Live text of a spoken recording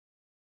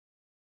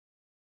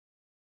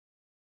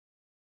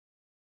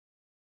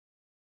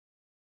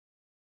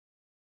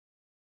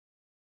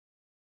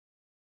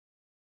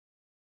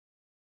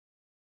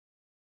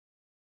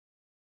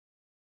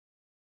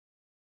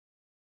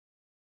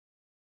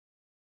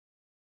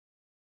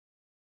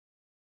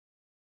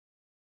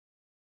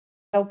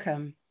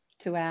Welcome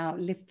to our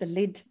Lift the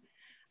Lid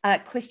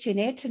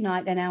questionnaire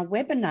tonight and our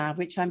webinar,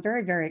 which I'm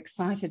very, very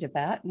excited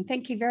about. And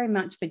thank you very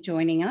much for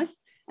joining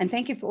us. And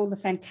thank you for all the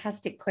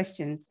fantastic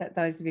questions that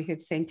those of you who've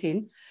sent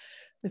in.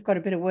 We've got a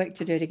bit of work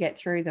to do to get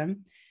through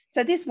them.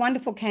 So this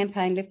wonderful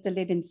campaign, Lift the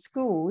Lid in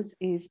Schools,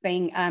 is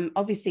being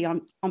obviously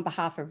on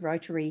behalf of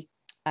Rotary,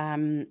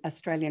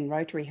 Australian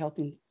Rotary Health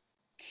and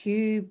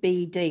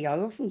QBD. I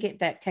often get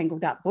that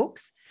tangled up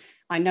books.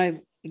 I know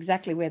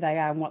exactly where they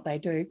are and what they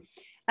do.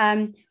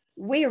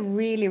 We're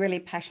really, really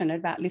passionate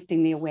about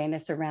lifting the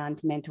awareness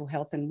around mental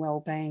health and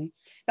wellbeing.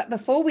 But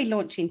before we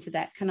launch into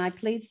that, can I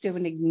please do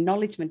an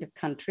acknowledgement of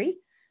country?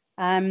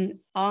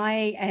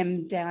 I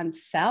am down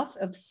south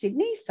of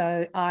Sydney,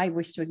 so I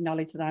wish to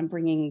acknowledge that I'm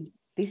bringing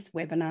this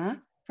webinar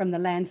from the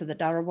lands of the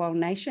Dharawal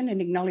Nation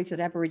and acknowledge that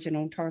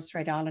Aboriginal and Torres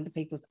Strait Islander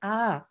peoples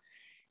are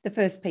the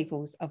first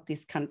peoples of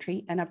this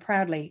country and are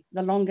proudly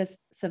the longest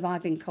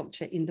surviving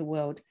culture in the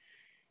world.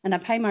 And I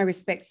pay my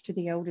respects to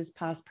the elders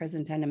past,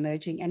 present and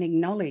emerging and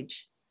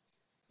acknowledge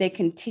their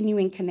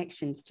continuing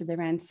connections to their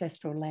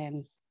ancestral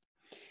lands.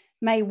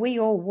 May we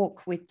all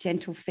walk with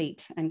gentle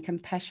feet and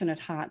compassionate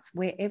hearts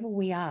wherever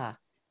we are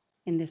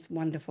in this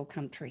wonderful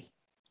country.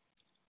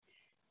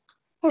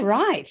 All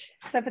right,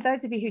 so for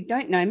those of you who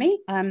don't know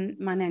me,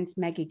 my name's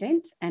Maggie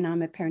Dent and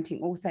I'm a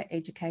parenting author,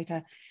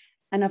 educator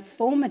and a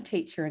former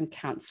teacher and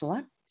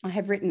counsellor. I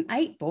have written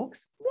 8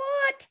 books.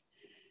 What?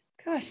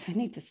 Gosh, I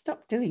need to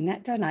stop doing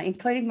that, don't I?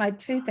 Including my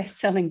 2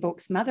 best-selling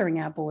books, Mothering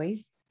Our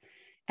Boys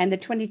and the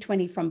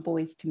 2020 From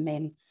Boys to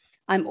Men.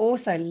 I'm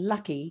also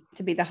lucky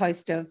to be the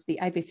host of the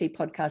ABC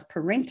podcast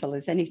Parental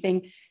as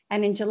Anything.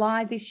 And in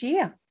July this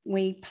year,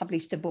 we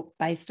published a book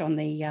based on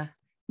the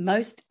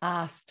most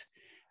asked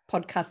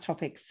podcast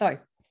topics. So,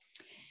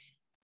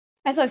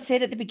 as I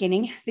said at the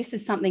beginning, this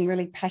is something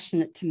really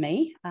passionate to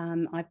me.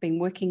 I've been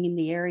working in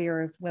the area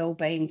of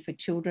wellbeing for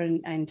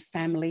children and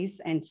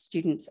families and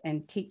students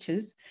and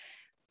teachers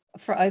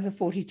for over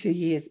 42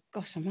 years.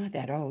 Gosh, am I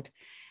that old?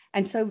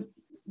 And so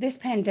this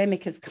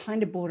pandemic has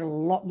kind of brought a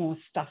lot more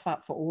stuff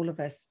up for all of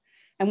us.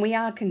 And we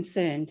are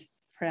concerned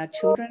for our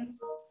children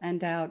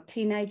and our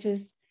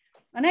teenagers,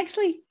 and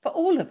actually for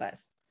all of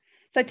us.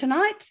 So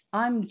tonight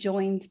I'm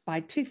joined by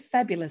 2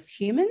 fabulous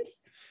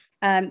humans,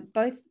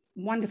 both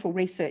wonderful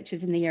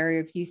researchers in the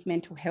area of youth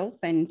mental health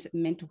and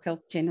mental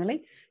health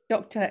generally,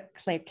 Dr.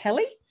 Claire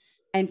Kelly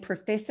and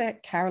Professor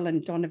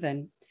Caroline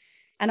Donovan.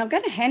 And I'm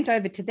going to hand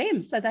over to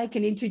them so they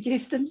can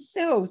introduce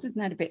themselves, isn't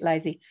that a bit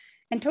lazy,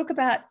 and talk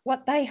about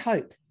what they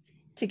hope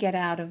to get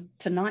out of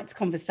tonight's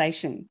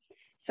conversation.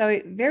 So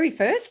very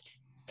first,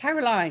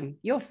 Caroline,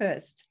 you're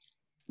first.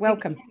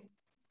 Welcome.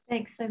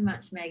 Thanks so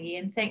much, Maggie,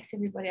 and thanks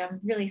everybody. I'm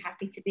really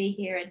happy to be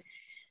here, and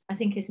I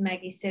think as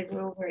Maggie said,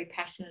 we're all very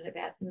passionate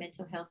about the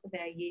mental health of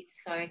our youth.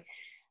 So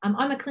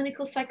I'm a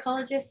clinical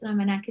psychologist and I'm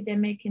an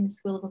academic in the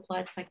School of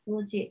Applied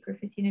Psychology at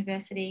Griffith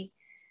University.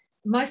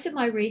 Most of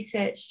my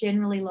research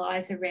generally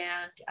lies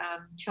around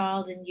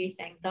child and youth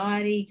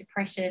anxiety,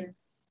 depression,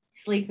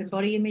 sleep and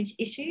body image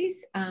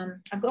issues.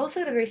 I've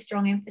also got a very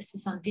strong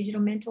emphasis on digital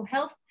mental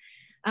health,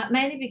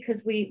 mainly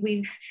because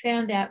we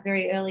found out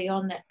very early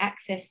on that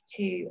access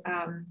to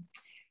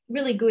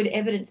really good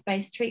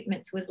evidence-based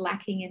treatments was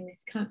lacking in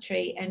this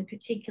country, and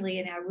particularly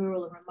in our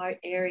rural and remote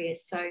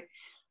areas. So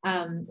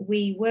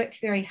we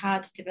worked very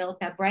hard to develop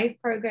our BRAVE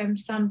program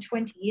some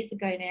 20 years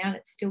ago now, and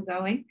it's still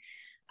going,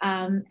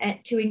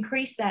 to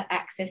increase that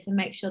access and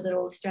make sure that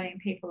all Australian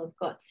people have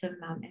got some,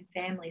 and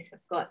families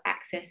have got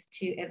access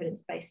to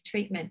evidence-based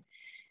treatment.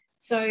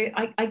 So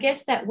I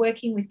guess that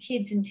working with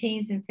kids and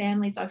teens and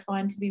families I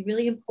find to be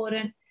really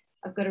important.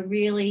 I've got a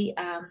really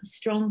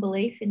strong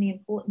belief in the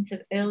importance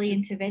of early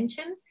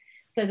intervention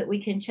so that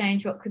we can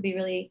change what could be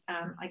really,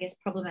 I guess,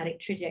 problematic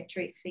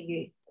trajectories for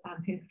youth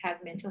who have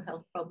mental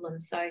health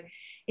problems. So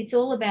it's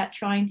all about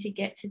trying to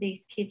get to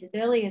these kids as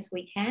early as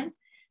we can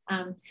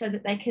so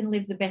that they can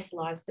live the best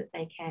lives that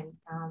they can.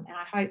 And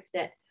I hope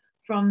that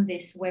from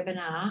this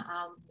webinar,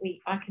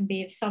 I can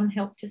be of some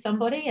help to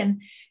somebody,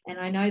 and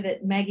I know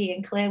that Maggie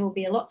and Claire will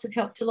be lots of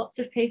help to lots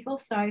of people.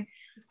 So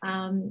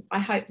I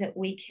hope that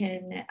we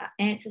can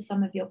answer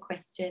some of your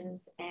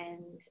questions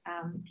and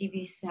give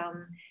you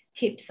some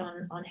tips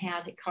on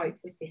how to cope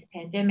with this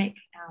pandemic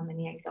and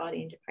the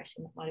anxiety and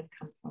depression that might have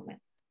come from it.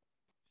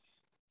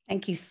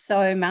 Thank you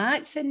so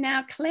much. And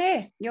now,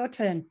 Claire, your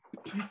turn.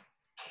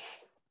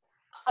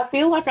 I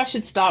feel like I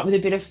should start with a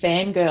bit of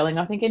fangirling.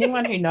 I think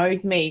anyone who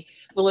knows me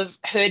will have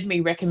heard me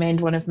recommend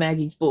one of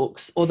Maggie's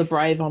books or the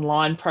Brave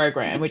Online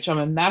program, which I'm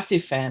a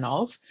massive fan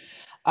of.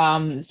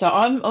 So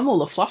I'm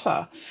all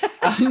aflutter.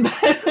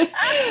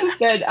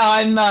 But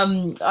I'm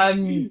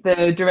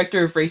the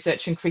Director of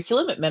Research and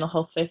Curriculum at Mental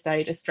Health First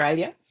Aid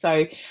Australia.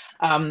 So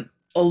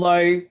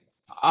although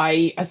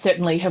I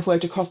certainly have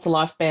worked across the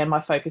lifespan,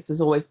 my focus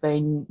has always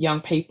been young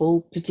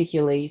people,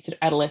 particularly sort of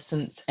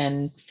adolescents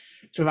and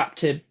sort of up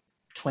to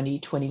 20,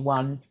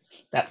 21,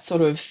 that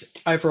sort of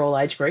overall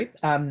age group,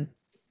 and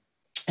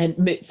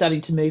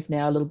starting to move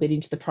now a little bit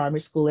into the primary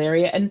school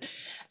area. And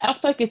our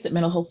focus at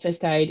Mental Health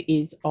First Aid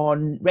is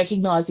on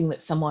recognising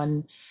that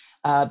someone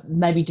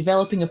maybe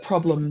developing a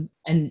problem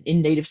and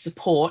in need of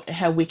support,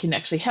 how we can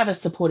actually have a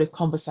supportive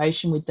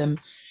conversation with them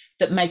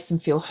that makes them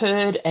feel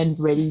heard and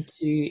ready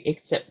to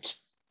accept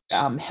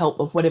help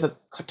of whatever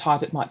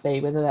type it might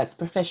be, whether that's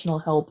professional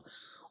help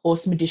or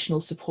some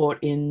additional support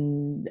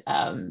in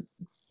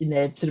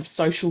their sort of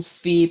social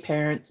sphere,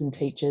 parents and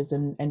teachers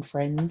and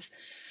friends.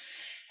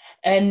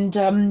 And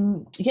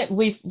yeah,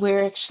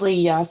 we're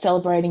actually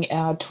celebrating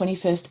our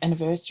 21st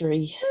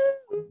anniversary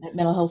at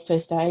Mental Health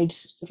First Aid,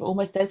 sort of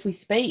almost as we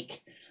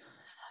speak.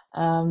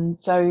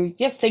 So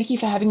yes, thank you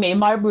for having me. And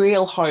my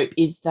real hope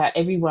is that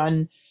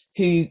everyone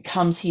who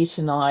comes here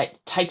tonight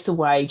takes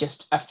away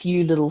just a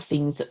few little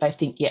things that they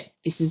think, yeah,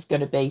 this is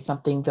going to be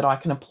something that I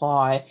can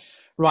apply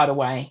right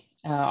away.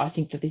 I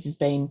think that this has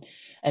been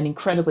an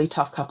incredibly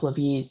tough couple of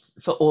years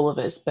for all of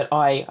us, but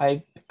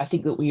I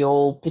think that we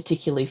all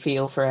particularly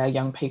feel for our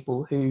young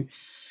people who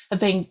have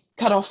been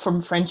cut off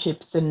from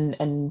friendships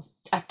and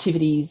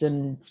activities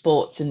and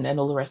sports and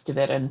all the rest of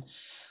it. And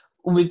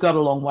we've got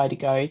a long way to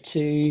go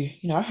to,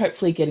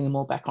 hopefully getting them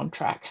all back on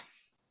track.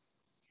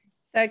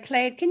 So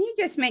Claire, can you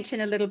just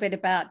mention a little bit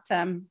about,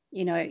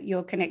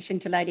 your connection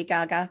to Lady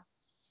Gaga?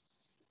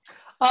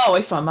 Oh,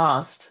 if I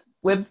must.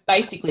 We're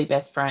basically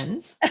best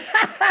friends.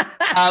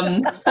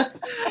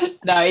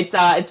 No,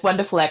 it's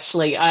wonderful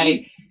actually.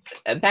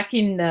 Back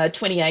in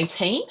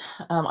 2018,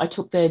 I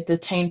took the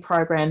teen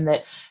program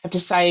that I have to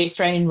say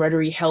Australian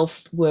Rotary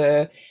Health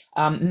were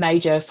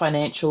major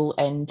financial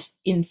and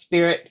in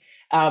spirit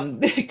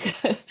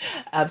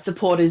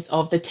supporters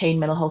of the teen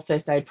mental health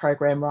first aid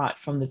program right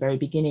from the very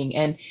beginning.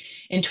 And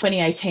in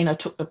 2018, I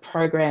took the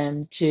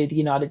program to the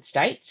United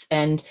States,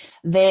 and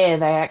there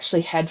they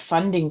actually had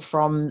funding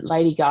from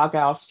Lady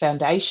Gaga's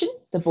foundation,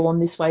 the Born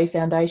This Way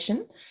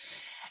Foundation.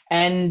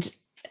 And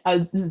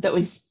that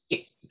was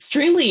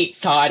extremely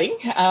exciting.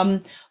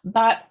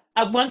 But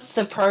once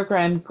the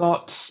program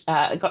got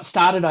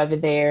started over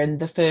there, and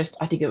the first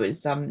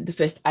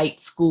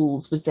 8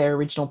 schools was their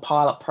original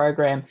pilot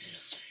program,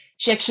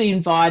 she actually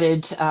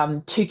invited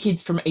 2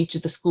 kids from each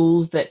of the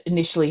schools that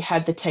initially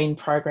had the teen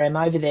program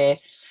over there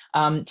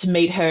to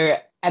meet her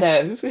at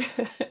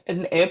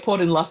an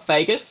airport in Las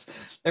Vegas.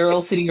 They were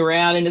all sitting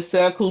around in a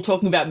circle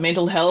talking about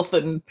mental health,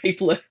 and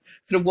people are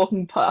sort of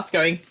walking past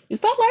going,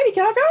 "Is that Lady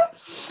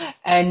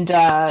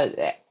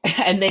Gaga?"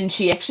 And then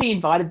she actually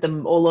invited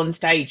them all on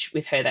stage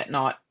with her that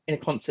night in a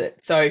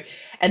concert. So,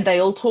 and they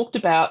all talked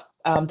about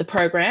the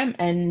program,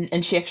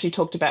 and she actually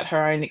talked about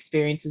her own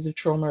experiences of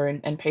trauma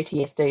and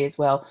PTSD as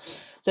well.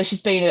 So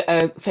she's been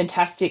a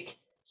fantastic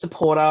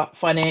supporter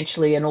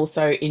financially, and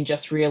also in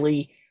just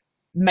really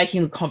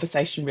making the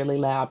conversation really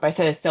loud, both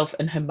herself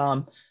and her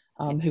mum,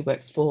 who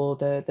works for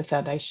the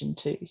foundation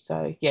too.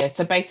 So yeah,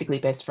 so basically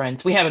best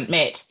friends. We haven't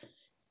met,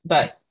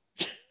 but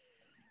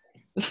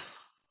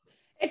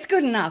it's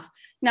good enough.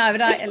 No,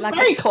 but I like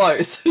very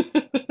close.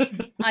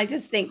 I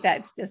just think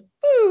that's just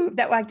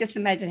I just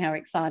imagine how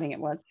exciting it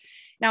was.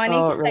 Now I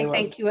need to say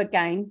thank you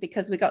again,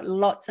 because we got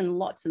lots and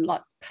lots and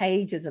lots of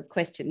pages of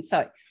questions.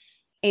 So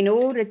in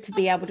order to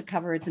be able to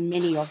cover as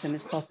many of them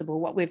as possible,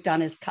 what we've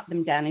done is cut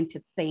them down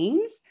into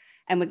themes,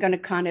 and we're going to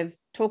kind of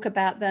talk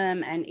about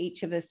them, and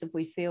each of us, if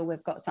we feel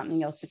we've got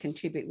something else to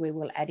contribute, we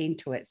will add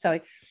into it. So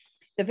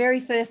the very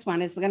first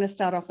one is we're going to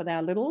start off with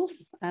our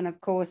littles. And of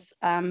course,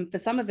 for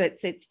some of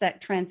it's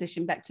that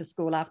transition back to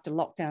school after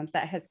lockdowns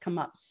that has come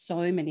up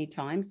so many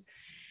times,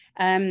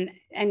 and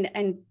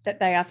that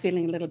they are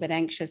feeling a little bit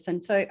anxious.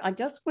 And so I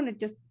just want to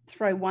just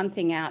throw one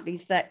thing out,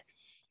 is that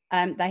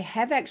they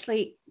have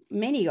actually,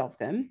 many of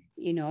them,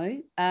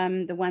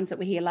 the ones that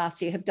were here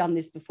last year have done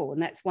this before.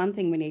 And that's one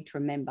thing we need to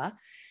remember.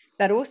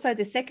 But also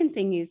the second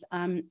thing is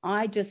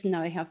I just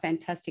know how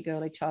fantastic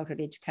early childhood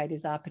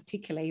educators are,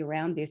 particularly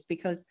around this,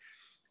 because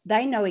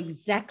they know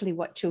exactly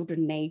what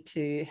children need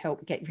to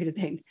help get rid of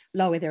them,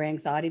 lower their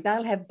anxiety.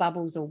 They'll have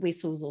bubbles or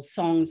whistles or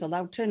songs, or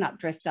they'll turn up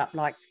dressed up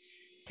like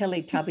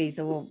Teletubbies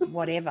or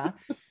whatever.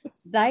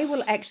 They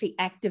will actually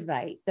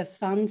activate the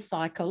fun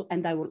cycle,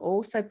 and they will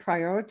also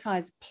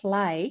prioritize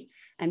play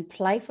and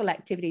playful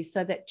activities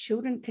so that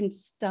children can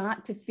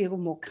start to feel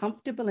more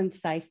comfortable and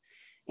safe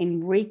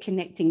in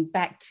reconnecting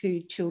back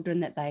to children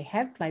that they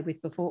have played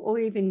with before, or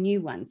even new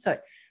ones. So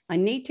I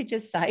need to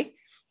just say,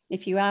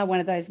 if you are one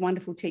of those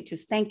wonderful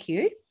teachers, thank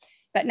you.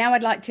 But now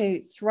I'd like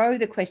to throw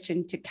the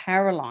question to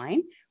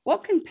Caroline.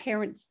 What can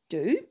parents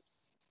do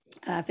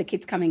for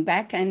kids coming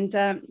back, and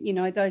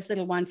those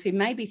little ones who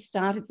maybe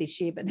started this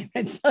year but they've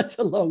had such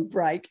a long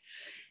break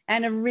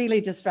and a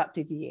really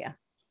disruptive year?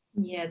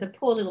 Yeah, the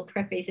poor little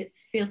preppies. It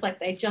feels like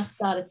they just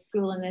started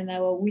school and then they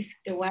were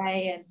whisked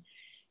away, and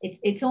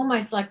it's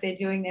almost like they're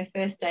doing their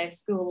first day of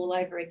school all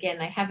over again.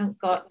 They haven't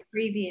got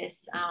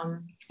previous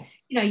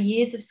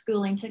years of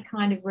schooling to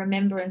kind of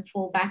remember and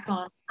fall back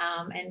on,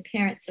 and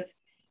parents have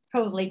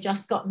probably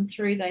just gotten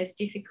through those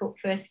difficult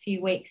first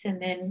few weeks,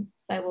 and then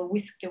they were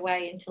whisked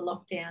away into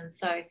lockdown.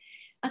 So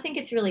I think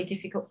it's really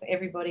difficult for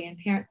everybody, and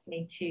parents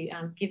need to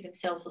give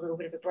themselves a little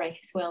bit of a break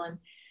as well, and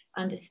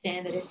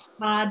understand that it's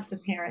hard for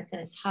parents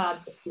and it's hard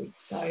for kids.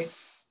 So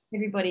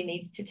everybody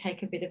needs to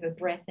take a bit of a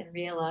breath and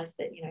realize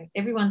that, you know,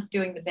 everyone's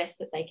doing the best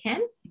that they can,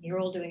 and you're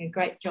all doing a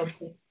great job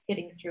just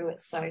getting through it.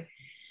 So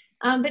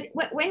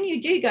but when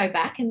you do go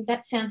back, and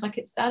that sounds like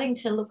it's starting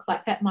to look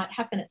like that might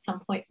happen at some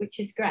point, which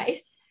is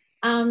great,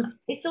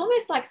 it's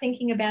almost like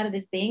thinking about it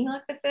as being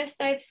like the first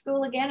day of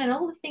school again, and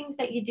all the things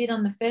that you did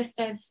on the first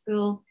day of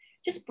school,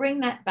 just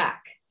bring that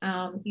back,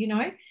 you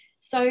know.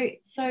 So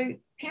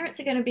parents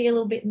are going to be a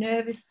little bit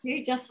nervous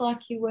too, just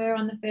like you were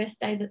on the first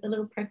day that the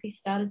little preppy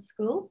started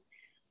school.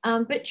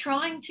 But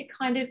trying to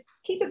kind of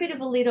keep a bit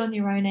of a lid on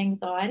your own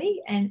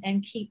anxiety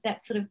and keep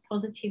that sort of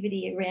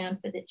positivity around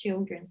for the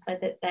children, so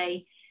that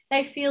they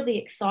feel the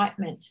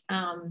excitement.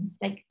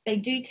 They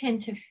do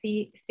tend to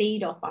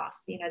feed off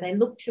us. You know, they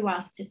look to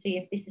us to see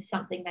if this is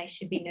something they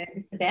should be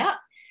nervous about.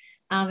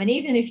 And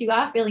even if you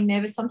are feeling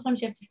nervous,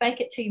 sometimes you have to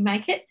fake it till you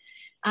make it,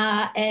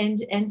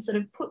 and sort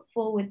of put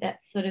forward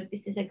that sort of,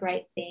 this is a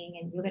great thing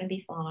and you're going to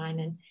be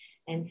fine,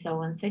 and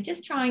so on. So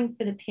just trying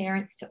for the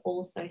parents to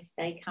also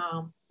stay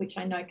calm, which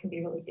I know can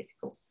be really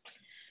difficult.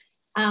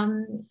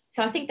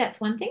 So I think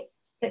that's one thing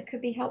that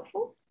could be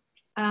helpful.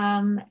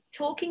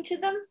 Talking to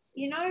them,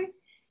 you know,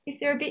 if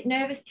they're a bit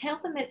nervous, tell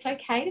them it's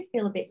okay to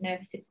feel a bit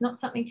nervous. It's not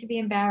something to be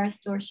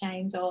embarrassed or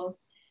ashamed of.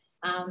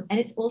 And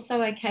it's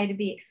also okay to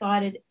be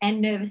excited and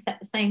nervous at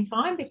the same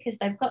time, because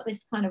they've got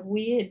this kind of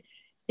weird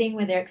thing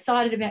where they're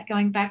excited about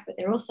going back, but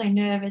they're also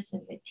nervous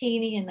and they're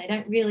teeny, and they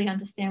don't really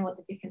understand what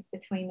the difference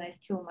between those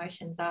two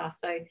emotions are.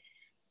 So,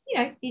 you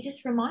know, you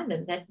just remind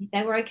them that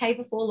they were okay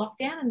before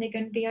lockdown and they're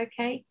going to be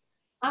okay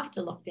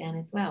after lockdown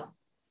as well.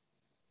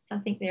 So I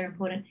think they're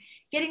important.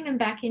 Getting them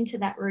back into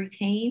that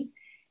routine,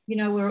 you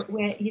know,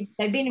 where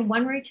they've been in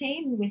one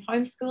routine with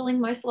homeschooling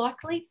most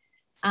likely,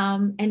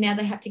 and now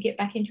they have to get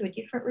back into a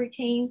different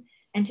routine,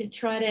 and to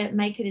try to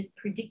make it as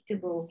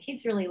predictable.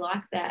 Kids really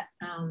like that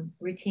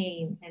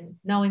routine and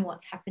knowing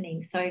what's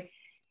happening. So,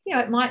 you know,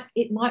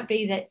 it might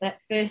be that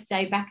first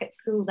day back at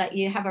school that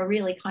you have a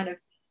really kind of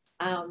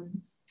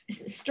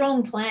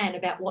strong plan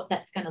about what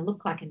that's going to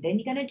look like, and then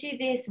you're going to do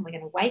this, and we're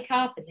going to wake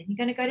up, and then you're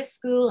going to go to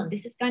school, and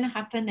this is going to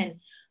happen, and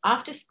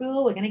after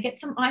school we're going to get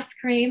some ice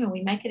cream, and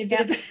we make it a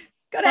bit of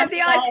got to have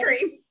the ice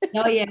cream.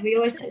 Oh yeah, we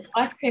always,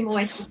 ice cream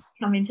always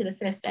come into the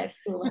first day of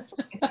school. That's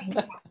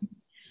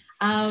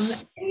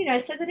you know,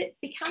 so that it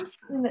becomes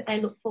something that they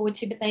look forward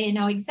to, but they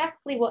know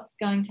exactly what's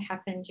going to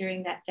happen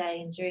during that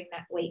day and during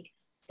that week,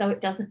 so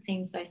it doesn't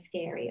seem so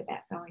scary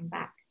about going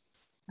back.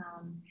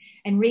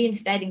 And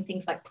reinstating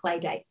things like play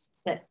dates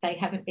that they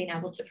haven't been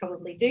able to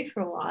probably do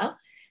for a while,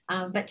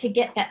 but to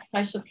get that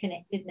social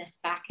connectedness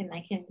back, and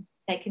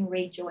they can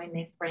rejoin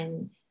their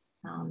friends.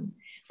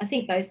 I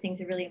think those things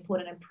are really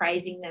important, and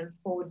praising them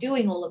for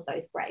doing all of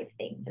those brave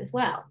things as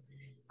well.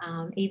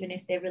 Even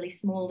if they're really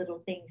small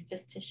little things,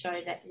 just to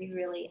show that you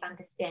really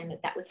understand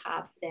that was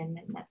hard for them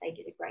and that they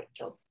did a great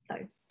job. So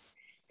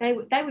they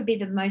would be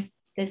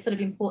the sort of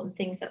important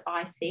things that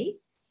I see.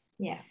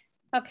 Yeah.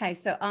 Okay,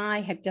 so I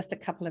have just a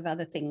couple of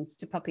other things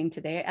to pop into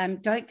there.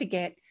 Don't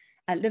forget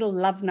little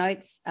love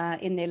notes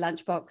in their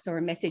lunchbox, or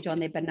a message on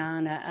their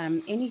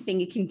banana. Anything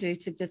you can do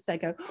to just say,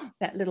 go, oh,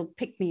 that little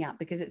pick me up,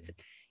 because it's,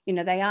 you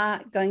know, they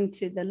are going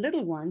to the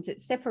little ones,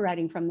 it's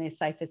separating from their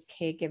safest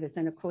caregivers.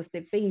 And of course,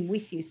 they've been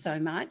with you so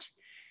much.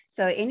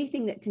 So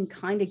anything that can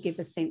kind of give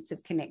a sense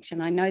of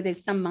connection. I know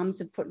there's some mums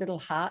have put little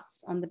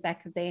hearts on the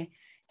back of their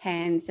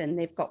hands, and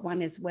they've got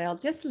one as well.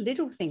 Just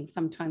little things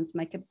sometimes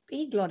make a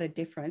big lot of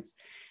difference.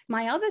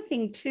 My other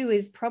thing too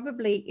is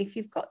probably, if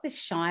you've got the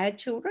shyer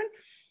children,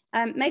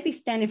 maybe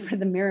stand in front of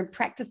the mirror and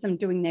practice them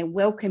doing their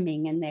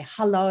welcoming and their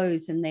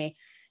hellos, and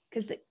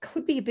because it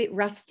could be a bit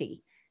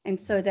rusty. And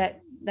so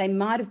that they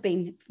might have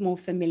been more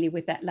familiar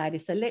with that later.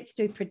 So let's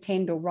do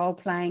pretend or role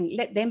playing.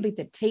 Let them be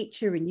the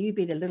teacher and you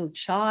be the little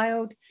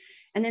child.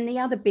 And then the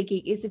other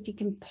biggie is, if you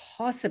can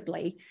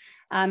possibly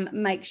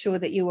make sure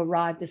that you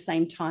arrive the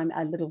same time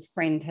a little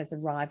friend has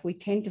arrived. We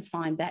tend to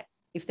find that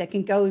if they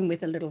can go in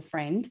with a little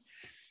friend,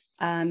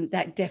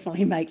 that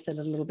definitely makes it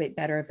a little bit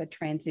better of a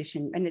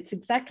transition. And it's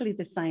exactly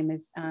the same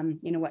as,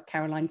 you know, what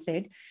Caroline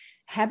said.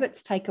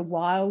 Habits take a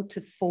while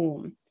to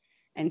form.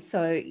 And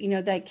so, you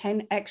know, they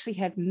can actually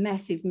have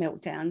massive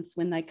meltdowns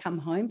when they come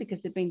home,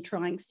 because they've been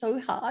trying so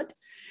hard.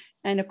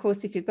 And of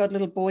course, if you've got a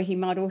little boy, he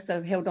might also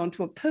have held on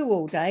to a poo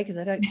all day, because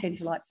I don't tend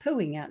to like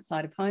pooing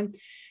outside of home.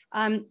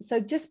 So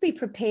just be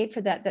prepared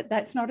for that.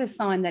 That's not a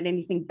sign that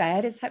anything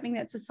bad is happening.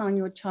 That's a sign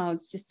your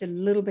child's just a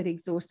little bit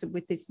exhausted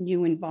with this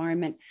new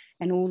environment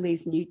and all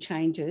these new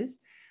changes.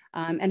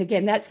 And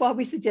again, that's why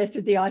we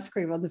suggested the ice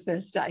cream on the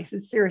first day. So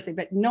seriously,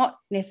 but not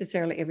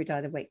necessarily every day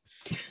of the week.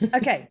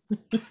 Okay.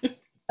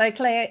 So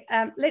Claire,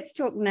 let's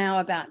talk now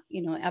about,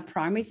 you know, our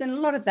primaries, and a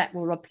lot of that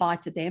will apply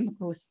to them. Of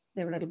course,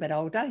 they're a little bit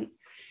older.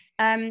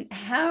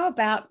 How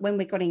about when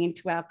we're getting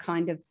into our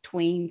kind of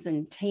tweens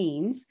and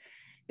teens?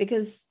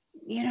 Because,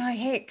 you know,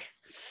 heck,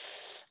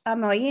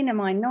 am I in,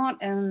 am I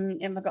not?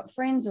 Have I got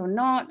friends or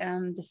not?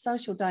 The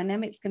social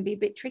dynamics can be a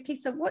bit tricky.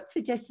 So what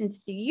suggestions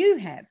do you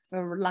have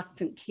for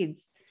reluctant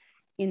kids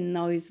in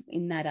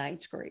that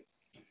age group?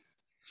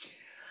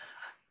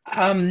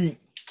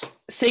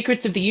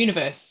 Secrets of the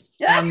universe.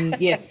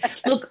 Yes.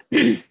 Look,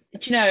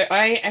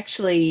 I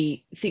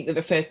actually think that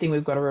the first thing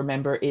we've got to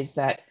remember is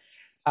that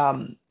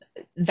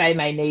they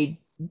may need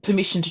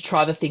permission to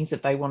try the things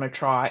that they want to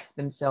try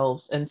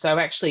themselves. And so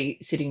actually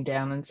sitting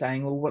down and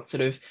saying, well, what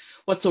sort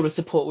of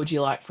support would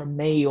you like from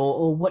me,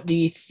 or what do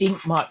you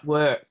think might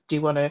work? Do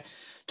you want to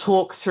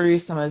talk through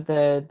some of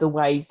the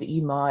ways that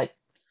you might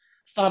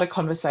start a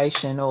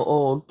conversation,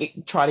 or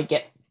try to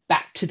get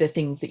back to the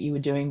things that you were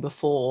doing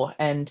before,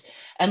 and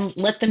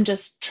let them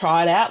just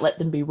try it out, let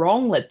them be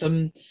wrong, let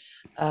them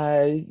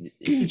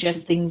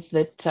suggest things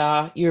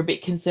that you're a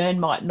bit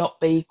concerned might not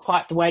be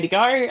quite the way to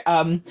go,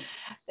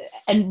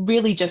 and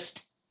really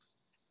just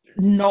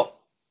not,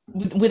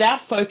 without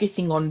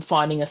focusing on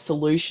finding a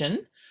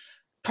solution,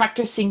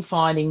 practicing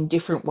finding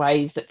different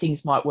ways that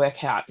things might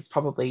work out is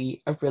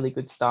probably a really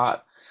good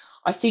start.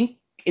 I think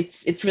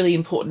it's really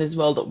important as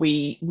well that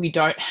we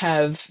don't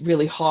have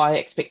really high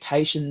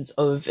expectations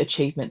of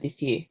achievement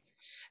this year. It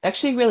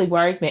actually really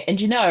worries me. And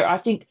I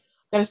think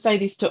I'm going to say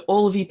this to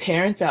all of you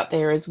parents out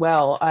there as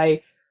well.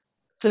 I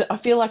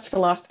feel like for the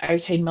last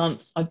 18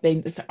 months I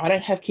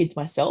don't have kids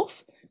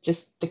myself,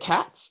 just the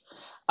cats.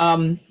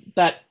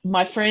 But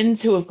my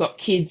friends who have got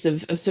kids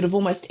of sort of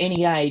almost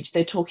any age,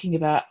 they're talking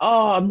about,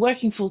 oh, I'm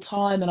working full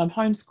time and I'm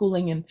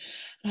homeschooling, and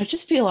I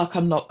just feel like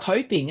I'm not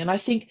coping. And I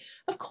think,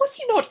 of course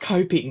you're not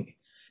coping.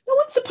 No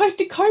one's supposed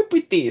to cope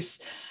with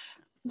this.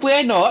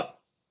 We're not,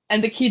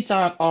 and the kids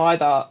aren't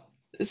either.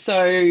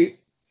 So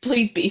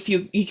please, if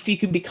you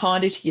can be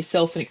kinder to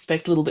yourself and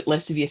expect a little bit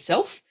less of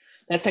yourself,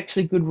 that's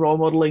actually good role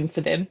modeling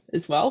for them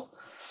as well.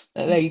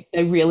 They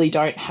really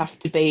don't have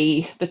to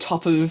be the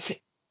top of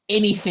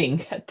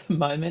anything at the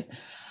moment.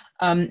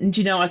 And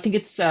I think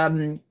it's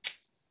a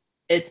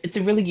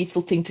really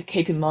useful thing to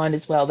keep in mind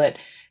as well, that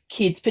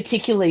kids,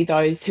 particularly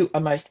those who are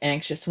most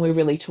anxious, and we're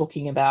really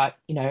talking about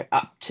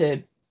up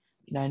to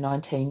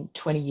 19,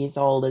 20 years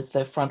old, as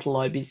the frontal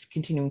lobe is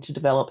continuing to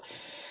develop,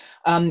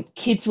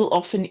 kids will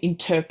often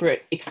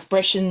interpret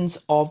expressions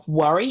of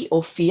worry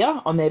or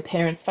fear on their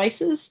parents'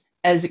 faces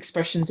as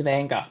expressions of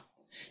anger.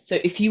 So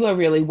if you are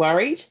really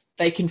worried,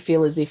 they can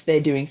feel as if they're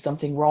doing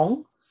something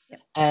wrong. Yep.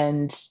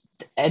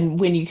 And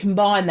when you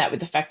combine that with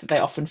the fact that they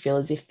often feel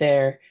as if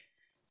they're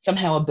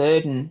somehow a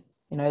burden,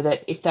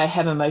 that if they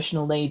have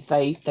emotional needs,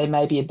 they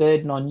may be a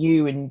burden on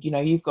you, and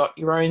you've got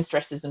your own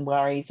stresses and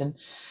worries, and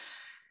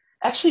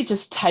actually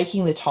just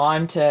taking the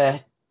time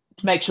to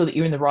make sure that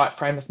you're in the right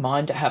frame of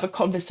mind to have a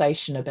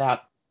conversation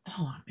about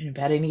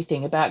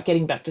anything, about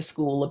getting back to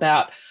school,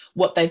 about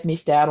what they've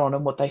missed out on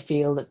and what they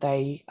feel that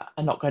they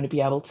are not going to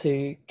be able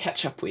to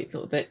catch up with,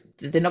 or that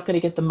they're not going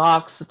to get the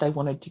marks that they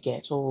wanted to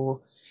get, or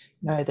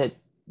that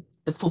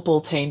the football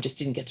team just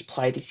didn't get to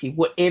play this year.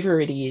 Whatever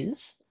it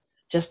is,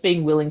 just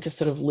being willing to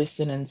sort of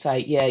listen and say,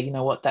 yeah, you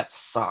know what, that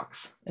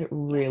sucks. It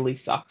really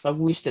sucks. I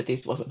wish that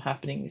this wasn't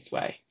happening this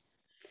way.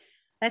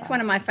 That's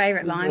one of my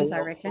favorite lines, really I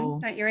reckon. helpful.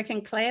 Don't you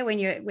reckon, Claire, when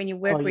you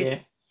work with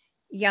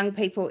young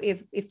people,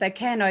 if they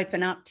can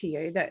open up to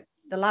you, that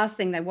the last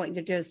thing they want you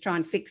to do is try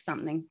and fix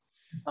something.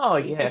 Oh,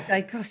 yeah.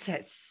 They go, gosh,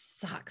 that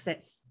sucks.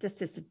 That's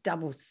just a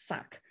double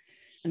suck.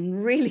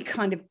 And really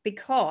kind of,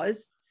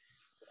 because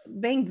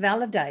being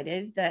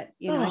validated that,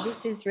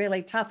 this is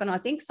really tough. And I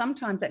think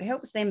sometimes it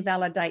helps them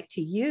validate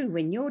to you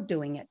when you're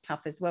doing it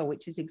tough as well,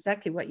 which is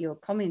exactly what you're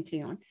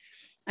commenting on.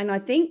 And I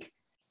think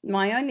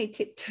my only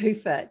tip too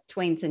for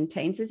tweens and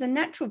teens is a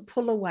natural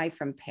pull away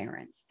from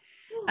parents.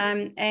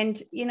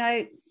 And,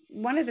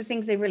 one of the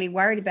things they're really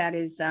worried about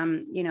is,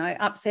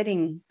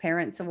 upsetting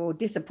parents or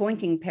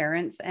disappointing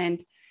parents.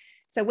 And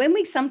so when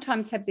we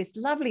sometimes have this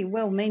lovely,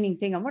 well-meaning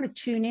thing, I want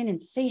to tune in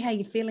and see how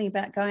you're feeling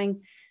about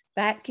going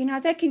back,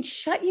 that can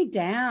shut you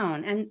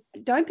down. And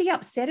don't be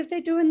upset if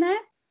they're doing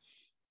that.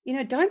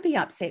 Don't be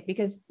upset,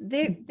 because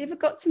they've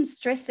got some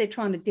stress they're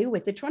trying to deal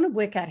with. They're trying to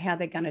work out how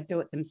they're going to do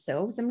it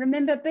themselves. And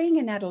remember, being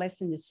an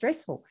adolescent is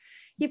stressful.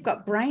 You've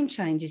got brain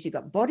changes, you've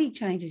got body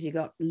changes, you've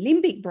got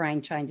limbic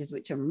brain changes,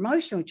 which are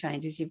emotional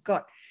changes. You've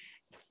got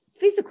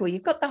physical,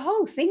 you've got the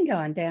whole thing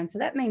going down. So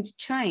that means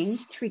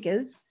change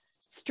triggers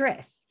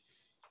stress.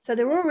 So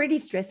they're already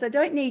stressed. They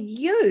don't need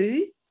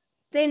you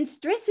then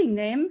stressing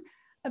them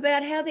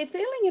about how they're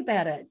feeling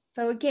about it.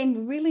 So again,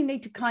 we really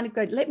need to kind of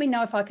go, let me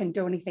know if I can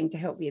do anything to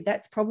help you.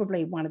 That's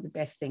probably one of the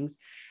best things.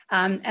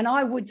 And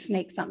I would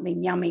sneak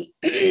something yummy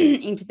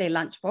into their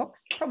lunchbox,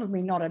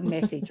 probably not a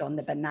message on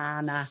the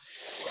banana,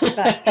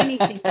 but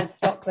anything with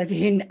chocolate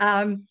in.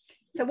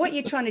 So what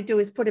you're trying to do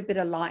is put a bit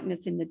of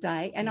lightness in the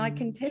day. And I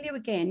can tell you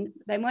again,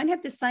 they won't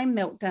have the same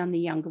meltdown the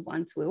younger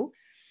ones will,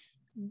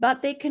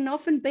 but there can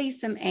often be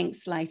some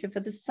angst later for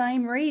the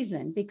same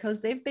reason,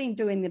 because they've been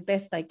doing the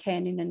best they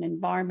can in an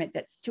environment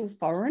that's still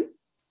foreign.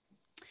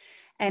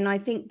 And I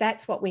think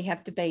that's what we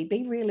have to be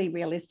really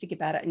realistic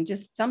about it. And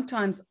just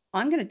sometimes,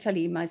 I'm going to tell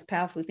you, most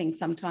powerful things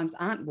sometimes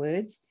aren't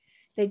words,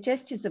 they're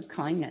gestures of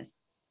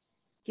kindness.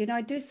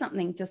 Do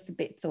something just a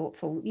bit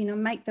thoughtful,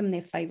 make them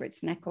their favorite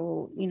snack,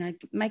 or,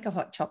 make a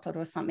hot chocolate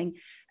or something,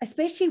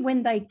 especially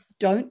when they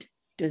don't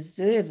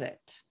deserve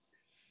it.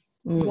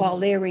 while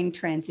they're in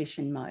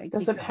transition mode.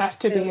 Does it have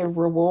to be a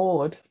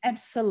reward?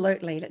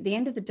 Absolutely. At the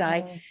end of the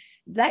day,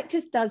 that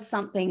just does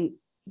something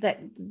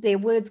that their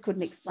words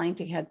couldn't explain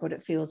to you how good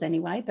it feels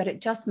anyway, but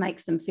it just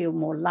makes them feel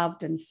more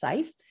loved and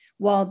safe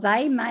while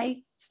they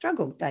may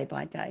struggle day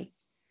by day.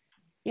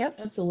 Yep.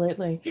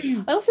 Absolutely.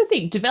 I also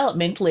think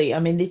developmentally,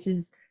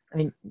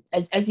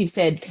 as you've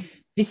said,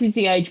 this is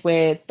the age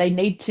where they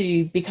need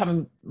to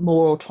become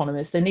more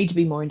autonomous. They need to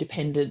be more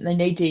independent. They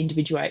need to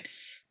individuate.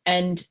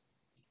 And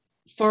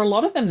for a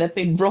lot of them, they've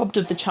been robbed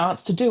of the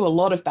chance to do a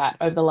lot of that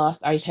over the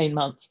last 18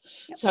 months.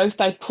 Yep. So if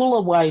they pull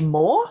away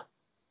more,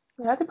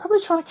 they're probably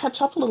trying to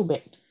catch up a little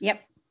bit.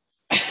 Yep.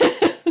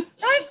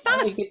 I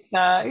think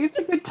it's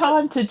a good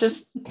time to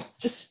just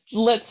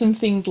let some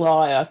things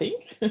lie, I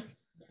think.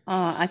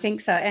 I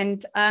think so.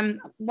 And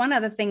one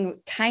other thing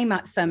that came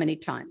up so many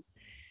times,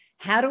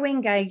 how to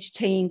engage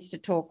teens to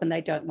talk when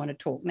they don't want to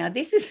talk. Now,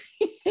 this is,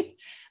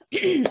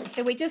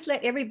 so we just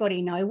let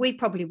everybody know we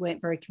probably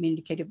weren't very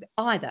communicative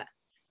either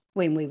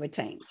when we were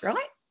teens, right?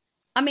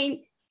 I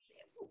mean,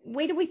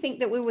 where do we think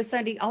that we were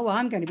saying, oh,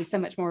 I'm going to be so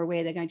much more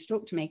aware they're going to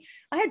talk to me?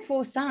 I had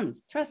 4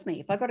 sons. Trust me,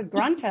 if I got a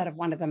grunt out of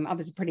one of them, I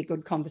was a pretty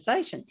good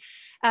conversation.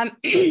 And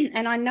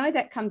I know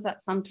that comes up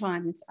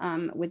sometimes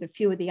with a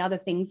few of the other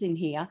things in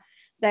here,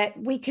 that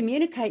we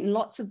communicate in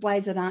lots of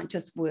ways that aren't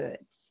just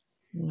words,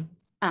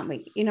 aren't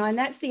we? You know, and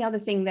that's the other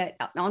thing that,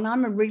 and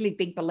I'm a really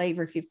big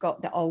believer if you've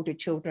got the older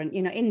children,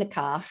 you know, in the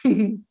car,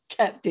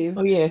 captive.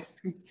 Oh, yeah.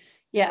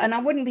 Yeah, and I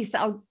wouldn't be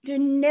so, do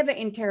never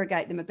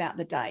interrogate them about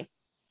the day.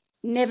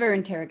 Never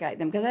interrogate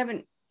them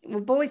because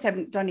boys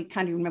can't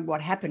even remember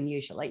what happened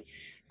usually.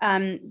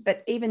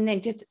 But even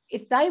then, just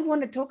if they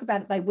want to talk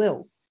about it, they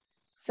will.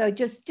 So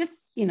just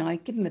you know,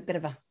 give them a bit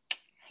of a,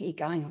 here you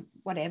going,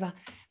 whatever.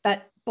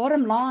 But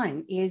bottom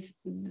line is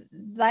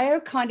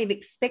they're kind of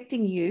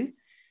expecting you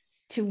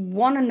to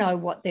want to know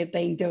what they've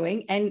been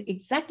doing. And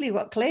exactly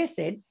what Claire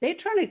said, they're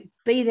trying to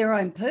be their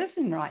own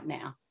person right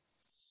now.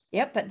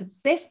 Yep. But the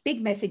best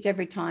big message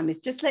every time is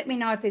just let me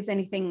know if there's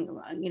anything,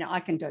 you know, I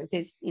can do. If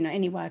there's, you know,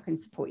 any way I can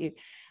support you.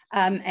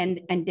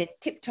 And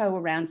tiptoe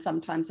around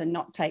sometimes and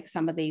not take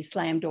some of these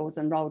slam doors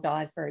and rolled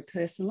eyes very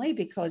personally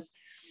because,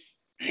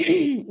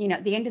 you know,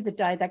 at the end of the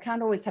day, they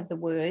can't always have the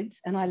words.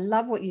 And I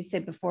love what you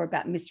said before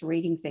about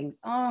misreading things.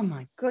 Oh,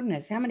 my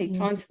goodness. How many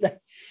times have they,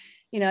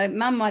 you know,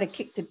 mum might have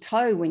kicked a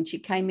toe when she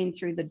came in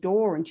through the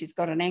door and she's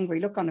got an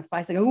angry look on her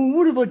face. Like, oh,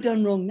 what have I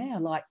done wrong now?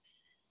 Like,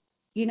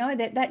 you know,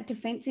 that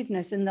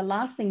defensiveness. And the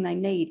last thing they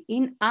need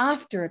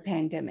after a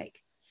pandemic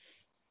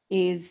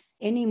is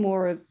any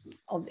more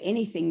of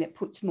anything that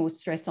puts more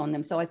stress on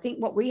them. So I think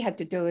what we have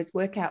to do is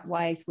work out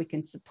ways we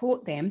can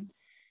support them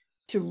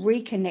to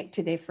reconnect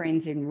to their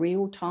friends in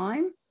real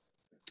time.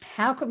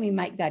 How can we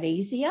make that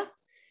easier?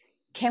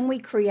 Can we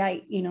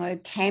create, you know,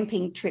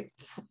 camping trip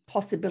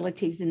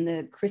possibilities in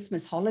the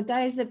Christmas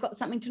holidays? They've got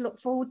something to look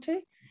forward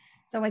to.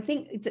 So I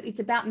think it's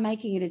about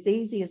making it as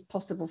easy as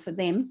possible for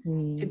them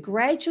to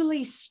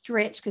gradually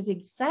stretch, because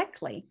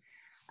exactly,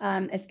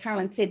 as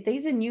Caroline said,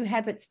 these are new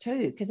habits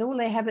too, because all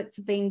their habits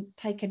are being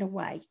taken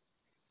away.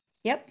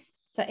 Yep.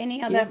 So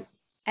any other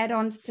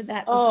add-ons to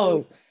that?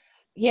 Oh,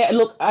 yeah,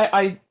 look,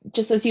 I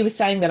just as you were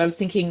saying that, I was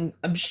thinking,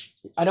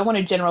 I don't want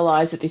to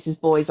generalize that this is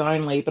boys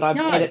only, but I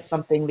bet it's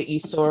something that you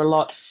saw a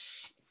lot.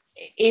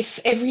 If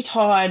every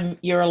time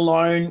you're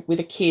alone with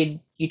a kid,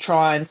 you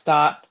try and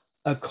start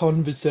a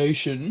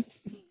conversation,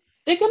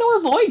 they're going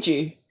to avoid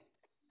you.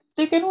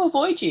 They're going to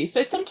avoid you.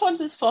 So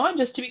sometimes it's fine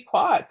just to be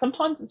quiet.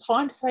 Sometimes it's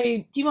fine to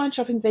say, do you mind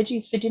chopping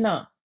veggies for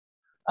dinner?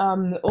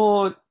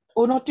 Or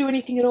not do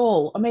anything at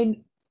all. I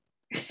mean,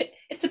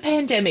 it's a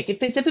pandemic. If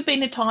there's ever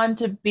been a time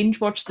to binge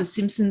watch The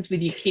Simpsons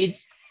with your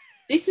kids,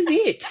 this is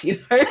it,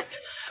 you know.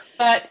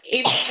 But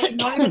if they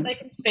know that they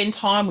can spend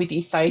time with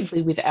you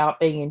safely without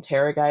being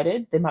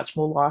interrogated, they're much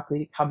more likely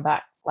to come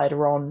back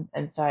later on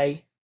and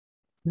say,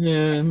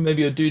 yeah,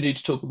 maybe I do need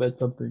to talk about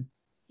something.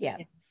 Yeah,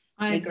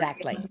 I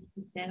exactly.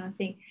 agree 100%. I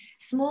think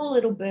small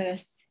little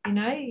bursts, you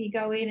know, you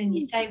go in and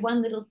you say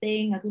one little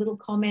thing, a little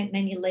comment, and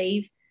then you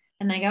leave.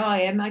 And they go, oh,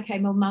 yeah, okay,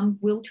 well, mum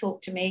will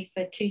talk to me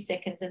for 2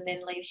 seconds and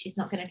then leave. She's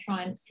not going to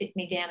try and sit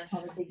me down and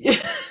have a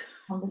big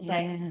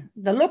conversation.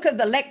 Yeah. The look of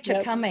the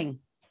lecture coming.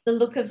 The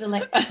look of the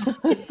lecture.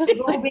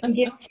 We've all been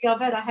guilty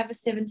of it. I have a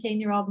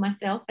 17-year-old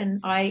myself, and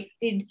I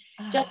did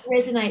just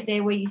resonate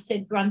there where you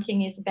said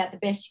grunting is about the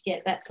best you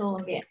get. That's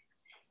all I get.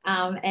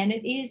 And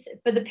it is,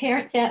 for the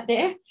parents out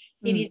there,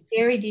 it is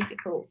very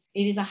difficult.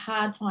 It is a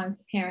hard time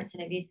for parents,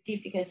 and it is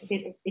difficult.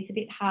 It's a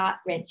bit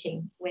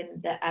heart-wrenching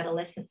when the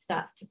adolescent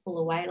starts to pull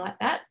away like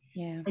that.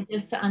 Yeah. So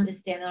just to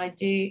understand that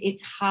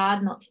it's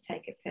hard not to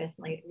take it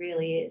personally. It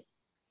really is.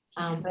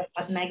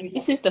 But Maggie,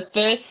 this is the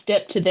first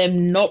step to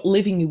them not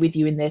living with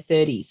you in their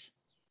 30s.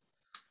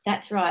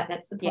 That's right.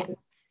 That's the positive.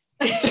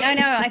 Yeah.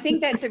 No, I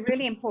think that's a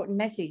really important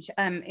message.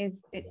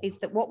 Is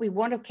that what we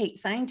want to keep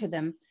saying to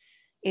them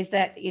is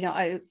that, you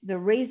know, the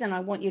reason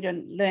I want you to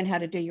learn how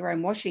to do your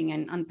own washing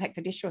and unpack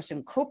the dishwasher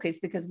and cook is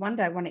because one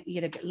day I want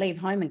you to leave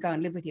home and go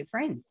and live with your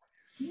friends.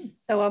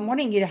 So I'm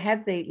wanting you to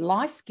have the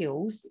life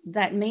skills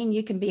that mean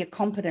you can be a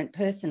competent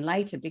person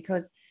later,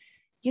 because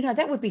you know,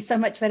 that would be so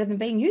much better than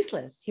being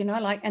useless, you know,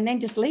 like, and then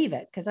just leave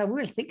it, because I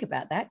will think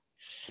about that.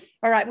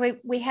 All right,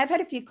 we have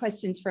had a few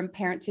questions from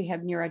parents who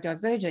have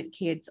neurodivergent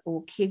kids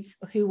or kids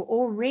who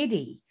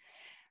already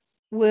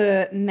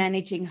were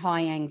managing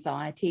high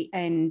anxiety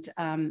and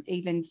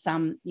even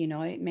some, you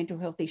know, mental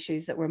health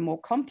issues that were more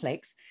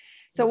complex.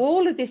 So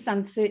all of this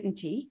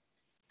uncertainty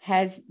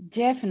has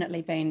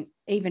definitely been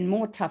even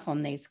more tough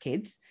on these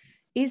kids.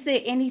 Is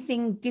there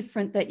anything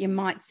different that you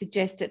might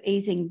suggest at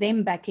easing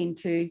them back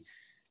into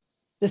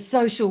the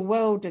social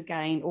world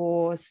again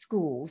or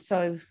school?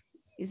 So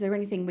is there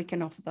anything we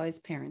can offer those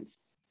parents?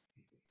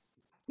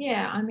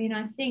 Yeah, I mean,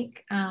 I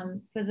think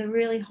for the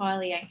really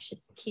highly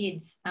anxious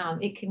kids,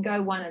 it can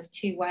go one of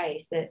two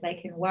ways, that they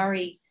can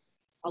worry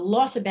a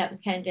lot about the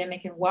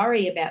pandemic and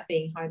worry about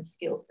being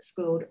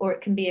homeschooled, or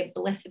it can be a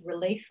blessed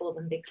relief for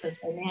them because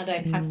they now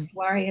don't have to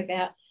worry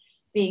about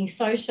being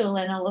social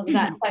and all of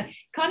that. So it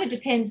kind of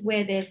depends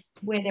where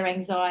their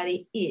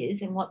anxiety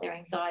is and what their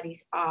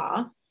anxieties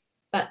are.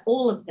 But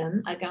all of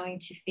them are going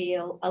to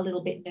feel a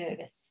little bit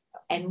nervous,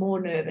 and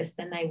more nervous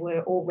than they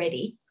were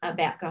already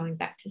about going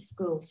back to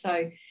school.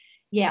 So,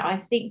 yeah, I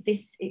think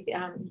this,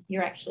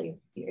 you're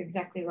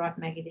exactly right,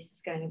 Maggie. This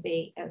is going to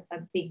be a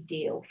big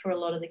deal for a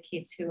lot of the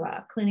kids who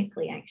are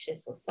clinically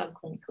anxious or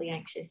subclinically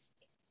anxious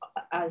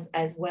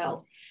as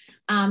well.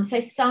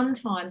 So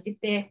sometimes if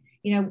they're,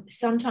 you know,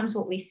 sometimes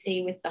what we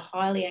see with the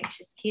highly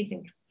anxious kids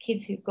and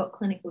kids who've got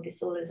clinical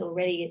disorders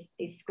already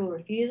is school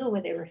refusal,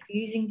 where they're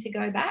refusing to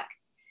go back.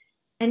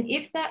 And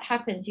if that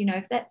happens, you know,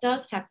 if that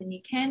does happen,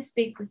 you can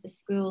speak with the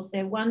schools.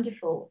 They're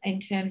wonderful in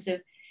terms of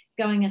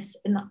going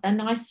a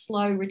nice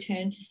slow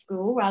return to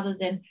school, rather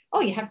than, oh,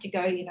 you have to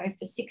go, you know,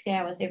 for 6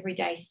 hours every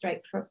day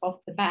straight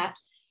off the bat.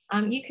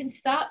 You can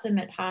start them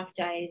at half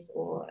days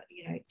or,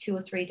 you know, 2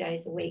 or 3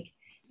 days a week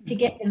to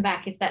get them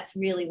back if that's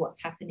really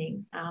what's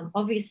happening.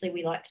 Obviously,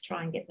 we like to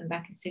try and get them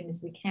back as soon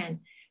as we can.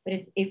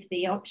 But if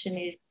the option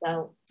is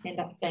they'll end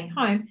up staying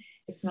home,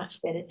 it's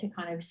much better to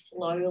kind of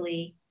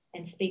slowly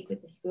and speak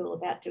with the school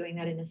about doing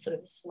that in a sort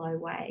of slow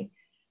way.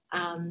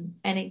 And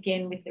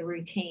again, with the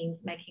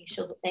routines, making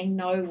sure that they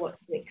know what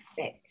to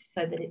expect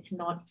so that it's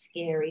not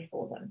scary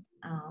for them,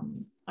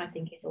 I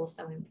think is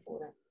also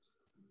important.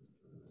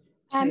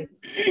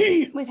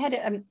 We've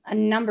had a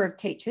number of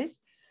teachers,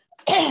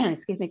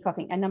 excuse me,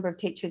 coughing, a number of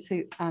teachers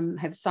who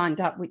have signed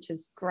up, which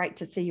is great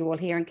to see you all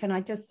here. And can I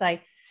just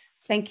say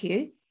thank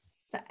you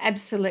for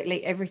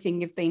absolutely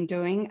everything you've been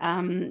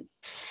doing.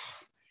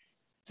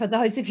 For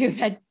those of you who've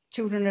had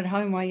children at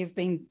home while you've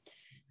been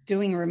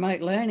doing remote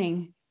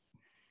learning.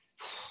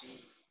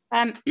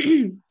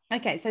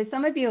 Okay, so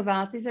some of you have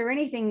asked, is there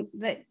anything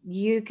that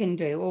you can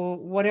do or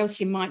what else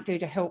you might do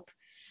to help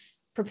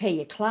prepare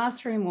your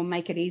classroom or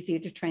make it easier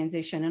to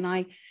transition?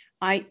 And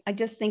I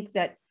just think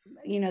that,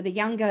 you know, the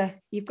younger,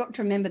 you've got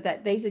to remember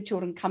that these are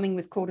children coming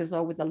with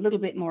cortisol with a little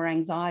bit more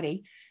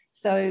anxiety.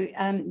 So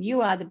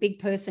you are the big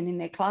person in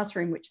their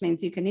classroom, which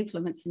means you can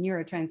influence the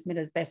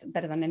neurotransmitters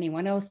better than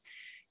anyone else.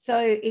 So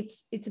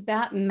it's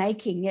about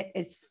making it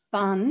as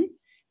fun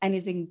and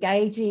as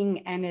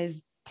engaging and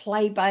as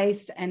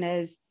play-based and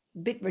as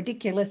bit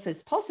ridiculous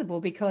as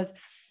possible, because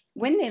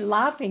when they're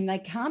laughing, they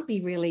can't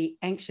be really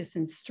anxious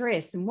and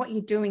stressed. And what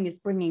you're doing is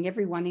bringing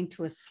everyone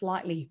into a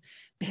slightly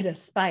better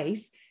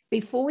space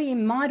before you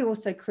might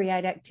also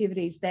create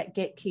activities that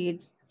get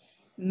kids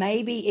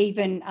maybe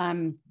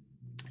even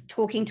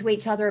talking to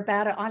each other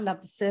about it. I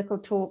love the circle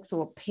talks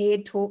or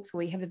paired talks where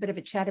we have a bit of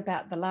a chat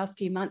about the last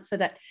few months, so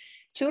that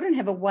children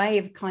have a way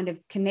of kind of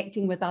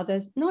connecting with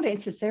others, not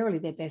necessarily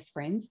their best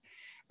friends,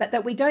 but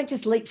that we don't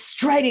just leap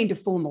straight into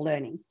formal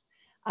learning,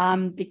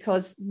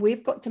 because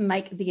we've got to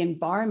make the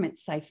environment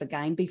safe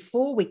again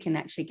before we can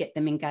actually get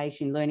them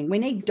engaged in learning. We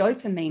need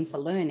dopamine for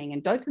learning,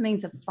 and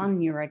dopamine's a fun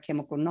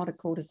neurochemical, not a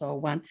cortisol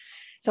one.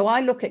 So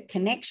I look at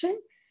connection,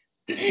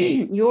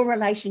 your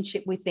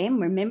relationship with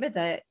them. Remember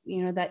that,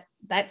 you know,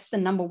 that's the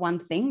number one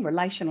thing,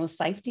 relational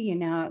safety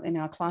in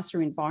our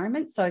classroom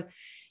environment. So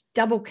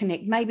double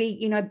connect, maybe,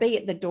 you know, be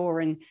at the door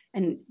and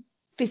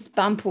fist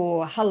bump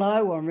or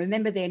hello, or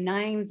remember their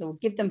names, or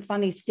give them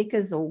funny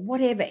stickers or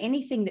whatever,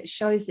 anything that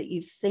shows that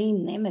you've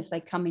seen them as they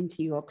come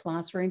into your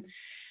classroom.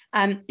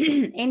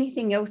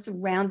 Anything else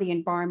around the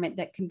environment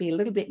that can be a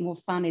little bit more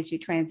fun as you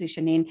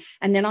transition in.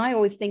 And then I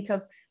always think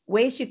of,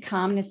 where's your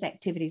calmness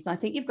activities? I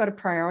think you've got to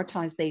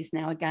prioritize these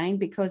now again,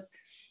 because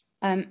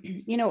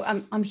you know,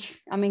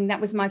 I mean,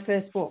 that was my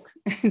first book.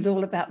 It's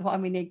all about why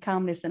we need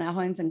calmness in our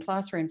homes and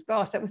classrooms.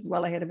 Gosh, that was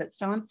well ahead of its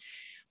time.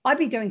 I'd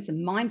be doing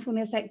some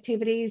mindfulness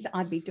activities.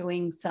 I'd be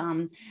doing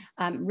some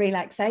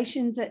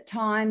relaxations at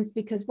times,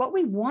 because what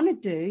we want to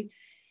do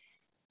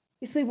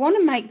is we want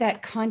to make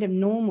that kind of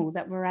normal,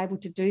 that we're able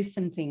to do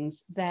some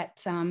things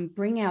that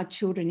bring our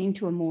children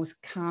into a more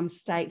calm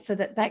state, so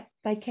that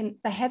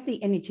they have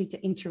the energy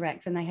to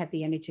interact and they have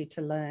the energy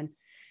to learn.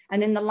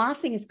 And then the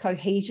last thing is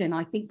cohesion.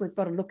 I think we've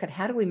got to look at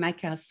how do we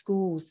make our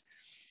schools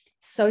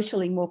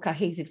socially more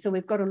cohesive. So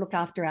we've got to look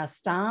after our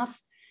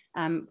staff,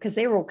 because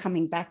they're all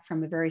coming back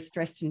from a very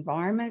stressed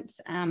environment.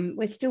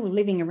 We're still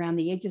living around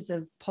the edges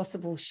of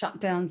possible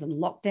shutdowns and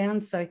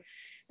lockdowns. So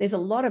there's a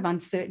lot of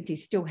uncertainty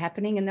still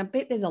happening. And I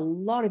bet there's a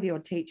lot of your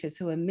teachers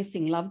who are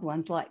missing loved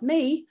ones like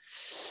me.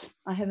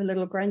 I have a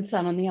little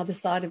grandson on the other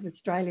side of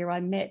Australia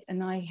I met,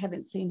 and I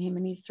haven't seen him,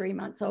 and he's 3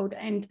 months old.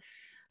 And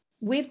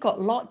we've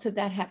got lots of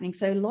that happening.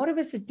 So a lot of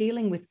us are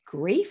dealing with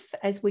grief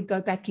as we go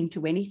back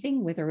into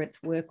anything, whether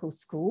it's work or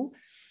school.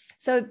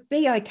 So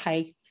be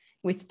okay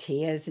with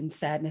tears and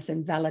sadness,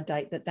 and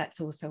validate that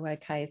that's also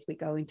okay as we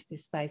go into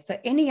this space. So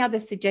any other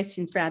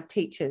suggestions for our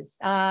teachers?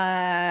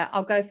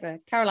 I'll go for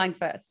Caroline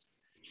first.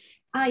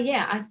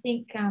 Yeah, I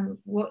think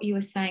what you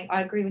were saying,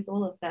 I agree with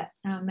all of that,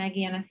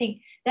 Maggie. And I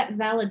think that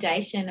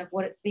validation of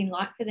what it's been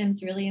like for them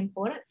is really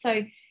important. So,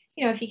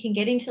 you know, if you can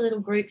get into little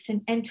groups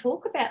and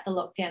talk about the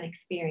lockdown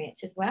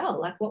experience as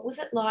well, like what was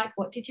it like?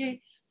 What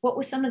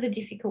were some of the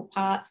difficult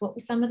parts? What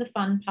were some of the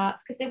fun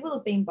parts? Because there will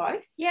have been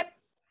both. Yep.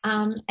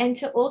 And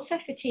to also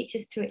for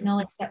teachers to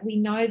acknowledge that we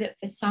know that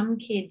for some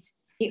kids,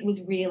 it was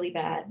really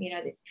bad. You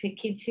know, that for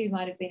kids who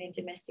might have been in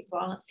domestic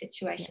violence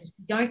situations,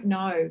 we don't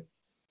know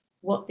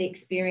what the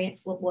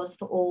experience was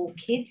for all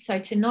kids. So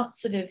to not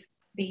sort of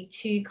be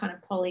too kind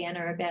of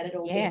Pollyanna about it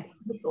all being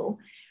difficult,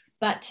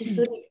 but to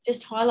sort of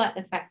just highlight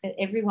the fact that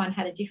everyone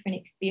had a different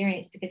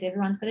experience, because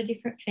everyone's got a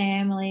different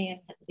family and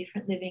has a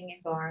different living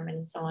environment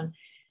and so on.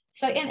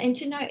 So, and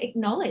to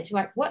acknowledge,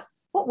 like, what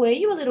were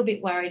you a little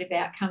bit worried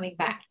about coming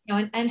back, you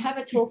know, and have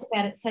a talk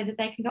about it so that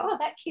they can go, oh,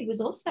 that kid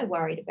was also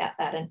worried about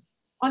that. And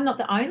I'm not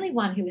the only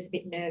one who was a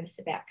bit nervous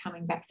about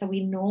coming back. So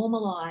we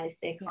normalise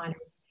their kind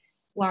of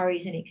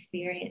worries and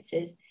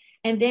experiences,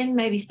 and then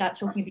maybe start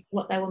talking about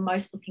what they were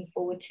most looking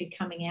forward to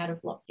coming out of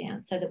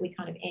lockdown, so that we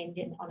kind of end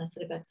on a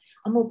sort of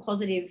a more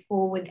positive,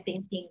 forward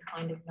thinking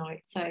kind of note.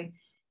 So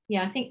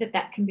yeah, I think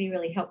that can be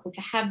really helpful to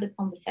have the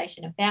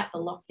conversation about the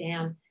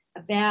lockdown,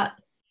 about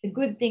the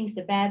good things,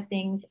 the bad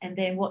things, and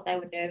then what they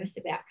were nervous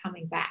about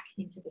coming back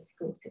into the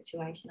school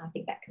situation. I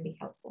think that can be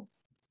helpful.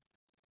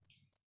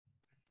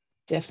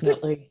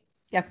 Definitely.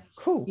 Yeah,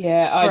 cool.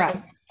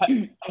 Yeah,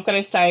 I've got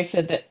to say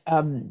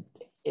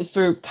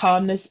for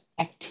calmness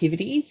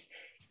activities,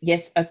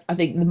 yes, I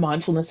think the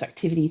mindfulness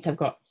activities have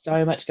got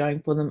so much going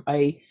for them.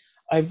 I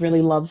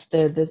really love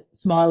the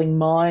Smiling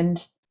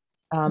Mind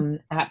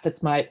app.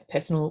 That's my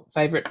personal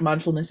favourite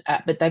mindfulness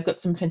app, but they've got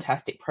some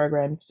fantastic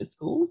programs for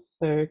schools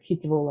for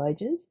kids of all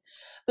ages.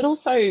 But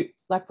also,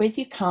 like, where's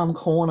your calm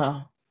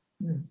corner?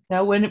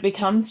 Now, when it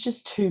becomes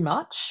just too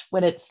much,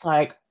 when it's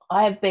like,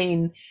 I have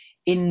been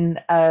in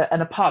an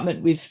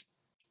apartment with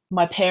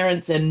my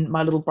parents and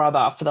my little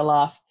brother for the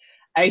last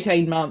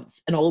 18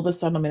 months, and all of a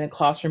sudden I'm in a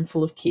classroom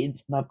full of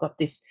kids, and I've got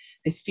this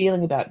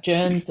feeling about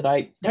germs that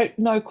I don't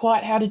know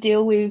quite how to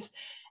deal with,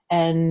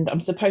 and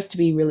I'm supposed to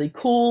be really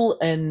cool,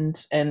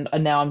 and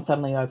now I'm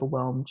suddenly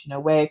overwhelmed. You know,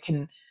 where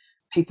can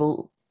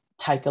people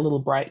take a little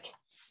break?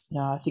 You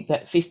know, I think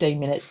that 15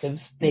 minutes of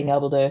being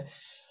able to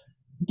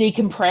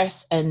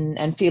decompress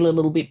and feel a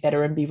little bit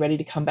better and be ready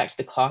to come back to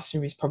the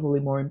classroom is probably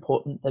more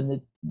important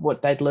than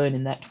what they'd learn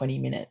in that 20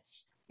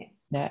 minutes, you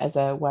know, as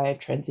a way of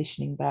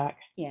transitioning back.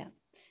 Yeah.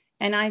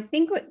 And I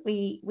think what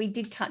we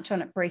did touch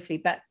on it briefly,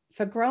 but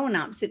for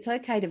grown-ups, it's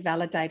okay to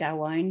validate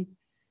our own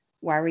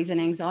worries and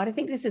anxiety. I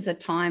think this is a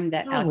time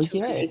that our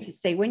children need to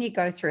see, when you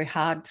go through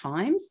hard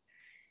times,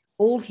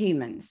 all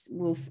humans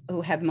will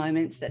have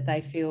moments that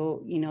they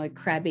feel, you know,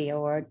 crabby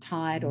or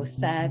tired or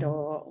sad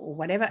or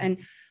whatever. And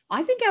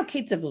I think our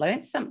kids have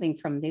learned something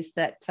from this,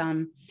 that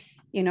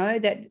you know,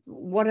 that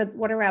what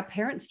are our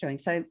parents doing?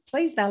 So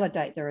please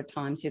validate there are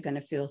times you're going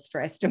to feel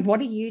stressed, and what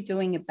are you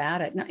doing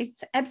about it? No,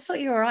 it's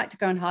absolutely all right to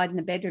go and hide in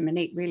the bedroom and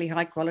eat really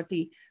high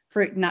quality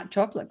fruit and nut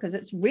chocolate, because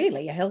it's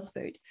really a health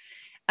food.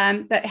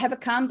 But have a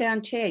calm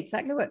down chair,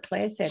 exactly what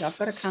Claire said. I've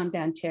got a calm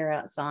down chair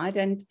outside,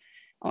 and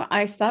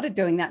I started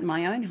doing that in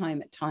my own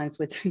home at times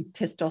with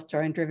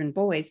testosterone driven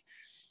boys.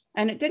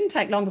 And it didn't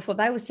take long before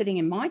they were sitting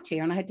in my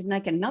chair, and I had to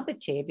make another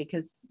chair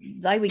because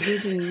they were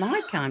using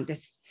my calm.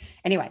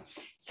 Anyway,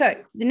 so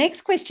the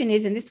next question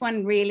is, and this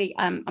one really,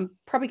 I'm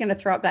probably going to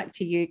throw it back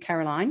to you,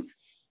 Caroline.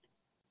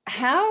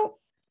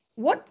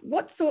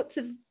 What sorts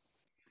of,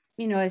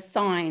 you know,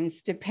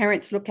 signs do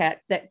parents look at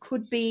that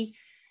could be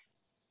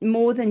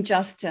more than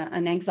just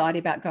an anxiety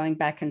about going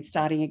back and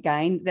starting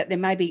again, that there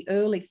may be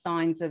early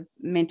signs of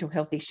mental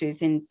health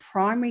issues in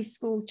primary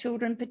school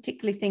children,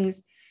 particularly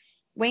things?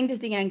 When does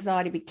the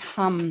anxiety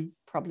become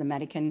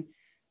problematic, and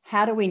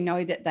how do we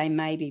know that they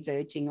may be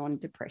verging on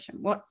depression?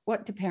 What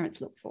do parents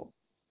look for?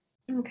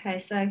 Okay,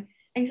 so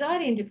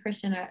anxiety and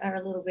depression are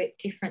a little bit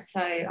different. So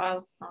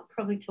I'll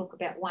probably talk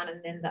about one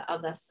and then the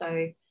other.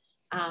 So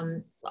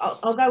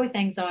I'll go with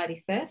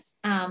anxiety first.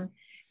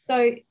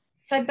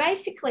 So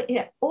basically,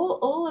 yeah,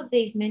 all of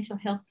these mental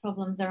health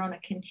problems are on a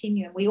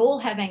continuum. We all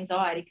have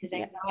anxiety because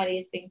anxiety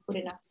is being put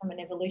in us from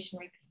an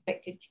evolutionary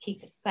perspective to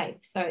keep us safe.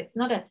 So it's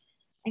not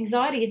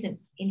anxiety isn't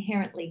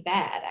inherently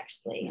bad,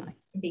 actually. It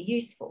can be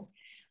useful.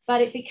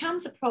 But it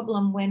becomes a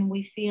problem when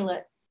we feel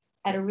it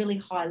at a really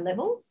high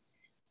level,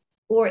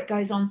 or it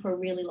goes on for a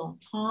really long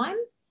time,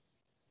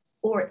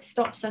 or it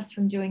stops us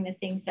from doing the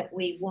things that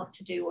we want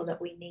to do or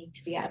that we need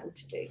to be able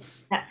to do.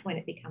 That's when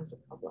it becomes a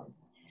problem.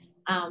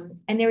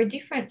 And there are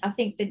different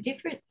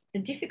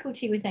the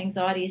difficulty with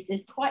anxiety is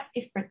there's quite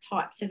different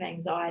types of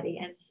anxiety.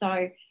 And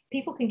so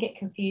people can get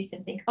confused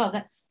and think, oh,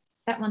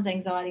 that one's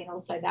anxiety and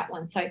also that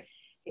one. So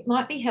it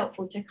might be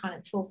helpful to kind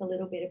of talk a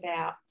little bit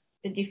about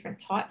the different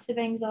types of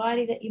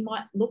anxiety that you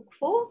might look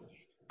for.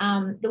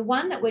 The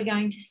one that we're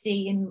going to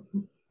see and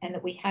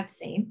that we have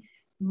seen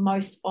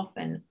most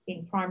often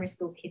in primary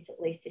school kids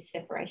at least is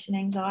separation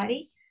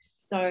anxiety.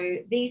 So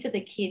these are the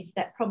kids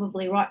that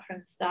probably right from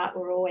the start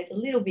were always a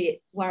little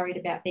bit worried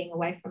about being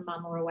away from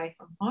mum or away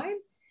from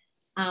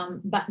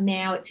home. But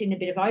now it's in a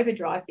bit of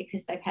overdrive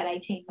because they've had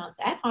 18 months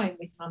at home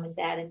with mum and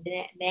dad, and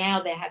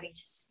now they're having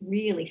to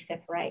really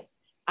separate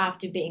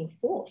after being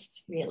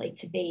forced really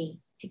to be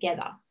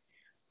together.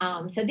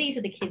 So these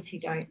are the kids who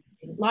didn't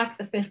like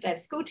the first day of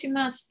school too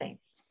much. They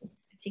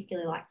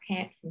particularly like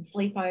camps and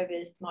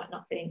sleepovers, might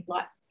not be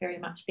like very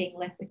much being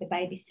left with a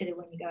babysitter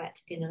when you go out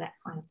to dinner, that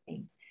kind of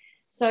thing.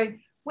 So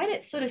when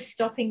it's sort of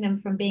stopping them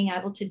from being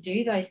able to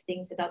do those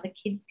things that other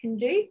kids can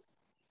do,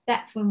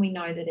 that's when we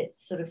know that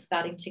it's sort of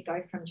starting to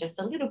go from just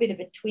a little bit of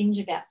a twinge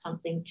about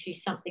something to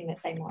something that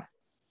they might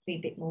be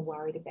a bit more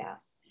worried about.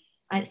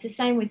 And it's the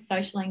same with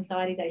social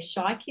anxiety, those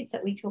shy kids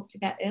that we talked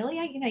about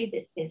earlier. You know,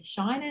 there's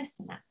shyness,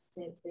 and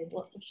there's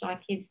lots of shy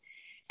kids.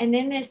 And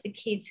then there's the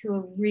kids who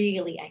are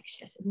really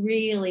anxious,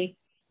 really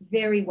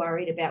very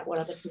worried about what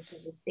other people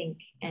will think,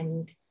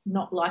 and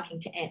not liking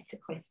to answer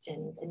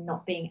questions and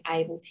not being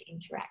able to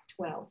interact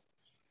well,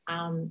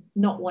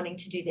 not wanting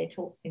to do their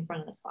talks in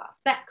front of the class,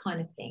 that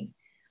kind of thing.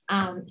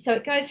 So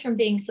it goes from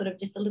being sort of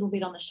just a little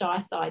bit on the shy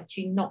side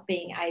to not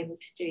being able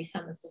to do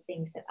some of the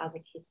things that other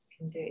kids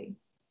can do.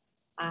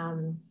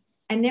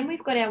 And then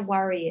we've got our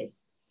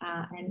worriers,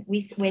 and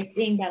we're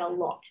seeing that a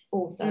lot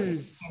also in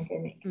the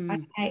pandemic.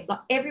 Okay, like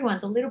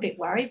everyone's a little bit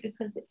worried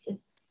because it's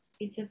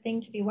a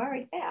thing to be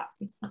worried about.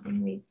 It's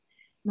something we've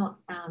not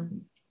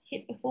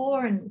hit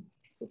before, and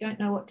we don't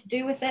know what to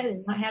do with it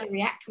and how to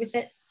react with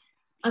it.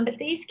 But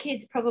these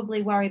kids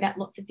probably worry about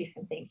lots of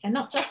different things. So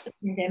not just the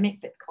pandemic,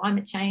 but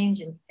climate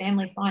change and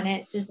family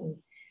finances and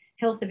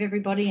health of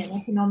everybody and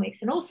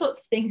economics and all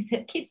sorts of things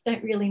that kids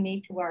don't really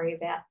need to worry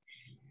about.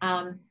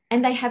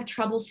 And they have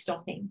trouble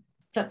stopping.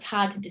 So it's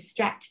hard to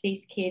distract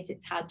these kids.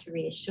 It's hard to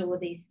reassure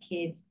these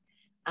kids.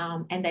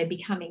 And they're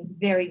becoming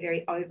very,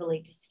 very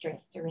overly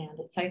distressed around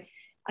it. So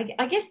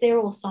I guess they're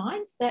all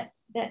signs that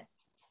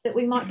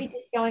we might be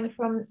just going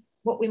from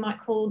what we might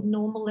call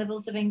normal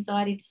levels of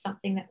anxiety to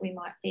something that we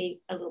might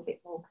be a little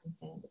bit more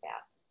concerned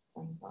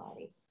about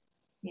anxiety.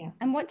 Yeah.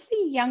 And what's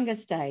the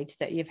youngest age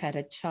that you've had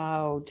a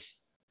child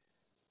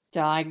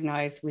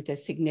diagnosed with a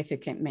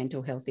significant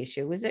mental health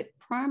issue? Is it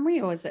primary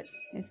or is it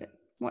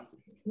what?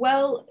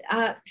 Well,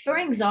 for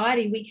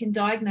anxiety, we can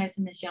diagnose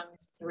them as young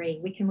as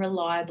 3. We can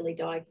reliably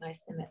diagnose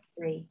them at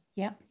 3.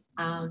 Yeah.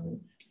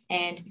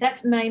 And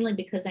that's mainly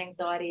because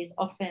anxiety is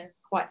often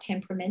quite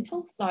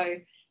temperamental. So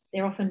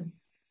they're often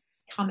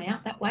come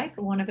out that way,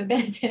 for want of a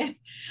better term.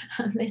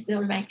 They're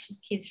sort of anxious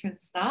kids from the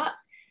start.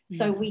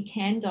 So we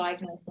can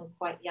diagnose them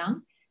quite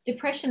young.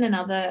 Depression and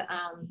other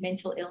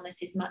mental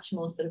illness is much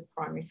more sort of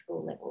primary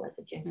school level as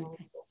a general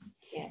level.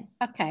 Yeah.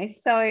 Okay.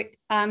 So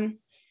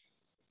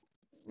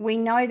we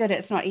know that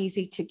it's not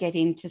easy to get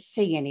in to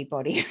see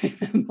anybody at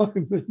the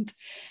moment.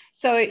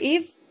 So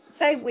if,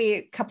 say, we're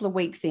a couple of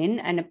weeks in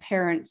and a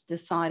parent's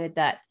decided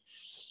that,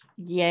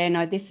 yeah,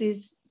 no,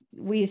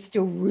 we're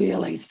still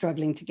really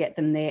struggling to get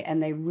them there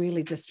and they're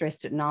really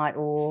distressed at night,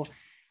 or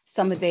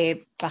some of their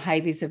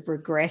behaviours have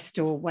regressed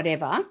or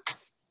whatever,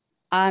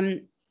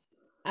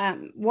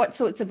 what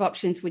sorts of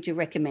options would you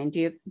recommend?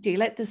 Do you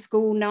let the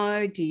school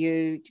know? Do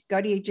you go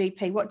to your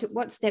GP?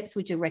 What steps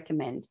would you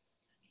recommend?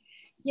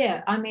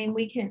 Yeah, I mean,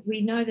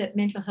 we know that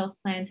mental health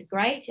plans are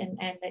great, and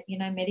that, you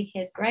know,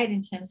 Medicare is great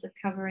in terms of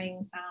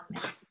covering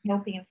and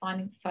helping and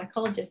finding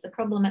psychologists. The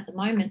problem at the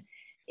moment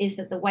is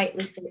that the wait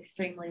lists are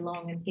extremely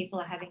long, and people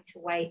are having to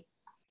wait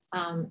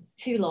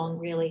too long,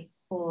 really,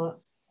 for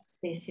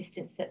the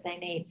assistance that they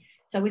need.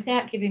 So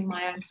without giving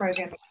my own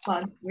program a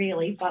plug,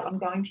 really, but I'm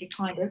going to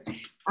kind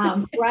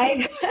of,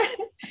 Brave,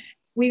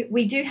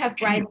 we do have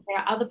Brave. There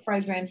are other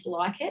programs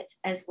like it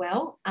as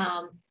well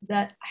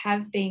that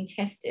have been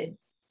tested,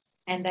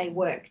 and they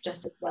work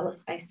just as well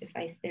as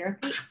face-to-face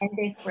therapy, and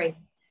they're free.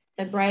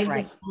 So Brave's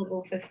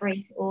available for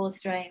free to all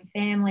Australian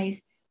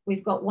families.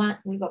 We've got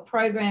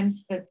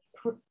programs for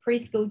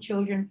preschool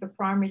children, for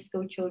primary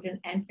school children,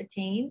 and for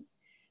teens.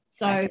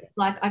 So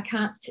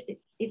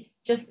it's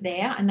just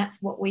there, and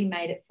that's what we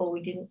made it for.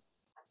 We didn't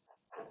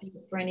do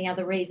it for any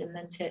other reason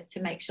than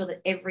to make sure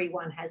that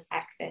everyone has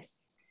access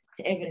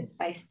to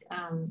evidence-based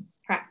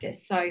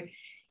practice. So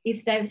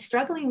if they're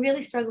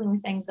really struggling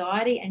with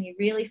anxiety and you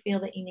really feel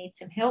that you need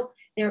some help,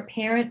 there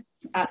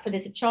are so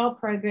there's a child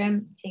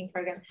program, teen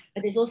program,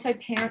 but there's also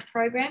parent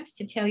programs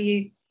to tell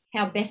you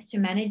how best to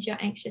manage your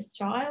anxious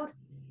child.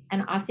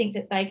 And I think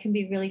that they can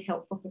be really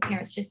helpful for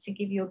parents, just to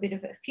give you a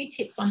few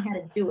tips on how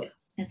to do it,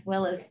 as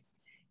well as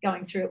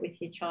going through it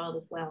with your child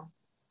as well.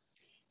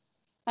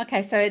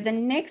 Okay, so the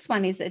next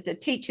one is that the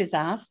teachers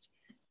asked,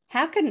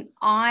 how can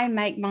I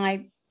make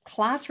my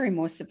classroom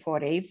more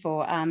supportive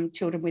for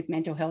children with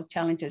mental health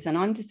challenges. And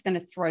I'm just going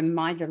to throw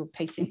my little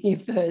piece in here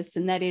first,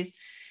 and that is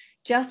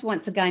just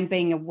once again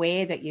being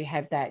aware that you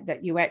have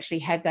that you actually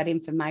have that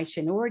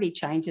information already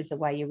changes the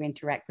way you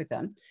interact with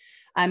them.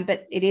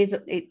 But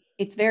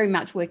it's very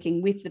much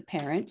working with the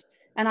parent.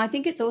 And I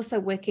think it's also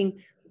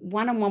working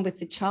one-on-one with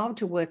the child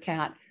to work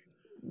out,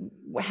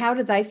 how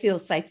do they feel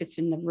safest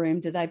in the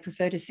room? Do they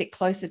prefer to sit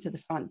closer to the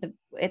front,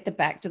 at the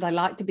back? Do they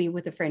like to be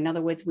with a friend? In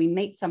other words, we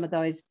meet some of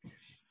those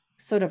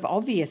sort of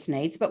obvious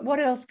needs, but what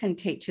else can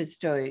teachers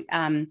do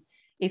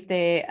if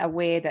they're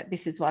aware that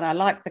this is what I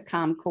like, the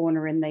calm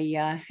corner in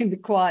the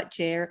quiet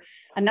chair?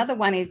 Another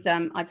one is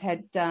I've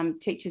had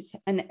teachers,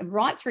 and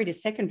right through to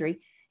secondary,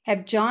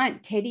 have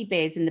giant teddy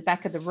bears in the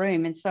back of the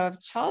room. And so if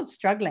a child's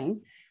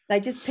struggling, they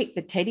just pick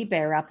the teddy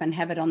bear up and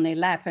have it on their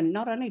lap. And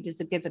not only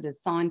does it give it a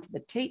sign to the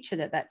teacher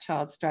that that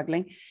child's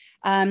struggling,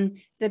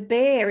 the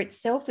bear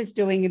itself is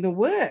doing the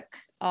work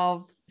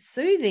of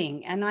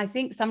soothing. And I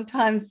think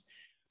sometimes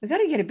we've got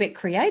to get a bit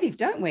creative,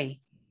 don't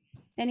we?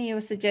 Any of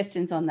your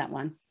suggestions on that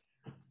one?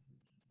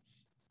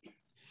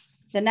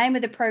 The name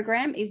of the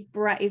program is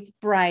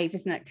Brave,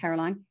 isn't it,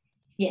 Caroline?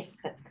 Yes,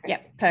 that's correct.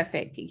 Yep,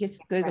 perfect. You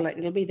just Google it,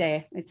 it'll be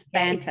there. It's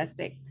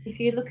fantastic. If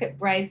you look at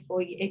Brave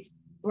for You, it's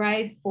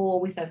Brave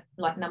for with a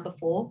like number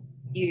 4,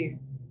 you.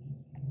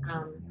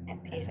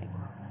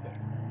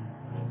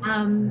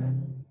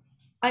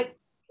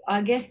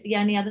 I guess the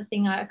only other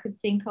thing I could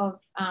think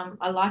of,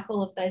 I like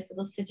all of those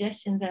little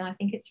suggestions, and I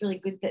think it's really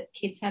good that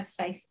kids have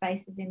safe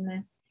spaces in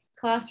the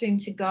classroom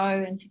to go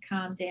and to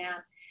calm down.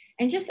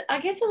 And just, I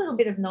guess, a little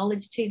bit of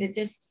knowledge too, to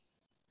just,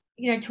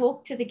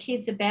 talk to the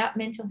kids about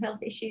mental health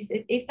issues.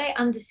 If they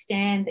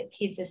understand that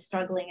kids are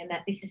struggling and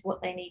that this is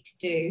what they need to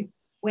do,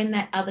 when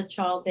that other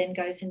child then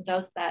goes and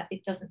does that,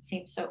 it doesn't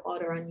seem so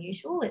odd or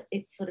unusual.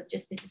 It's sort of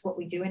just, this is what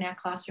we do in our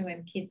classroom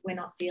when we're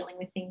not dealing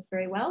with things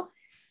very well.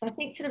 So I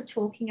think sort of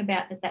talking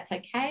about that's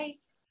okay,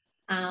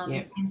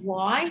 and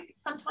why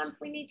sometimes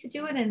we need to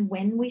do it and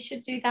when we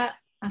should do that,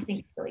 I think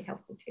it's really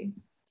helpful too.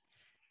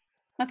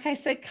 Okay,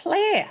 so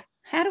Claire,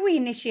 how do we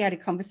initiate a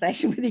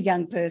conversation with a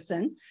young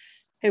person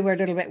who we're a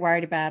little bit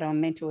worried about on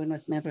mental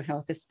illness, mental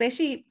health,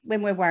 especially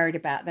when we're worried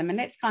about them? And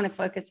let's kind of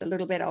focus a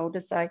little bit older.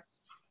 So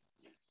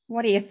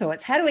what are your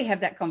thoughts? How do we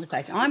have that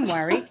conversation? I'm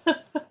worried.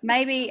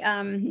 Maybe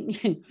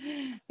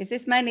is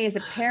this mainly as a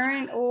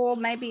parent, or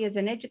maybe as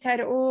an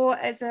educator, or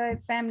as a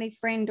family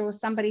friend, or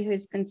somebody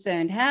who's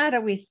concerned? How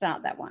do we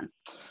start that one?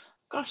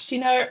 Gosh,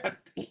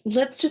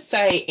 let's just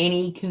say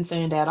any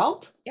concerned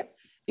adult. Yep.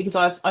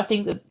 Because I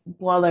think that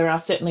while there are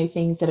certainly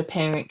things that a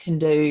parent can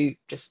do,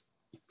 just,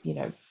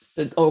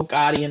 or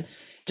guardian,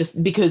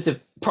 just because of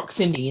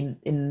proximity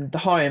in the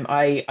home,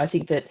 I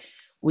think that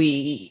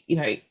we,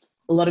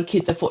 a lot of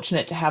kids are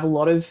fortunate to have a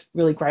lot of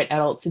really great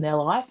adults in their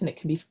life, and it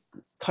can be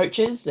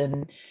coaches,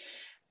 and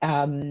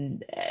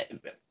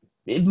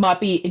it might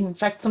be, in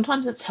fact,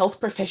 sometimes it's health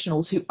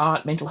professionals who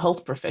aren't mental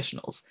health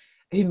professionals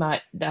who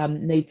might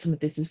need some of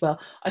this as well.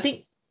 I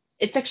think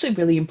it's actually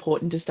really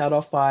important to start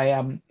off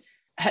by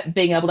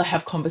being able to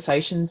have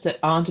conversations that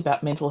aren't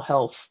about mental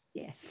health.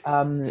 Yes.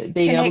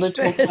 Being able to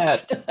talk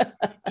about,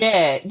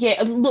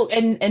 look,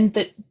 and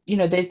that,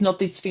 there's not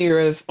this fear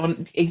of,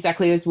 on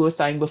exactly as we were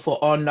saying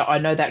before, on I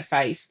know that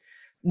face,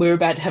 we're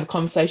about to have a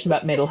conversation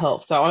about mental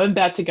health. So I'm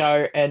about to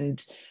go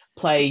and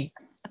play,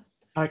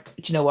 do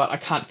you know what? I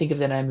can't think of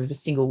the name of a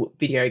single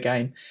video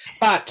game,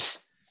 but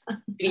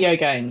video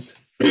games.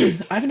 I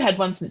haven't had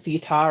one since the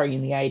Atari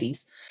in the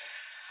 80s.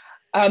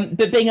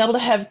 But being able to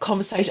have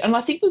conversation, and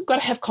I think we've got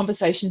to have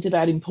conversations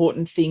about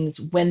important things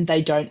when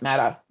they don't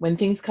matter. When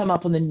things come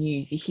up on the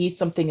news, you hear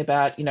something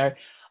about,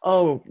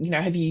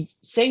 have you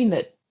seen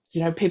that,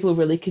 people are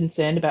really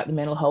concerned about the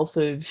mental health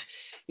of,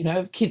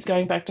 kids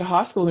going back to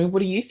high school. I mean,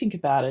 what do you think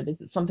about it?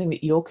 Is it something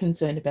that you're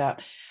concerned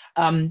about?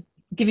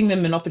 Giving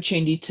them an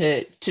opportunity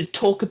to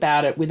talk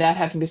about it without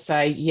having to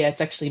say, yeah,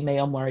 it's actually me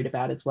I'm worried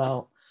about as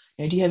well.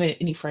 Do you have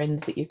any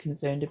friends that you're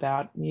concerned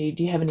about? Do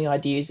you have any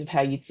ideas of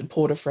how you'd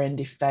support a friend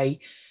if they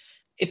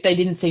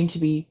didn't seem to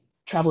be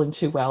traveling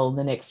too well in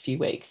the next few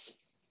weeks?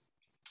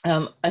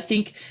 I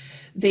think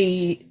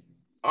that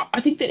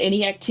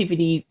any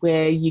activity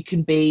where you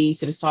can be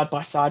sort of side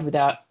by side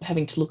without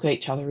having to look at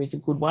each other is a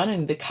good one.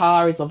 And the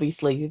car is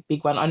obviously a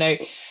big one. I know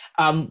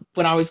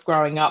when I was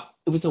growing up,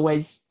 it was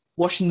always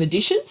washing the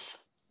dishes.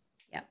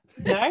 Yeah.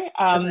 Doesn't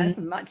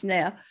happen much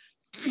now.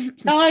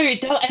 No, it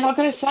does. And I've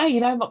got to say,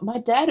 my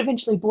dad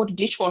eventually bought a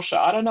dishwasher.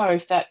 I don't know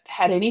if that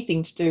had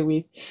anything to do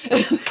with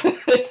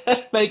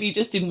maybe he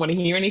just didn't want to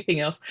hear anything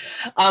else.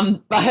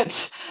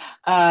 But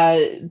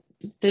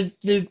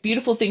the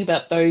beautiful thing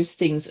about those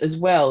things as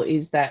well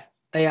is that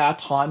they are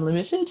time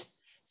limited.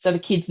 So the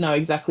kids know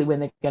exactly when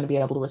they're going to be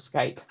able to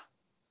escape.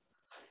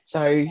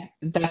 So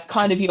that's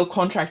kind of your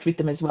contract with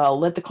them as well.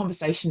 Let the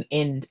conversation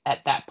end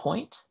at that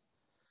point.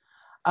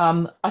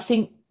 I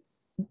think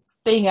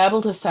being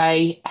able to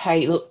say,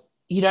 hey, look,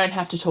 you don't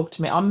have to talk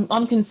to me.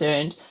 I'm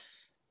concerned,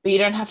 but you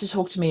don't have to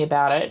talk to me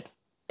about it.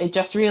 It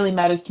just really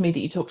matters to me that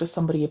you talk to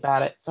somebody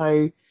about it.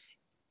 So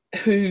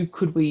who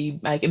could we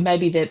make? And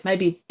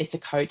maybe it's a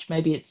coach,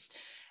 maybe it's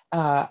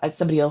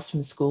somebody else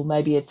from the school,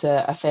 maybe it's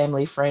a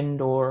family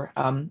friend, or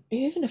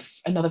even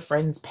another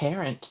friend's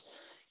parent.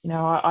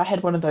 I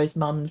had one of those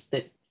mums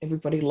that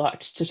everybody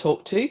liked to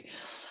talk to,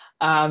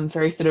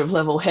 very sort of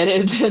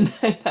level-headed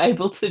and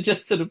able to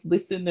just sort of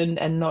listen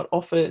and not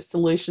offer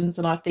solutions.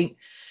 And I think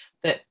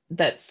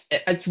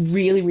it's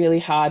really, really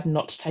hard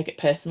not to take it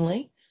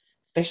personally,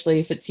 especially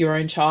if it's your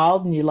own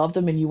child and you love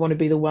them and you want to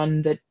be the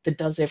one that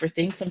does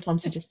everything.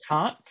 Sometimes you just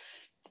can't,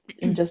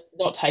 and just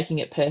not taking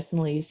it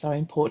personally is so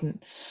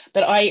important.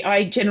 But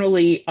I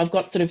generally, I've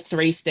got sort of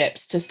 3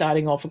 steps to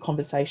starting off a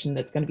conversation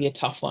that's going to be a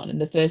tough one.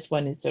 And the first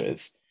one is sort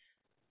of,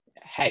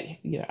 hey,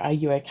 are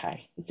you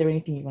okay? Is there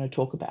anything you want to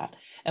talk about?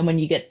 And when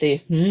you get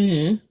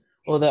the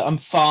or the I'm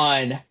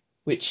fine,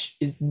 which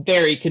is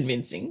very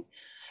convincing,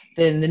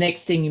 then the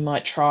next thing you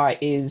might try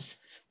is,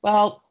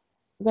 well,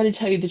 I'm going to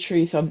tell you the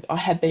truth. I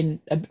have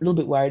been a little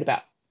bit worried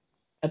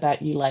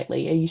about you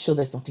lately. Are you sure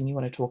there's something you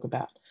want to talk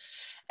about?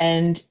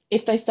 And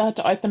if they start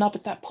to open up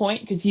at that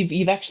point, because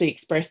you've actually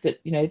expressed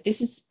it,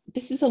 this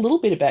is a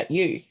little bit about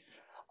you.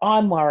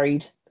 I'm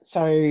worried,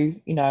 so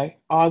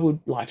I would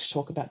like to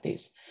talk about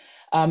this.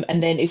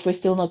 And then if we're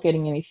still not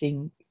getting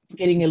anything,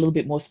 getting a little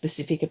bit more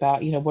specific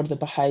about, what are the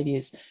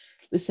behaviours?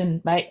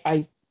 Listen, mate,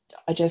 I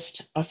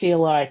feel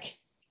like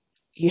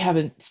you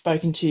haven't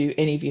spoken to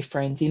any of your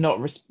friends. You're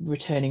not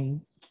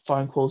returning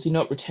phone calls. You're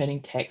not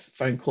returning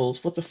phone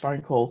calls. What's a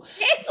phone call?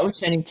 Not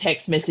returning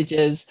text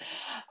messages.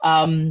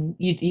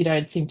 You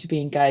don't seem to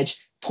be engaged.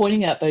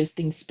 Pointing out those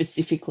things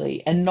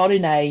specifically, and not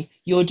in a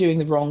you're doing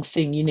the wrong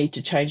thing, you need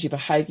to change your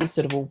behaviour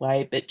sort of a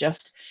way, but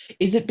just,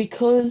 is it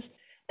because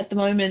at the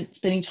moment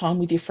spending time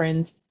with your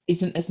friends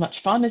isn't as much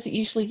fun as it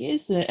usually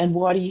is, and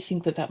why do you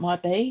think that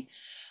might be?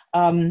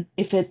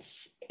 If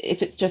it's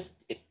just,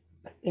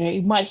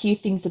 you might hear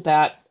things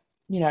about,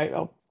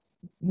 oh,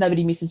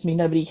 nobody misses me,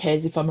 nobody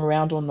cares if I'm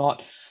around or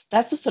not.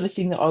 That's the sort of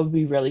thing that I would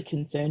be really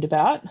concerned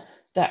about.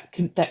 That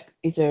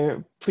is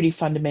a pretty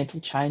fundamental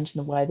change in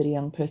the way that a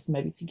young person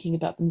may be thinking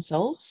about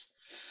themselves.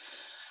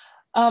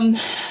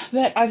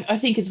 But I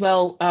think as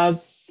well,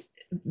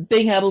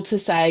 being able to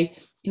say,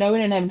 we don't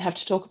even have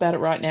to talk about it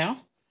right now.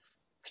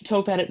 We can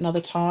talk about it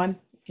another time.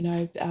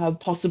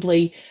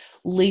 Possibly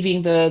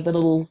leaving the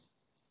little,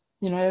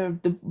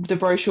 the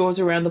brochures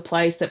around the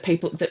place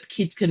that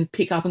kids can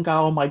pick up and go,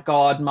 oh my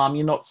God, Mum,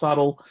 you're not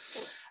subtle.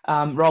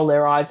 Roll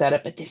their eyes at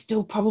it, but they're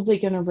still probably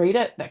going to read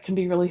it. That can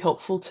be really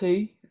helpful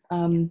too.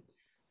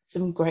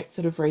 Some great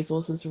sort of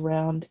resources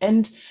around,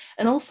 and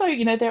also,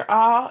 there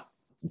are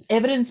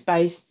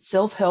evidence-based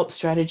self-help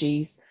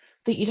strategies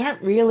that you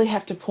don't really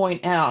have to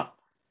point out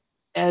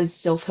as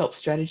self-help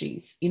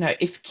strategies.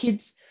 If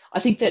kids, I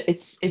think that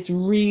it's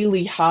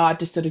really hard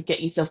to sort of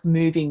get yourself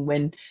moving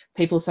when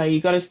people say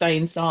you've got to stay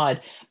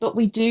inside, but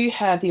we do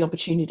have the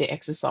opportunity to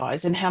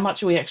exercise, and how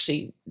much are we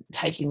actually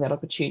taking that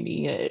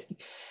opportunity?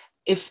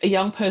 If a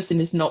young person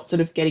is not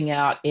sort of getting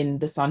out in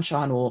the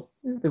sunshine or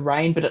the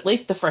rain, but at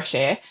least the fresh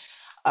air,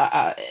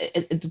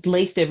 at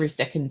least every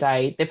second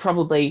day, they're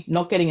probably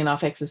not getting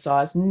enough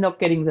exercise, not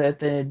getting the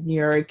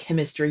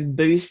neurochemistry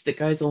boost that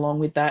goes along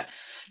with that,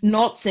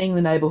 not seeing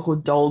the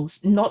neighbourhood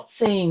dogs, not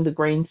seeing the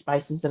green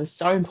spaces that are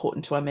so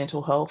important to our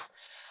mental health.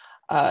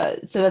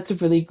 So that's a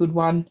really good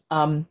one.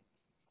 And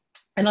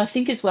I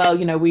think as well,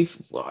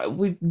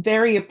 we've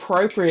very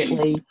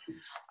appropriately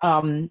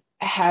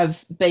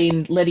have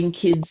been letting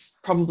kids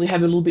probably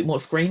have a little bit more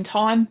screen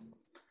time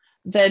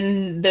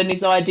than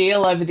is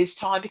ideal over this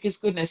time, because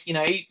goodness, you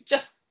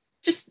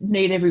just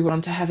need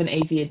everyone to have an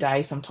easier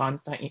day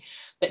sometimes, don't you?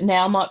 But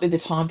now might be the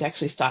time to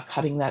actually start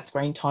cutting that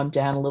screen time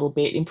down a little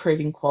bit,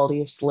 improving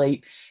quality of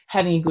sleep,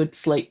 having a good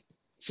sleep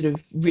sort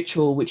of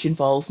ritual which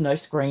involves no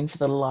screen for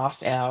the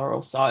last hour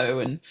or so,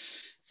 and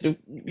sort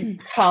of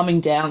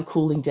calming down,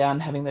 cooling down,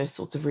 having those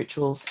sorts of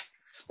rituals.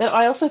 But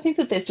I also think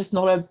that there's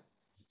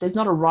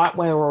not a right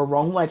way or a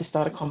wrong way to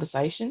start a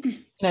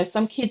conversation.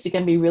 Some kids are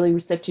going to be really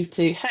receptive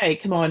to, hey,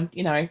 come on,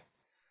 I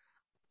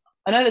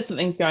know that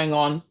something's going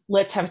on,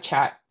 let's have a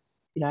chat,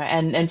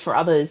 and for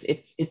others,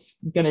 it's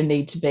going to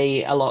need to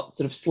be a lot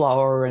sort of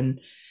slower, and,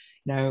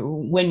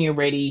 when you're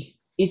ready,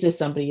 is there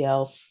somebody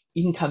else?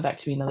 You can come back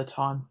to me another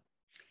time.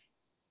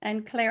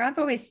 And Claire, I've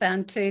always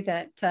found too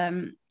that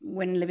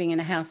when living in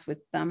a house with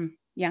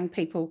young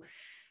people,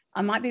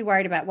 I might be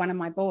worried about one of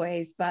my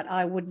boys, but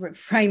I would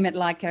frame it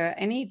like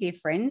any of your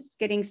friends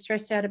getting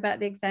stressed out about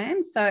the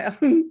exam. So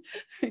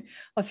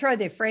I'll throw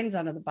their friends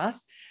under the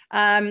bus,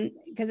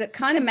 because it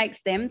kind of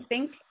makes them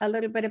think a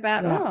little bit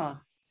about,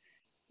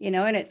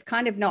 and it's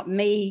kind of not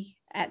me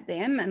at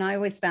them. And I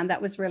always found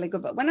that was really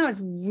good. But when I was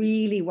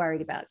really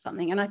worried about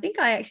something, and I think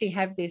I actually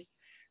have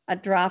a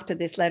draft of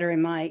this letter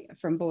in my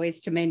From Boys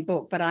to Men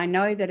book, but I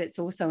know that it's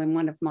also in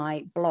one of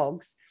my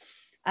blogs.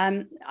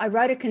 I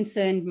wrote a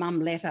concerned mum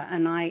letter,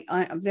 and I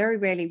very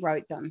rarely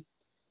wrote them,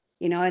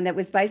 and that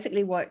was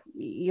basically what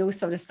you're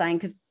sort of saying,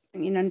 because,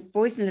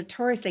 boys are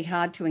notoriously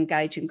hard to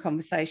engage in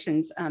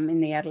conversations in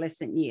the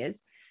adolescent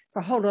years. for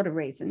a whole lot of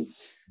reasons,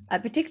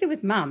 particularly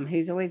with mum,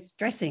 who's always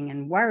stressing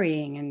and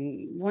worrying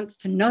and wants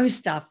to know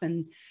stuff,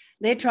 and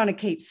they're trying to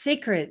keep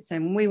secrets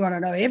and we want to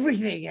know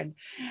everything.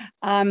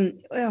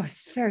 And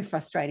it's very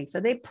frustrating. So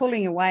they're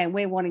pulling away and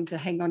we're wanting to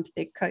hang on to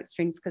their coat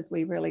strings because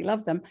we really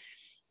love them.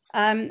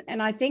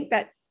 And I think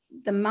that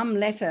the mum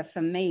letter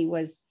for me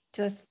was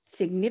just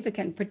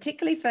significant,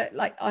 particularly for,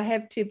 like, I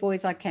have 2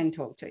 boys I can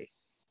talk to.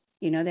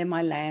 You know, they're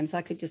my lambs.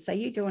 I could just say,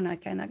 you doing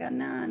okay? And I go,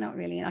 no, not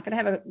really. And I could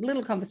have a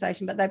little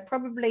conversation, but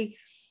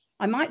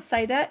I might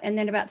say that. And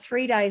then about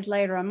 3 days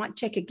later, I might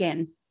check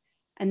again.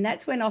 And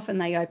that's when often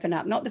they open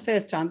up, not the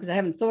first time because I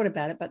haven't thought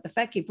about it, but the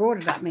fact you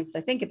brought it up means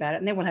they think about it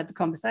and then we'll have the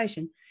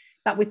conversation.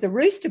 But with the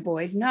rooster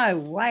boys, no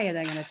way are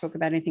they going to talk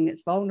about anything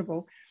that's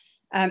vulnerable.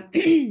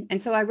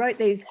 And so I wrote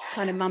these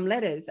kind of mum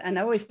letters, and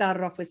I always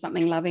started off with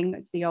something loving.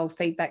 It's the old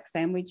feedback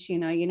sandwich, you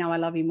know, I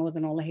love you more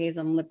than all the hairs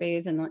on the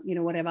bears, and, you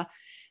know, whatever.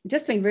 I've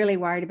just been really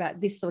worried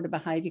about this sort of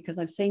behavior because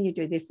I've seen you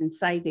do this and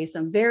say this.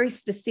 I'm very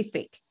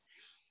specific.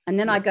 And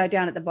then I go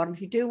down at the bottom,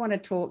 if you do want to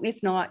talk, and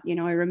if not, you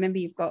know, I remember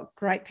you've got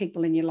great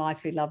people in your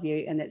life who love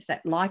you. And it's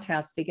that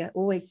lighthouse figure,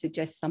 always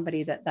suggest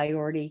somebody that they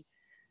already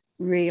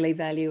really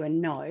value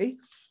and know.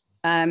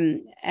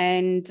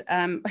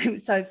 It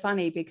was so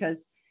funny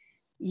because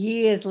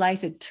years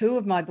later, 2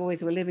 of my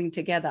boys were living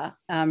together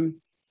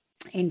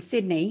in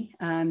Sydney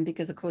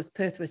because, of course,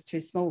 Perth was too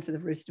small for the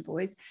rooster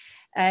boys.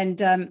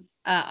 And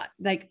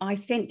I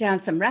sent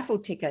down some raffle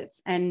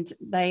tickets, and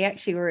they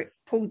actually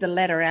pulled the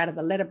letter out of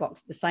the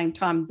letterbox at the same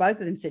time. Both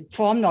of them said,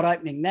 I'm not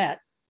opening that.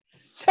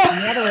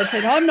 And the other one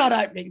said, I'm not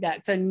opening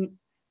that. So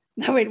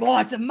they went, well,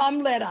 it's a mum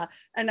letter.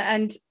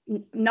 And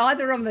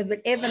neither of them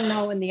had ever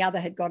known the other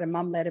had got a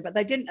mum letter, but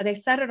they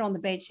sat it on the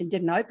bench and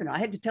didn't open it. I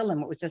had to tell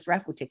them it was just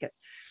raffle tickets.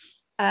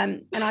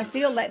 And I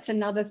feel that's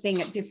another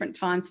thing at different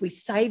times. We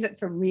save it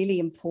for really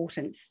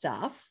important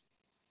stuff.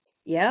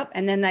 Yeah.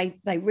 And then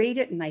they read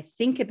it and they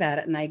think about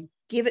it and they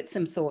give it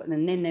some thought.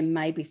 And then there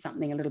may be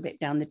something a little bit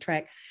down the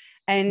track.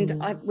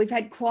 And we've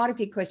had quite a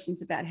few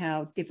questions about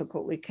how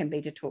difficult it can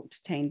be to talk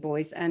to teen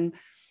boys. And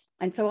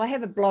so I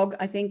have a blog,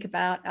 I think,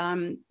 about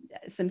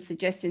some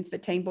suggestions for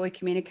teen boy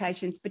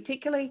communications,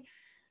 particularly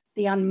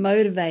the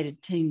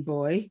unmotivated teen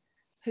boy,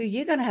 who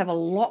you're going to have a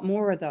lot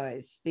more of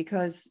those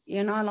because,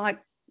 you know, like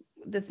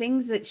the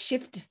things that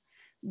shift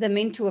them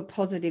into a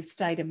positive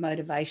state of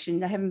motivation,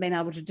 they haven't been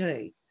able to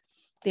do.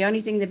 The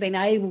only thing they've been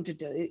able to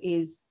do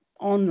is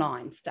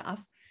online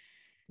stuff.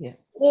 Yeah.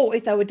 Or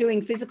if they were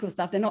doing physical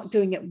stuff, they're not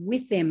doing it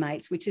with their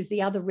mates, which is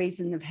the other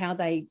reason of how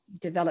they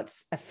develop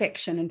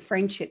affection and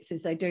friendships,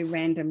 is they do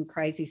random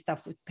crazy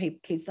stuff with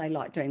kids they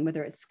like doing,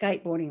 whether it's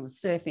skateboarding or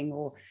surfing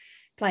or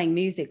playing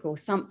music or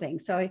something.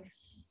 So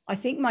I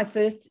think my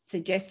first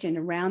suggestion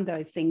around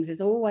those things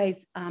is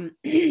always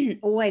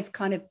always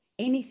kind of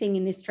anything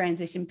in this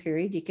transition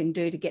period you can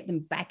do to get them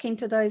back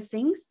into those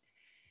things.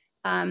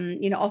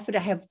 You know, offer to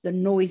have the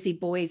noisy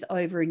boys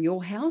over in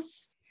your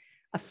house,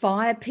 a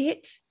fire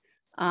pit,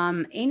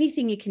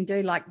 anything you can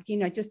do, like, you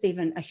know, just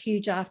even a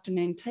huge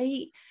afternoon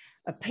tea,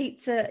 a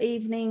pizza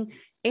evening,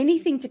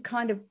 anything to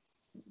kind of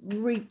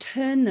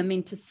return them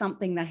into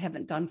something they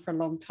haven't done for a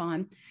long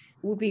time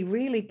will be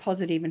really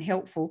positive and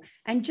helpful.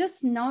 And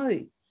just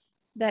know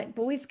that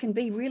boys can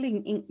be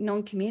really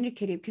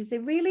non-communicative because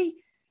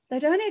they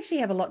don't actually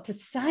have a lot to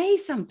say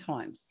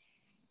sometimes.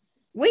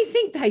 We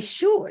think they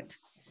should,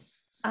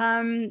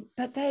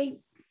 but they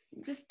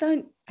just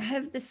don't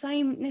have the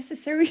same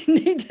necessary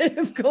need to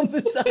have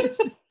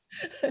conversation.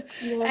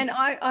 Yeah. And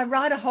I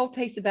write a whole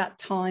piece about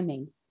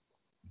timing.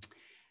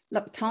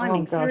 Look,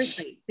 timing,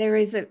 seriously,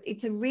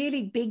 it's a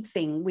really big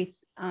thing with,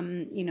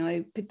 you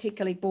know,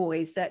 particularly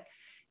boys, that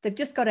they've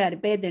just got out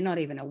of bed, they're not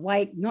even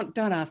awake, not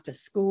done after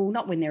school,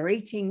 not when they're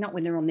eating, not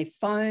when they're on their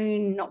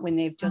phone, not when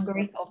they've just got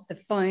off the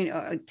phone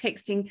or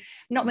texting,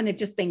 not when they've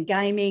just been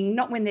gaming,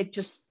 not when they've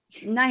just,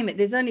 name it.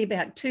 There's only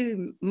about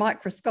 2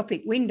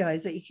 microscopic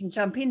windows that you can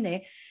jump in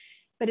there.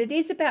 But it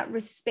is about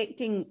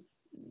respecting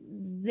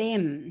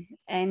them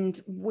and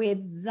where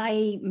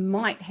they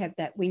might have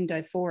that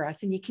window for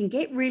us. And you can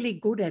get really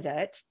good at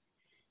it.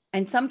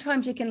 And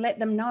sometimes you can let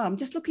them know, I'm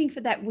just looking for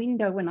that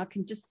window when I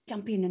can just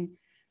jump in and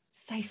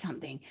say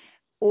something.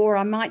 Or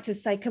I might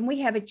just say, can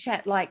we have a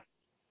chat like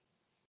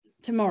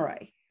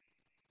tomorrow?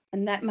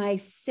 And that may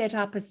set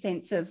up a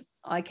sense of,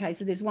 okay,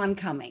 so there's one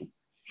coming.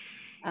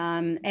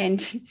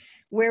 And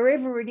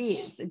wherever it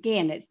is,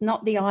 again, it's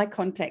not the eye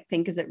contact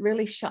thing because it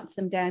really shuts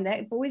them down.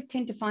 Boys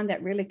tend to find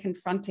that really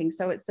confronting.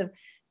 So it's the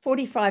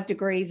 45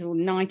 degrees or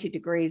 90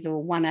 degrees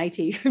or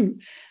 180.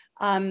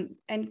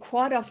 And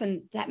quite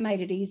often that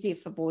made it easier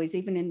for boys,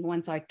 even in the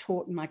ones I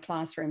taught in my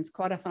classrooms.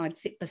 Quite often I'd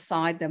sit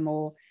beside them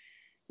or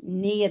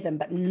near them,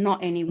 but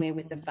not anywhere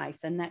with the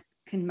face. And that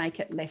can make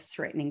it less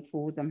threatening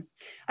for them.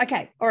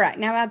 Okay. All right.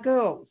 Now our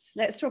girls,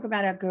 let's talk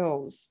about our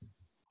girls.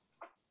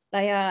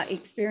 They are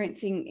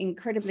experiencing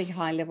incredibly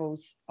high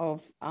levels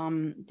of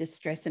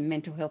distress and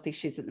mental health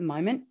issues at the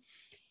moment.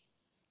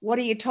 What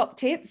are your top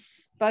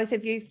tips, both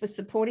of you, for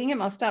supporting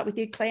them? I'll start with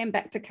you, Claire, and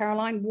back to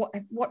Caroline.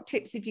 What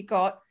tips have you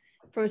got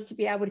for us to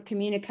be able to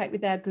communicate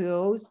with our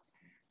girls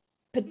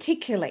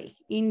particularly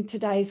in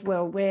today's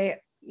world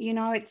where, you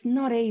know, it's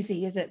not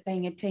easy, is it,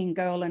 being a teen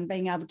girl and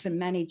being able to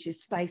manage your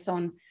space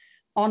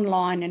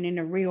online and in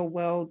a real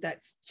world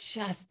that's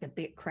just a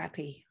bit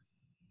crappy.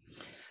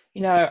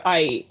 You know,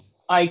 I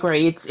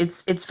agree.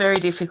 It's very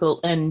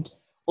difficult, and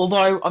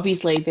although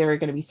obviously there are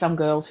going to be some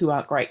girls who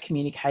aren't great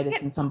communicators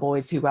Yep. and some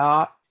boys who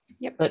are,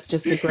 Yep. let's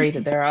just agree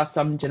that there are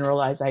some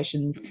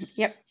generalizations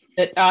Yep.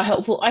 that are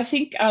helpful. I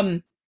think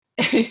I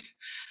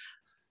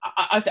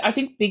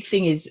think big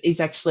thing is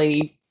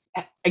actually,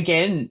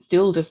 again,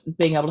 still just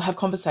being able to have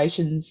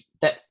conversations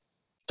that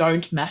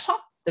don't matter,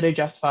 that are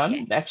just fun,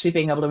 Yeah. actually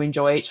being able to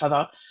enjoy each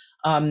other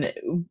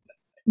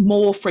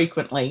more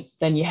frequently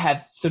than you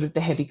have sort of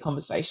the heavy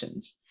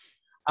conversations.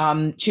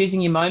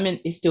 Choosing your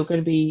moment is still going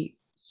to be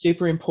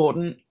super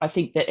important. I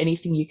think that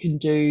anything you can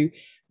do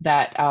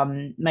that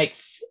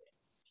makes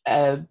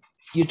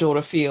your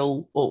daughter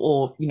feel,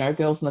 or you know,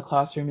 girls in the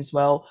classroom as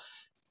well,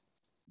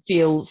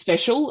 feel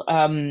special,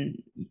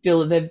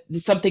 feel that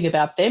something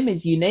about them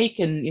is unique,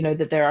 and you know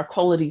that there are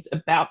qualities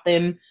about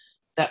them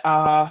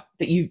that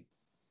you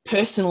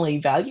personally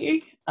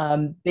value.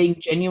 Being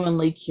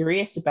genuinely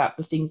curious about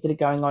the things that are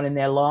going on in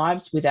their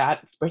lives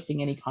without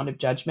expressing any kind of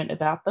judgment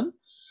about them.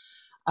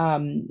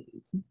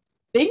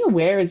 Being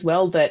aware as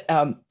well that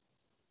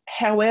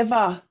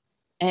however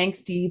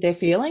angsty they're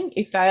feeling,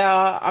 if they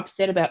are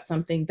upset about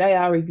something, they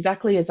are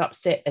exactly as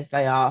upset as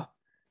they are.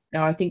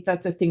 Now, I think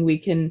that's a thing we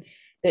can,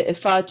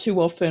 far too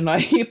often I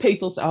hear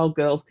people say, oh,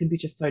 girls can be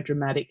just so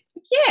dramatic.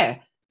 Yeah,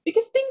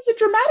 because things are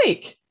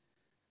dramatic.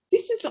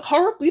 This is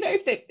horrible. You know,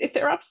 if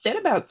they're upset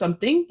about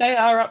something, they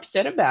are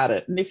upset about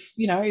it. And if,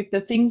 you know, if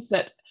the things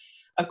that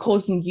are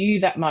causing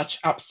you that much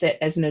upset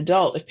as an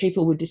adult, if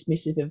people were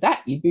dismissive of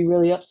that, you'd be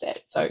really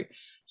upset. So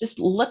just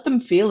let them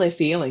feel their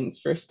feelings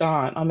for a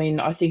start. I mean,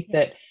 I think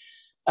that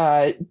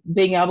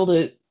being able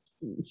to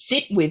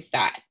sit with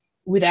that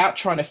without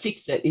trying to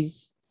fix it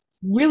is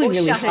really, or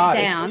really shut hard.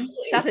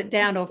 Shut it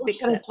down or fix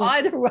it. Down.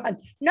 Either one.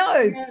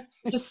 No.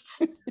 Yes,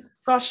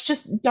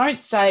 just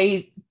don't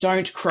say,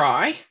 don't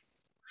cry.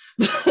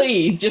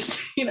 Please, just,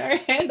 you know,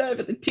 hand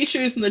over the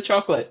tissues and the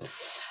chocolate,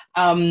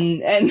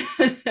 and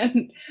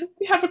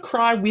have a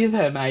cry with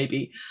her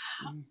maybe.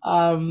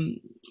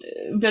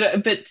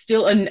 But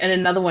still, and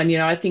another one, you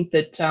know, I think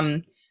that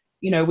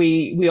you know,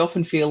 we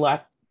often feel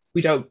like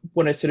we don't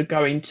want to sort of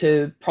go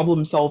into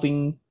problem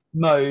solving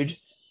mode,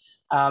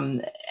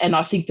 and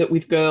I think that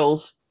with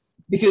girls,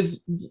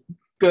 because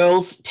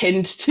girls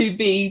tend to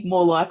be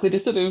more likely to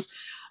sort of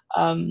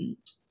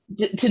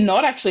to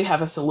not actually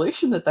have a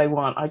solution that they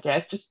want, I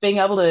guess, just being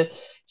able to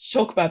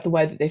talk about the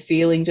way that they're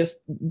feeling, just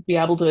be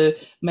able to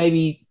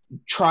maybe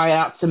try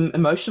out some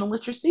emotional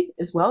literacy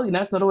as well. You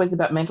know, it's not always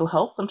about mental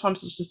health.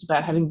 Sometimes it's just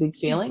about having big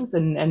feelings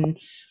and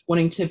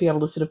wanting to be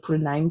able to sort of put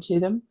a name to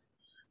them.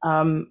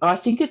 I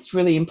think it's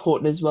really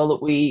important as well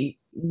that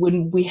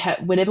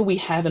whenever we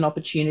have an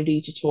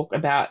opportunity to talk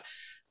about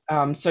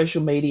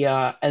social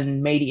media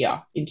and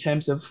media in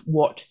terms of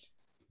what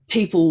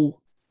people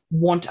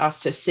want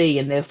us to see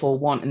and therefore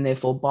want and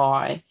therefore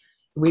buy,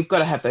 we've got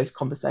to have those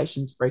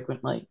conversations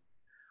frequently.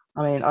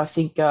 I mean, I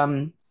think,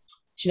 you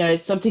know,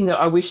 it's something that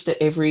I wish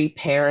that every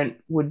parent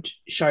would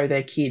show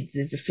their kids.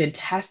 There's a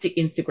fantastic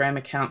Instagram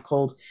account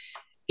called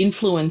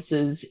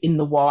Influencers in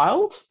the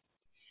Wild,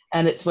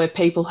 and it's where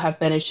people have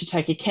managed to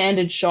take a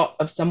candid shot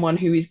of someone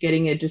who is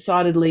getting a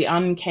decidedly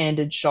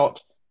uncandid shot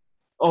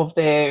of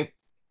their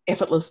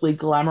effortlessly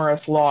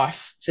glamorous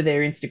life for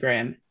their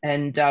Instagram.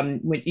 And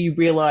when you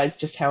realize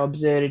just how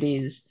absurd it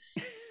is,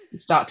 you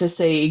start to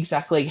see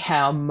exactly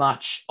how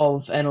much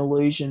of an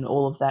illusion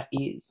all of that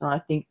is. And I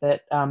think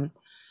that you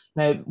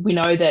know, we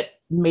know that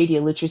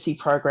media literacy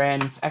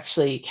programs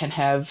actually can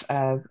have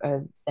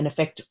an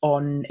effect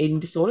on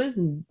eating disorders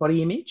and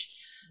body image.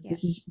 Yeah.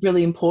 This is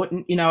really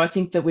important. You know, I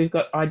think that we've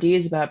got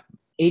ideas about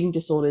eating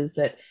disorders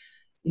that,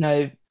 you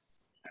know,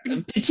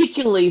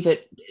 particularly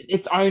that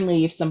it's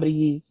only if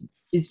somebody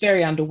is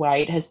very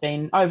underweight, has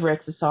been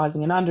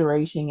over-exercising and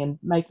under-eating and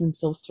making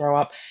themselves throw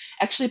up.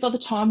 Actually, by the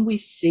time we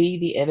see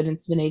the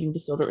evidence of an eating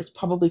disorder, it's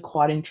probably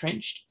quite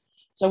entrenched.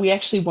 So we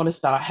actually want to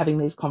start having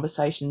these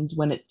conversations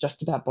when it's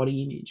just about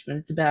body image, when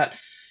it's about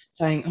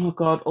saying, oh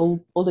God,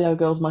 all the other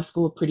girls in my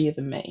school are prettier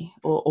than me,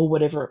 or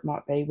whatever it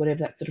might be,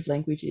 whatever that sort of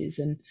language is,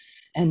 and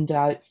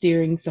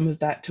steering some of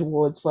that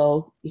towards,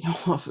 well, you know,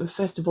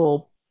 first of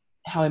all,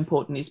 how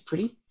important is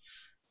pretty?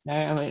 You know,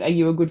 I mean, are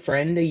you a good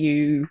friend? Are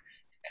you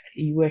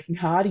working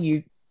hard?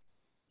 You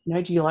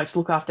know, do you like to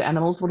look after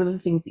animals? What are the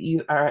things that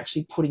you are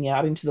actually putting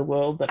out into the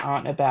world that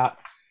aren't about,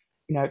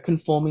 you know,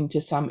 conforming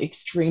to some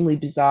extremely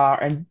bizarre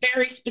and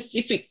very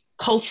specific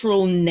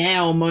cultural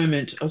now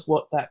moment of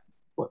what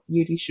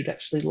beauty should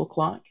actually look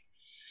like?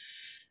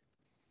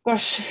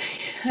 Gosh,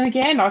 and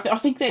again, I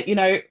think that, you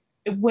know,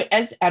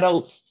 as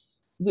adults,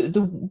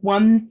 the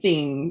one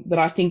thing that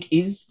I think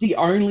is the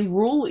only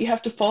rule that you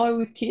have to follow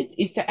with kids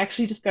is to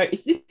actually just go,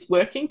 is this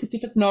working? Because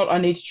if it's not, I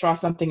need to try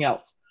something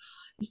else.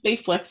 Just be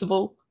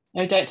flexible.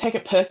 You know, don't take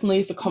it personally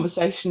if the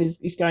conversation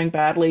is going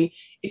badly.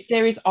 If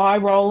there is eye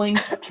rolling,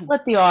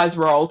 let the eyes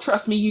roll.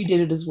 Trust me, you did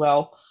it as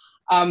well.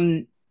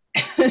 And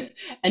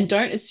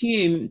don't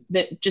assume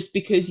that just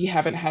because you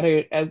haven't had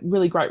a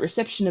really great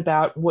reception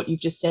about what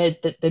you've just said,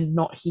 that they're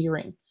not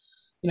hearing.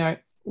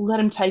 Let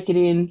them take it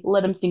in,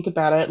 let them think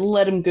about it,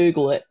 let them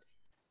Google it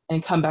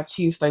and come back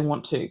to you if they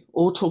want to,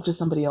 or talk to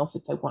somebody else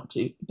if they want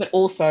to. But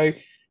also,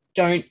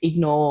 don't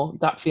ignore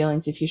gut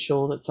feelings if you're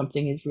sure that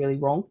something is really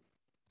wrong.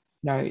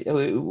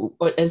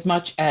 As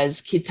much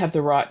as kids have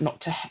the right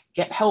not to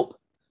get help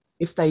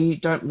if they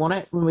don't want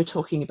it, when we're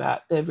talking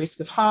about the risk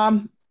of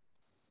harm,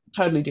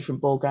 totally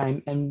different ball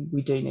game, and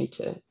we do need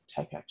to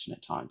take action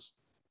at times.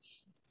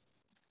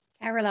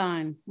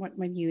 Caroline, what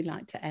would you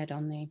like to add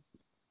on there?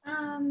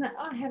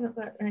 I haven't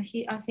got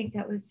I think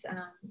that was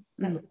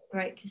a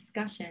great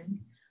discussion.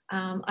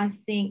 I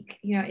think,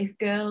 if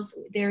girls,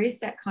 there is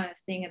that kind of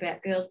thing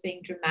about girls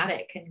being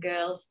dramatic and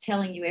girls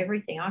telling you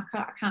everything. I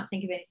can't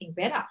think of anything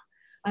better.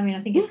 I mean,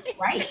 I think it's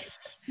great.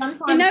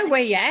 Sometimes you know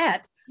where you're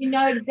at. You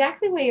know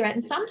exactly where you're at.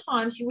 And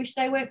sometimes you wish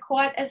they weren't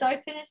quite as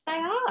open as they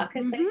are,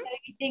 because they tell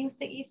you things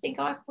that you think,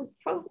 I would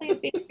probably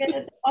have been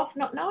better off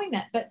not knowing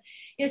that. But,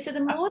 so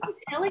the more they're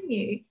telling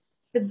you,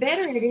 the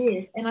better it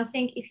is. And I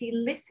think if you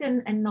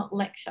listen and not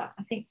lecture,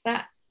 I think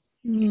that,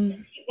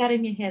 keep that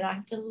in your head. I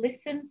have to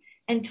listen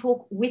and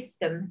talk with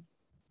them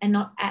and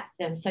not at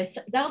them. So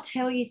they'll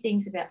tell you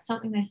things about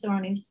something they saw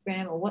on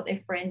Instagram or what their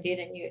friend did,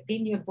 and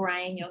in your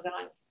brain, you're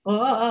going,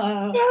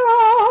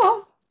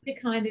 oh, to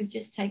kind of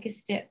just take a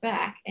step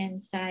back and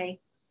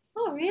say,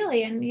 oh,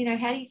 really? And,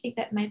 how do you think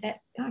that made that?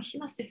 Oh, she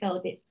must have felt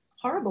a bit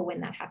horrible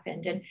when that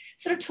happened. And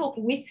sort of talk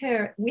with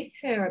her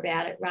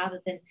about it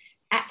rather than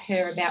at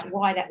her about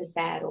why that was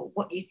bad or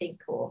what you think,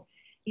 or,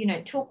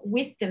 talk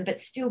with them, but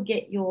still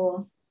get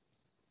your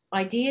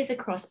ideas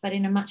across, but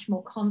in a much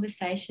more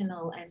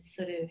conversational and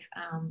sort of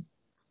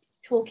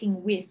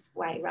talking with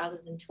way rather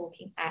than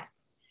talking at.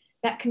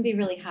 That can be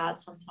really hard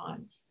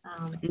sometimes.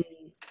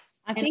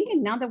 I think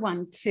another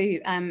one too,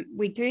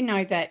 we do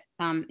know that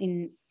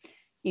in,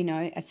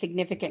 a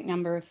significant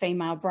number of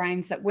female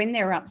brains, that when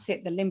they're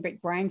upset, the limbic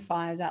brain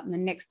fires up, and the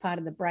next part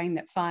of the brain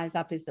that fires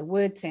up is the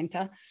word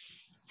center.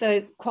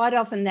 So quite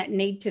often that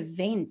need to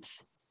vent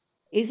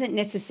isn't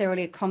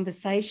necessarily a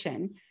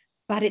conversation,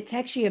 but it's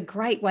actually a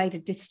great way to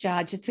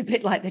discharge. It's a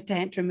bit like the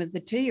tantrum of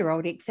the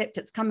 2-year-old, except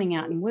it's coming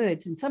out in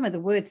words. And some of the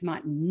words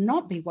might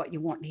not be what you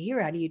want to hear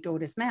out of your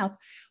daughter's mouth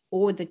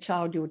or the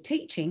child you're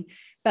teaching,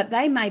 but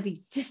they may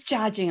be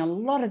discharging a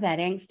lot of that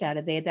angst out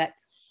of there that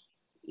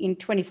in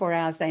 24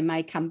 hours they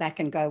may come back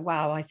and go,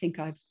 wow, I think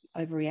I've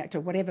overreacted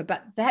or whatever.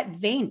 But a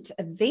vent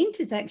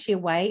is actually a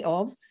way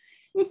of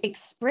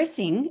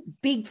expressing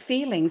big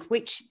feelings,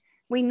 which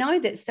we know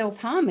that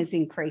self-harm is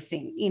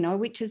increasing,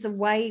 which is a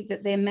way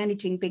that they're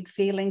managing big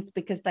feelings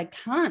because they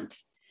can't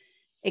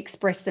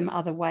express them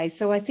other ways.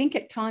 So I think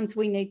at times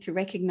we need to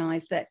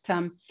recognize that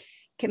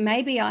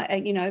maybe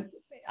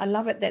I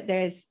love it that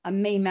there's a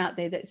meme out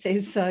there that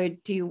says, so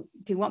do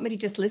you want me to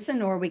just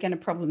listen, or are we going to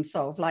problem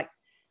solve?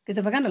 Because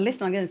if I'm going to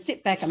listen, I'm going to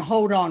sit back and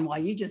hold on while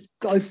you just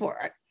go for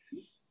it.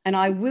 And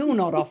I will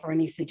not offer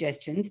any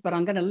suggestions, but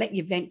I'm going to let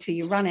you vent till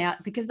you run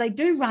out, because they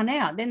do run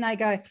out. Then they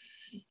go,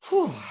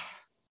 whew.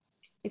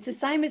 It's the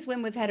same as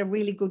when we've had a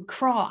really good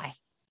cry.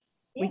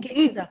 We get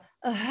to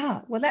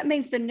the, well, that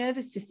means the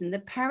nervous system, the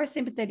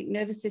parasympathetic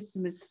nervous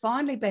system has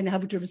finally been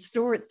able to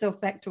restore itself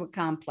back to a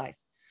calm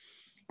place.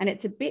 And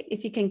it's a bit,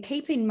 if you can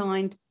keep in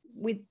mind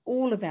with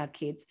all of our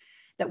kids,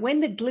 that when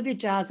the glitter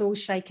jar is all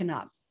shaken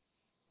up,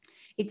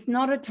 it's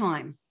not a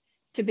time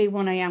to be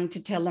one young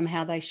to tell them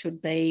how they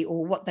should be,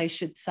 or what they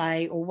should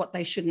say, or what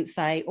they shouldn't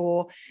say,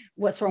 or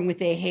what's wrong with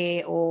their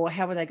hair, or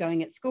how are they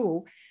going at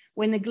school.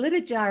 When the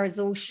glitter jar is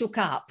all shook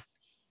up,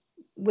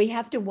 we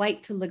have to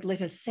wait till the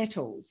glitter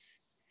settles,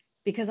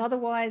 because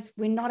otherwise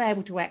we're not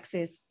able to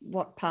access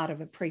what part of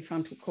a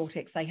prefrontal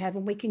cortex they have,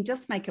 and we can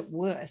just make it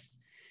worse.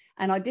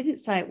 And I didn't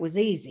say it was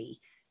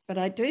easy, but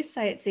I do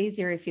say it's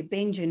easier if you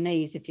bend your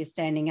knees, if you're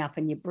standing up,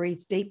 and you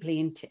breathe deeply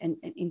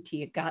into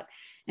your gut,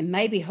 and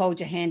maybe hold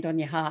your hand on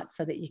your heart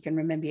so that you can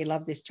remember you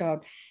love this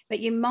child. But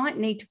you might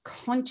need to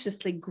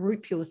consciously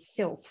group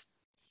yourself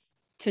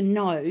to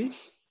know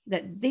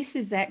that this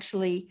is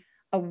actually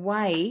a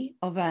way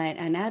of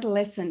an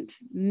adolescent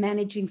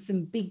managing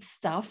some big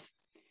stuff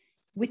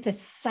with a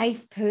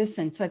safe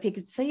person. So if you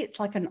could see, it's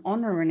like an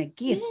honor and a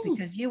gift,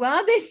 because you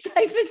are their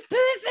safest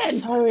person.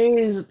 So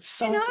is.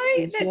 So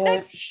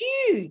that's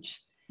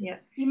huge. Yeah.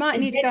 You might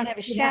need to go and have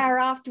a shower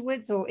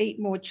afterwards or eat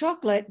more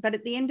chocolate, but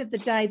at the end of the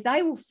day,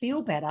 they will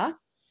feel better.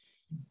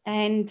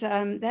 And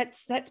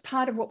that's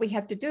part of what we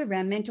have to do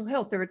around mental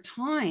health. There are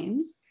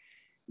times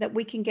that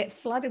we can get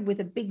flooded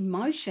with a big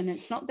emotion.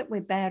 It's not that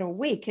we're bad or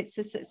weak. It's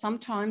just that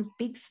sometimes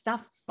big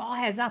stuff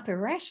fires up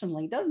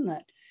irrationally, doesn't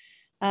it?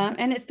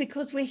 And it's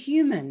because we're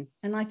human.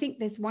 And I think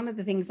there's one of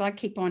the things I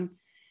keep on,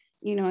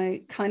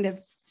 kind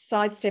of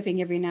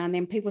sidestepping every now and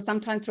then. People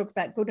sometimes talk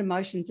about good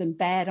emotions and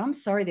bad. I'm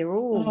sorry, they're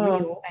all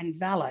real and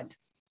valid.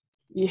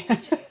 Yeah.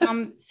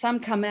 Some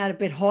come out a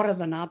bit hotter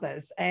than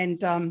others.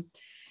 And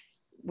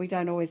we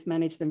don't always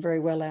manage them very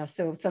well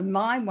ourselves. So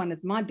one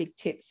of my big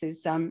tips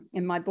is, and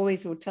my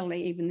boys will tell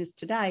me even this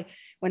today,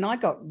 when I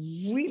got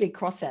really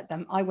cross at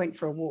them, I went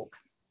for a walk.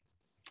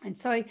 And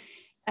so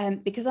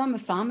because I'm a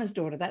farmer's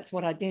daughter, that's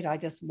what I did. I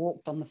just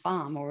walked on the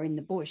farm or in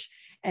the bush.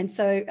 And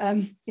so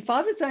if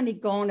I was only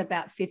gone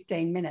about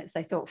 15 minutes,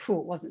 they thought, it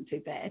wasn't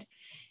too bad.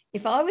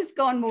 If I was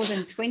gone more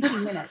than 20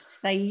 minutes,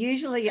 they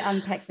usually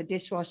unpacked the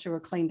dishwasher or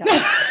cleaned up.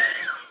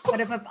 But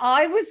if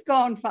I was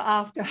gone for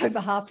over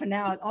half an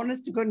hour,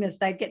 honest to goodness,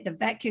 they'd get the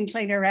vacuum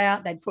cleaner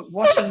out, they'd put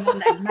washing on,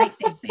 they'd make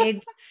their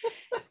beds,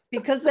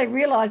 because they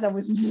realized I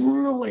was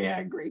really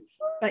angry.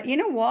 But you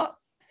know what?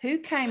 Who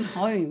came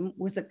home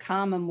was a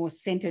calmer, more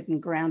centered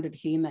and grounded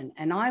human.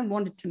 And I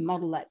wanted to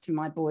model that to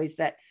my boys,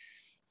 that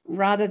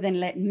rather than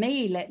let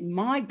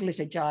my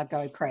glitter jar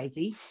go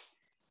crazy,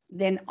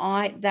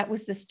 that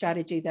was the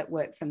strategy that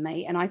worked for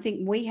me. And I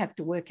think we have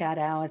to work out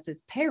ours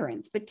as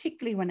parents,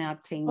 particularly when our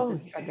teens are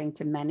struggling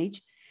to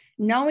manage,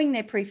 knowing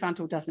their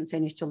prefrontal doesn't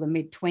finish till the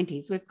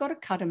mid-20s. We've got to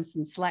cut them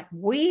some slack.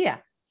 We're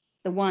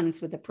the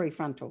ones with the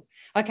prefrontal.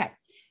 Okay.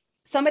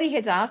 Somebody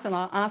has asked, and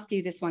I'll ask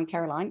you this one,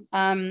 Caroline,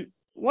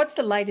 what's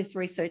the latest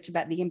research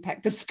about the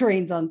impact of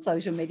screens on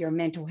social media and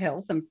mental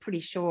health? I'm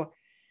pretty sure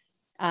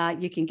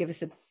you can give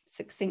us a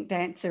succinct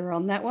answer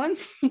on that one.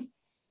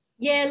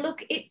 Yeah,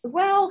 look,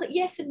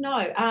 yes and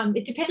no.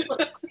 It depends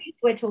what screens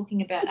we're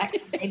talking about,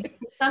 actually.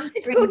 Some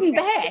screens, it's good and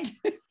bad.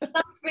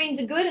 Some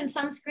screens are good and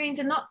some screens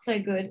are not so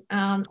good.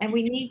 And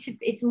we need to,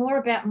 it's more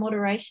about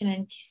moderation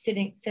and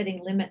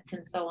setting limits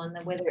and so on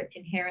than whether it's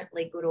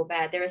inherently good or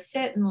bad. There are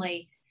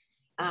certainly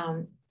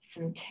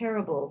some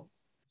terrible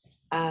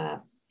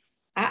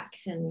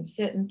apps and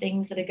certain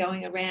things that are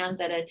going around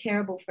that are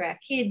terrible for our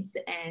kids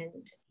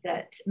and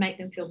that make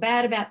them feel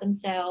bad about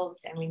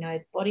themselves. And we know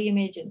body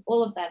image and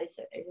all of that is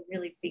a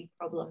really big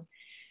problem.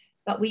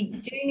 But we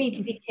do need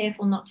to be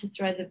careful not to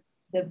throw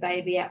the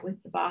baby out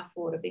with the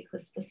bathwater,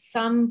 because for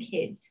some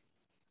kids,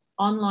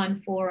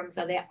 online forums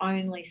are their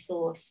only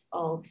source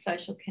of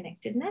social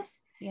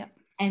connectedness. Yeah.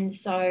 And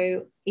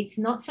so it's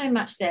not so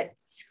much that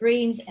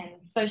screens and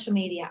social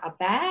media are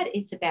bad,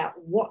 it's about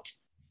what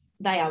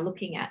they are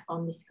looking at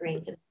on the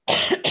screens.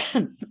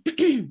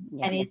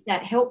 And is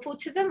that helpful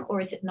to them or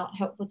is it not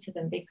helpful to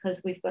them?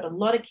 Because we've got a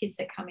lot of kids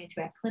that come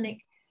into our clinic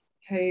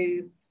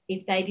who,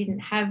 if they didn't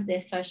have their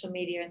social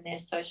media and their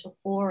social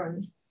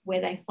forums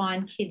where they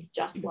find kids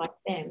just like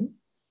them,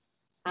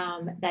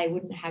 they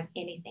wouldn't have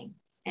anything.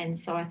 And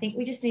so I think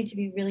we just need to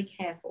be really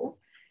careful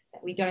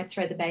that we don't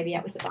throw the baby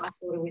out with the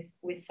bathwater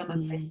with some of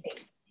those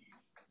things.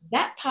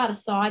 That part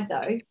aside,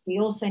 though, we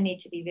also need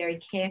to be very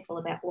careful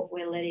about what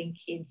we're letting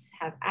kids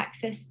have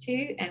access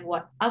to and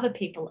what other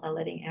people are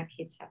letting our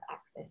kids have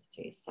access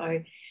to.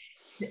 So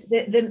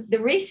the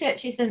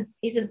research isn't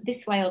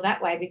this way or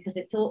that way, because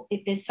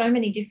there's so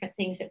many different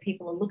things that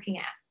people are looking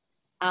at,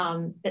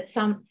 that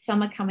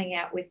some are coming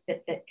out with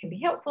that can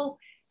be helpful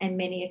and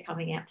many are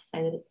coming out to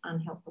say that it's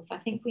unhelpful. So I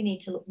think we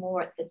need to look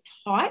more at the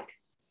type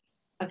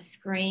of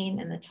screen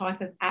and the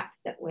type of app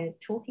that we're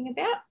talking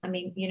about. I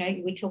mean,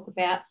 we talk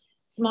about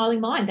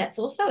Smiling Mind, that's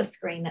also a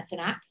screen, that's an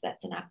app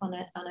on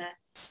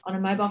a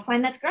mobile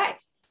phone, that's great.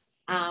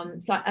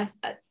 So I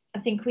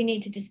think we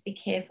need to just be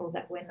careful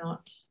that we're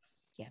not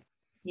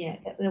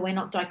that we're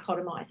not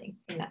dichotomizing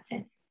in that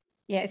sense.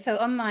 Yeah, so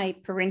on my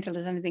Parental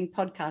Is Anything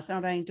podcast,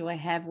 not only do I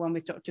have one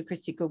with Dr.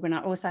 Christy Goodwin,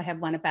 I also have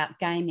one about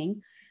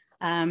gaming.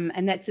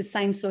 And that's the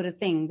same sort of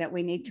thing, that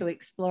we need to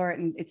explore it,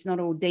 and it's not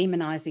all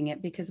demonizing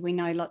it, because we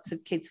know lots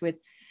of kids with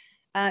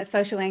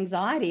social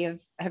anxiety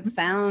have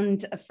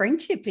found a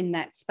friendship in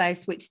that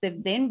space, which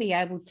they've then be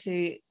able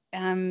to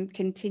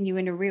continue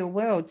in a real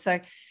world. So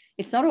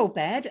it's not all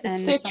bad.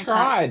 And they're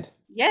tried.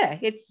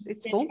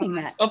 It's forming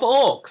that. Of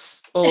orcs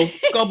or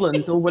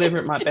goblins or whatever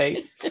it might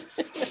be.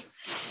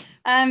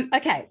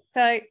 Okay,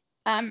 so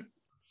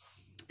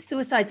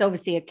suicide's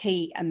obviously a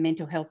key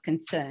mental health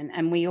concern,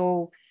 and we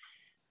all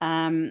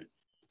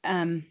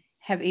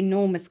have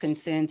enormous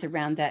concerns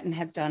around that and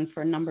have done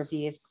for a number of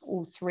years,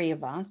 all three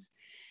of us.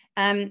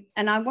 And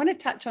I want to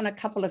touch on a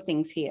couple of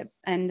things here.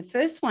 And the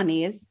first one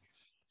is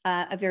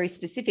a very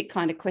specific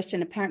kind of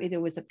question. Apparently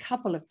there was a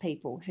couple of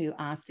people who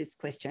asked this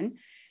question,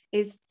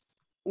 is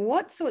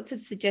what sorts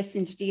of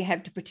suggestions do you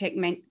have to protect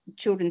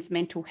children's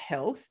mental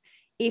health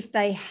if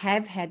they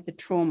have had the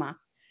trauma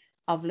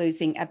of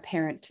losing a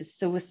parent to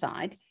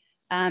suicide?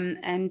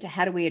 And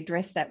how do we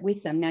address that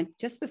with them? Now,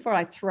 just before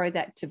I throw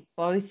that to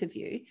both of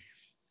you,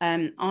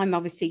 I'm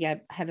obviously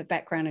have a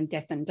background in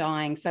death and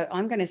dying. So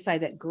I'm going to say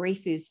that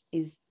grief is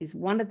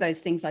one of those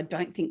things I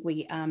don't think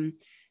we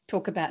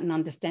talk about and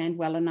understand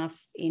well enough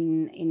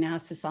in our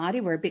society.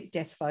 We're a bit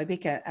death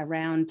phobic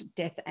around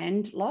death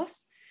and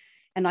loss.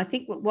 And I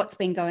think what's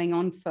been going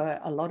on for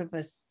a lot of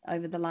us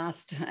over the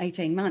last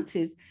 18 months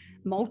is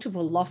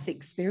multiple loss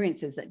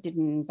experiences that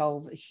didn't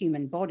involve a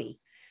human body.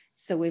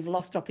 So we've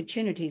lost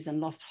opportunities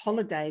and lost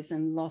holidays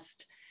and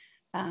lost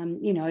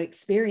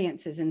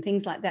experiences and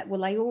things like that. Well,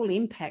 they all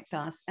impact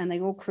us and they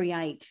all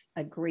create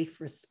a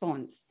grief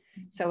response.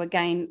 So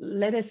again,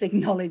 let us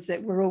acknowledge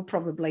that we're all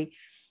probably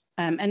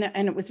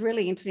And it was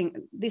really interesting.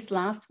 This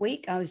last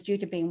week, I was due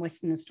to be in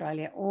Western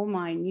Australia. All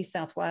my New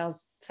South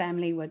Wales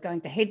family were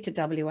going to head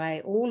to WA.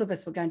 All of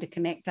us were going to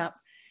connect up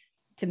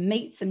to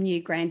meet some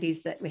new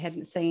grandies that we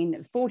hadn't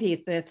seen.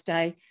 40th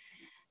birthday.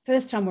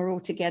 First time we're all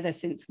together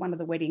since one of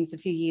the weddings a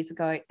few years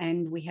ago,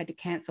 and we had to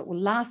cancel. Well,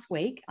 last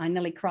week, I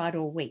nearly cried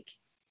all week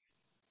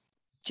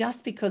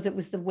just because it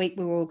was the week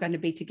we were all going to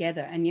be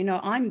together. And,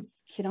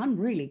 I'm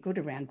really good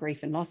around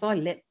grief and loss. I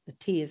let the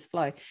tears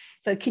flow.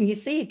 So can you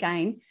see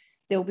again,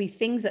 there'll be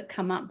things that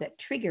come up that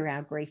trigger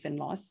our grief and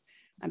loss.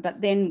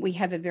 But then we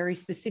have a very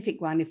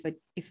specific one.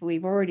 If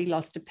we've already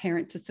lost a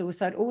parent to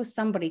suicide or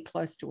somebody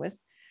close to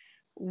us,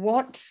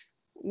 what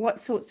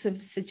sorts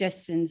of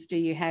suggestions do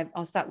you have?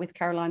 I'll start with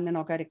Caroline, then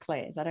I'll go to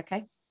Claire. Is that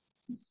okay?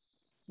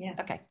 Yeah.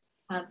 Okay.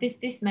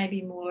 This may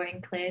be more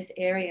in Claire's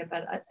area,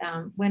 but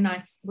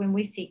when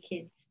we see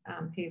kids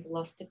who've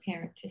lost a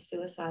parent to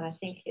suicide, I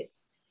think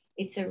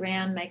it's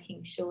around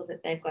making sure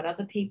that they've got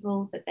other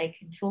people, that they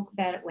can talk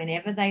about it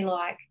whenever they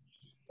like,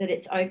 that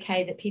it's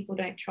okay, that people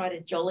don't try to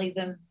jolly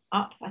them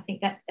up. I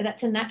think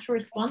that's a natural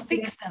response.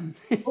 Fix them.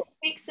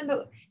 Fix them,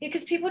 but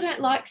because people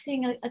don't like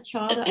seeing a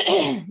child.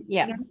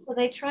 Yeah. So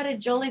they try to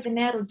jolly them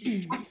out or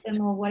distract them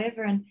or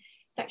whatever. And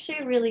it's actually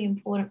a really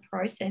important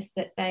process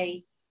that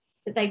they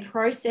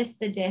process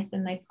the death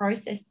and they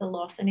process the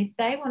loss. And if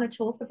they want to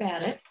talk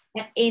about it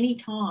at any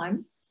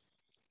time,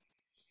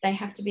 they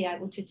have to be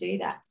able to do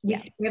that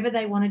with whoever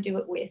they want to do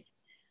it with.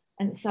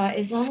 And so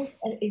as long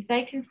as if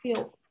they can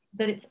feel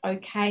that it's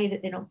okay,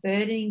 that they're not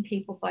burdening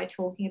people by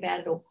talking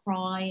about it or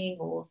crying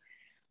or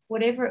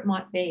whatever it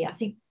might be, I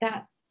think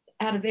that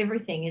out of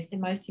everything is the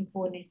most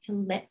important, is to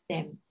let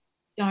them.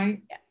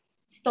 Don't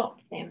stop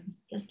them.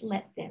 Just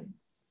let them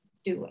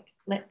do it.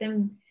 Let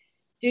them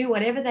do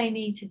whatever they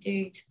need to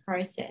do to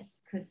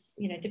process, because,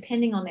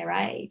 depending on their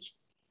age,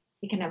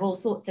 you can have all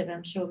sorts of,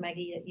 I'm sure,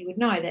 Maggie, that you would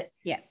know that,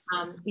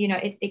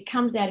 it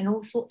comes out in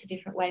all sorts of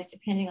different ways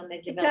depending on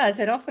their development. It does.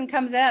 It often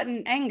comes out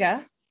in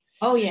anger.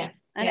 Oh, yeah.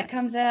 And it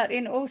comes out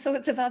in all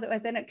sorts of other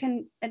ways, and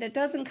it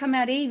doesn't come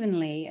out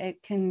evenly.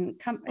 It can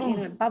come,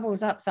 it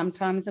bubbles up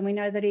sometimes. And we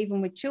know that even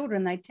with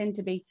children, they tend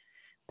to be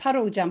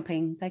puddle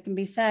jumping. They can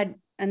be sad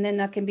and then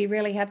they can be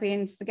really happy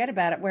and forget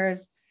about it.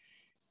 Whereas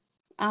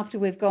after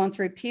we've gone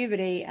through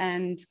puberty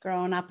and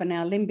grown up and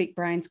our limbic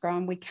brain's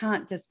grown, we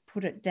can't just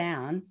put it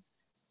down,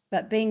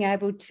 but being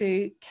able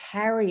to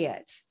carry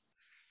it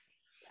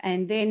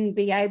and then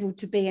be able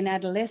to be an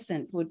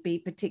adolescent would be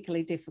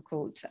particularly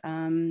difficult,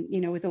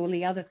 with all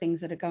the other things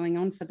that are going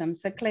on for them.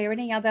 So Claire,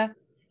 any other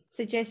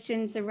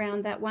suggestions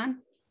around that one?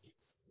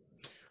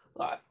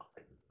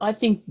 I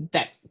think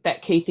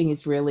that key thing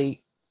is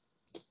really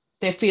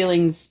their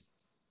feelings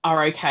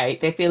are okay.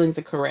 Their feelings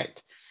are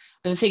correct.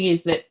 And the thing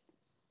is that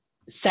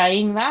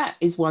saying that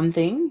is one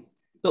thing,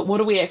 but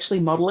what are we actually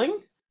modeling?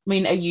 I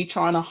mean, are you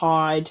trying to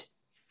hide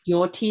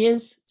your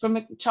tears from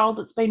a child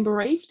that's been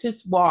bereaved?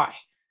 Because why?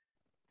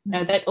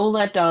 Now, that all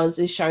that does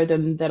is show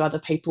them that other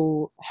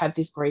people have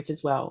this grief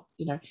as well.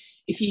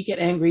 If you get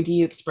angry, do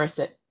you express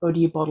it or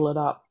do you bottle it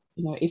up?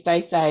 If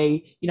they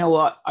say, you know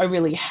what, I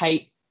really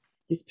hate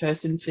this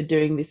person for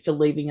doing this, for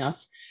leaving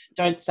us,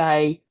 don't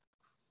say,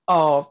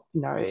 oh,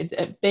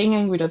 being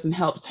angry doesn't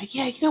help. Say,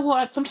 yeah, you know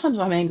what, sometimes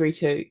I'm angry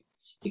too,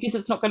 because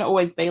it's not going to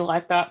always be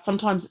like that.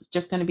 Sometimes it's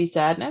just going to be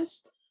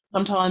sadness.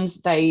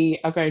 Sometimes they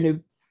are going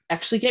to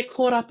actually get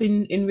caught up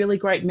in really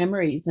great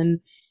memories, and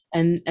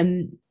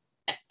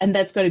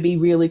that's going to be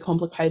really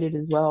complicated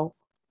as well.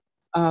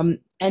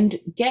 And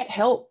get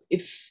help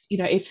if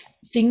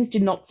things do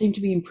not seem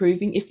to be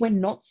improving, if we're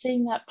not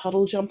seeing that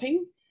puddle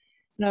jumping.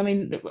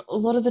 A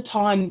lot of the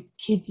time,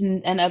 kids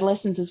and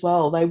adolescents as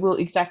well, they will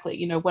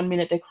exactly, 1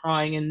 minute they're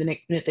crying and the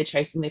next minute they're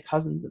chasing their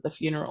cousins at the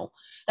funeral.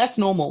 That's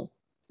normal.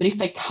 But if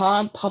they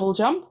can't puddle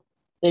jump,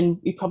 then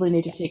you probably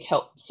need to seek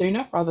help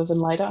sooner rather than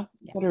later.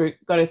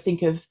 Got to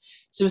think of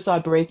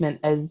suicide bereavement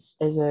as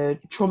a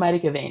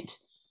traumatic event.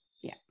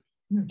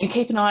 And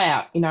keep an eye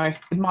out.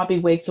 It might be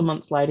weeks or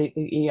months later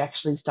that you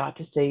actually start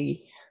to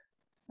see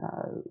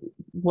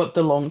what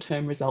the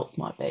long-term results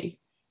might be.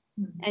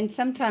 And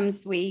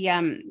sometimes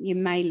you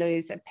may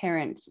lose a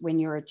parent when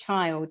you're a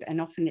child, and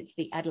often it's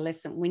the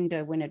adolescent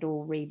window when it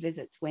all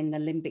revisits, when the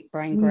limbic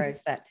brain grows,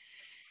 that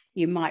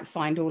you might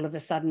find all of a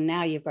sudden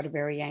now you've got a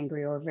very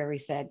angry or a very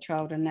sad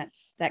child, and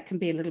that can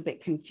be a little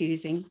bit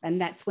confusing.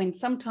 And that's when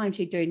sometimes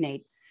you do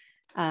need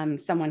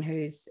someone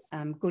who's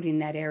good in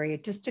that area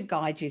just to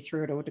guide you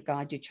through it, or to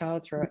guide your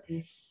child through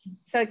it.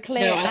 So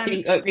Claire, I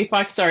think if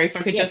I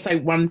could just say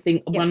one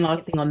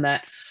last thing on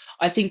that.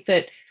 I think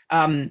that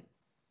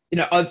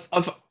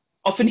I've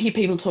often hear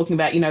people talking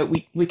about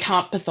we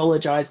can't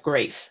pathologize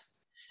grief,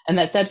 and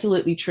that's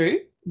absolutely true.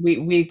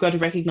 We've got to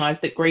recognize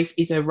that grief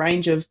is a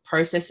range of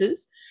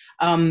processes,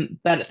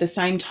 but at the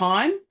same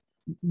time,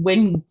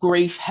 when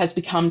grief has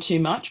become too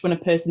much, when a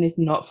person is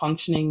not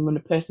functioning, when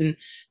a person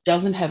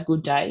doesn't have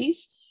good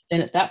days,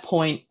 then at that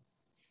point,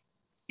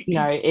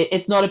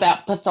 it's not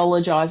about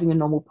pathologizing a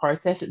normal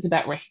process. It's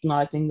about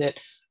recognizing that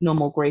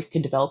normal grief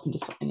can develop into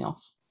something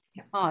else.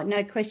 Oh,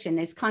 no question.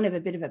 There's kind of a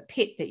bit of a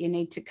pit that you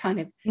need to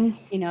kind of,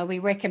 you know, we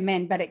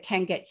recommend, but it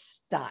can get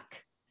stuck.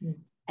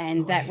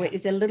 And that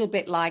is a little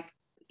bit like,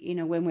 you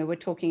know, when we were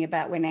talking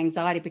about when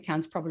anxiety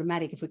becomes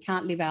problematic, if we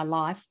can't live our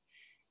life,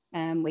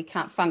 we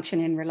can't function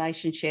in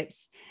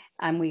relationships,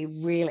 and we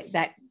really,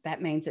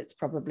 that means it's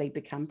probably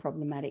become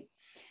problematic.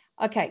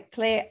 Okay,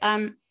 Claire,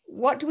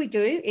 what do we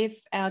do if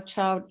our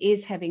child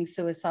is having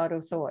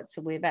suicidal thoughts?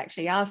 So we've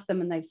actually asked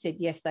them and they've said,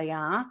 yes, they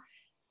are.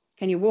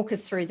 Can you walk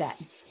us through that?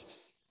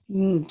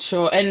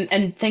 Sure.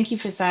 And thank you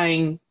for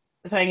saying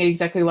it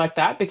exactly like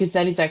that, because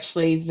that is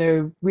actually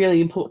the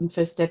really important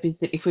first step, is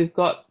that if we've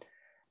got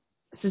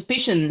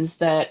suspicions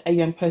that a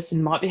young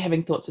person might be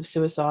having thoughts of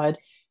suicide,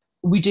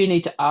 we do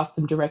need to ask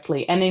them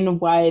directly and in a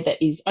way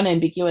that is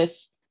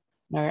unambiguous.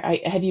 No,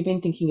 have you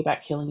been thinking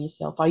about killing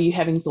yourself? Are you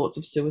having thoughts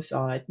of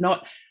suicide?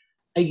 Not,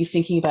 are you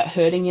thinking about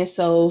hurting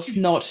yourself?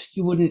 Not,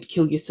 you wouldn't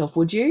kill yourself,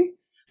 would you?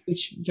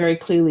 Which very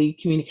clearly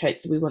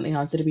communicates that we want the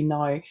answer to be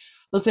no.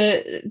 Look,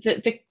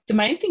 the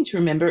main thing to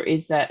remember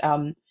is that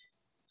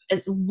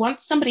as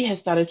once somebody has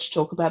started to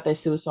talk about their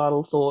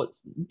suicidal thoughts,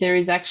 there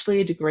is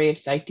actually a degree of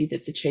safety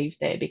that's achieved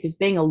there, because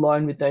being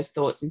alone with those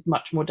thoughts is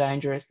much more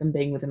dangerous than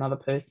being with another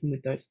person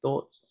with those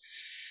thoughts.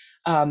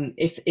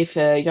 If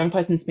a young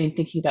person's been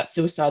thinking about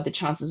suicide, the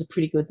chances are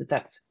pretty good that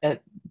that's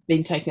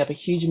been taking up a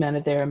huge amount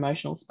of their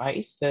emotional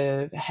space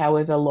for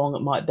however long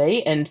it might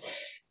be. And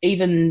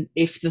even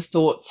if the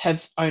thoughts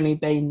have only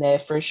been there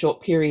for a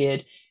short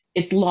period,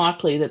 it's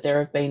likely that there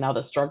have been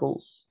other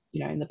struggles,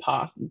 you know, in the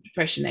past,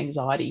 depression,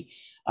 anxiety,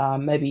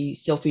 maybe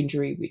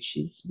self-injury,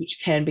 which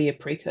can be a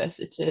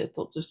precursor to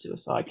thoughts of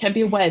suicide, can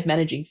be a way of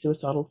managing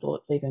suicidal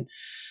thoughts even.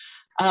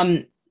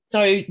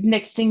 So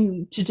next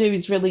thing to do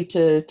is really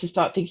to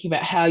start thinking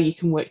about how you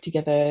can work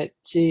together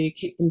to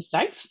keep them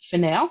safe for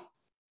now.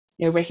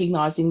 You know,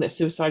 recognizing that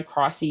suicide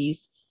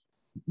crises,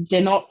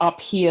 they're not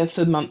up here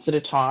for months at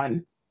a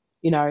time.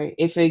 You know,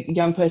 if a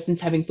young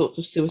person's having thoughts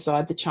of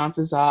suicide, the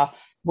chances are,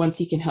 once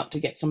you can help to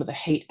get some of the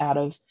heat out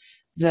of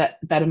that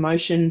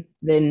emotion,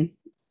 then,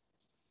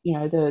 you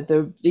know,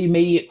 the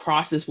immediate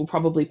crisis will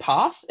probably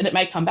pass, and it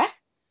may come back.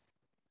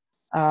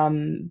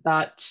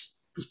 But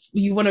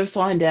you want to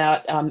find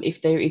out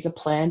if there is a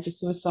plan for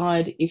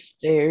suicide,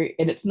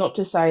 and it's not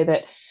to say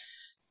that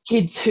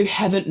kids who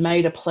haven't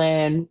made a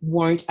plan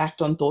won't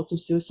act on thoughts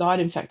of suicide.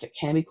 In fact, it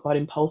can be quite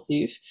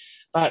impulsive,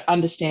 but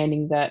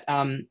understanding that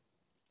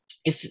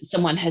if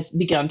someone has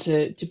begun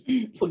to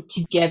put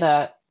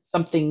together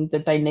something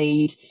that they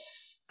need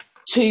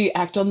to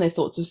act on their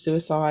thoughts of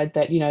suicide,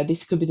 that, you know,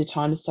 this could be the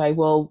time to say,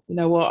 well, you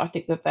know what, I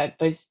think that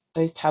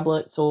those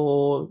tablets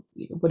or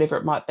whatever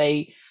it might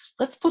be,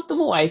 let's put them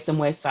away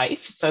somewhere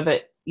safe, so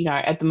that, you know,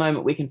 at the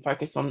moment we can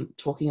focus on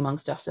talking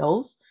amongst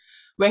ourselves.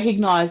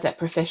 Recognize that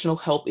professional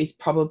help is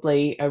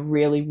probably a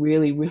really,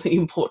 really, really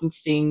important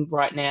thing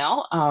right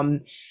now.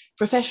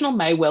 Professional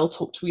may well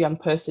talk to a young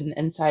person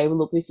and say, well,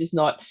 look, this is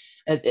not,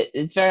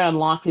 it's very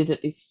unlikely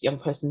that this young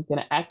person is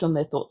going to act on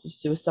their thoughts of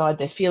suicide.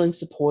 They're feeling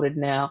supported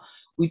now.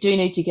 We do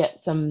need to get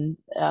some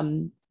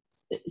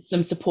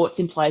supports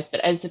in place.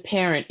 But as a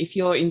parent, if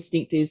your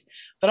instinct is,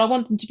 but I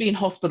want them to be in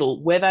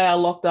hospital where they are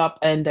locked up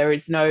and there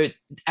is no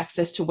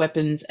access to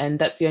weapons, and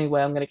that's the only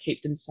way I'm going to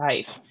keep them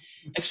safe,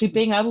 actually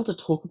being able to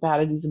talk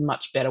about it is a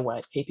much better way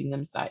of keeping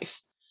them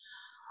safe.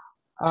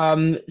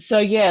 So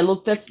yeah,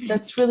 look,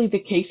 that's really the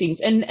key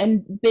things,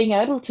 and being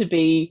able to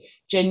be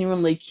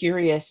genuinely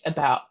curious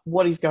about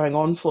what is going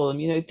on for them.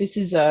 You know, this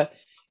is a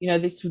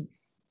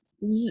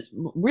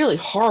really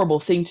horrible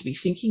thing to be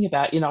thinking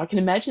about. You know, I can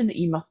imagine that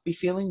you must be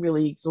feeling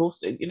really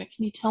exhausted. You know,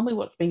 can you tell me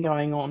what's been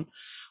going on?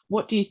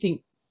 What do you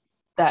think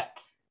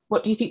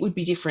would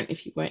be different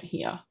if you weren't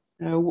here?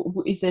 You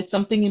know, is there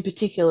something in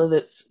particular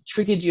that's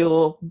triggered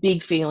your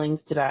big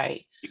feelings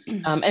today?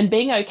 And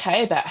being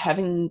okay about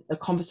having a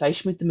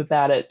conversation with them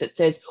about it that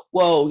says,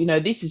 whoa, you know,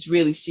 this is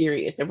really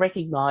serious, and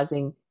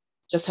recognizing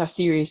just how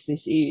serious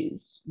this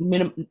is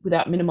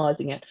without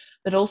minimizing it,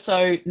 but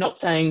also not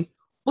saying,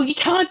 well, you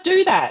can't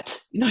do that.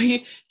 You know,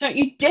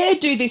 you dare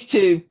do this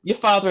to your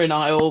father and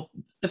I, or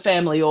the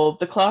family, or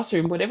the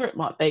classroom, whatever it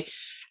might be.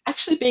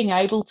 Actually being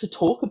able to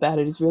talk about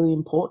it is really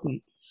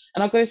important.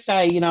 And I've got to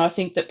say, you know, I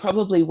think that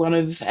probably one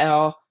of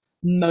our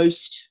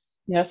most,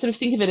 you know, sort of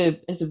think of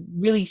it as a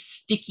really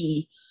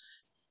sticky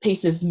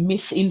piece of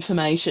myth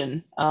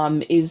information,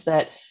 is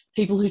that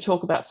people who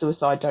talk about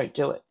suicide don't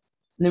do it.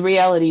 And the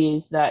reality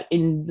is that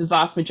in the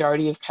vast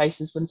majority of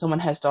cases, when someone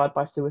has died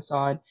by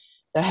suicide,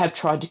 they have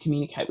tried to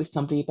communicate with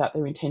somebody about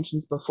their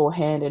intentions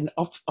beforehand. And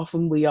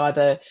often we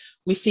either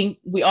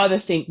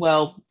think,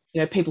 well,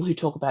 you know, people who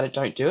talk about it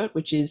don't do it,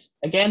 which is,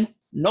 again,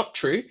 not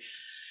true.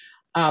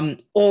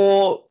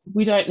 Or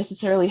we don't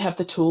necessarily have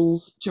the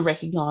tools to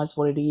recognize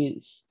what it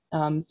is.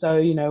 So,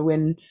 you know,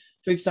 when,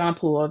 for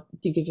example, I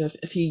think of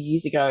a few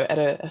years ago at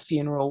a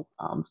funeral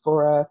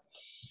for a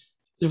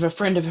sort of a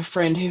friend of a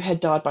friend who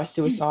had died by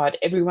suicide,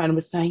 everyone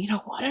was saying, you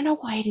know, I don't know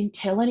why he didn't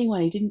tell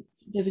anyone.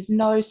 There was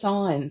no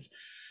signs.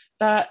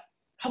 But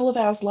a couple of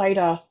hours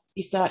later,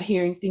 you start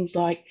hearing things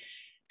like,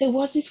 there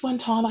was this one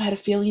time I had a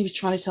feeling he was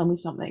trying to tell me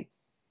something.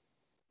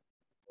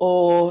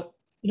 Or,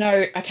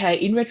 okay,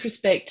 in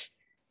retrospect,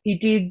 he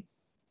did,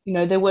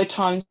 there were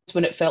times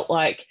when it felt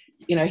like,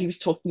 he was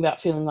talking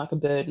about feeling like a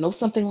burden or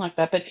something like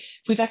that. But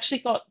we've actually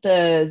got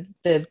the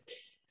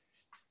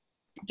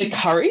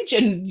courage,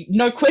 and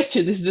no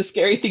question, this is a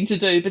scary thing to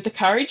do, but the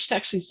courage to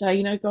actually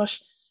say,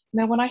 gosh,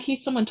 when I hear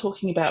someone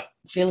talking about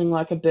feeling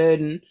like a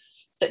burden,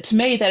 that to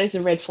me, that is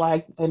a red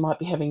flag. They might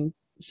be having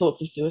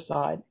thoughts of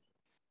suicide.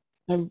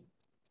 Can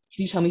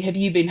you tell me, have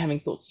you been having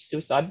thoughts of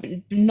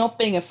suicide? Not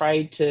being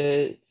afraid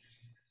to,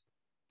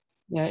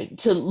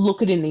 to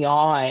look it in the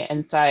eye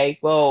and say,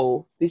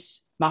 well,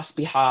 this must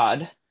be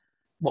hard.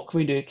 What can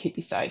we do to keep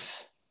you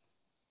safe?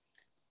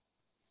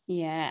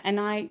 Yeah, and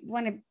I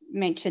want to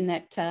mention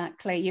that,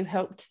 Claire, you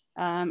helped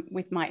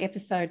with my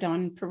episode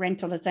on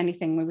Parental as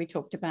Anything, where we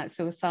talked about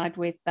suicide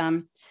with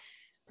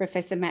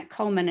Professor Matt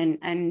Coleman,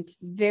 and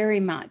very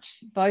much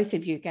both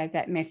of you gave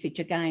that message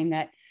again,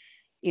 that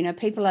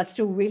people are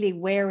still really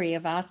wary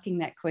of asking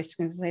that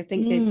question because they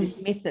think there's this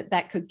myth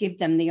that could give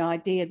them the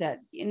idea that,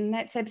 and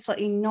that's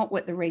absolutely not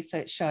what the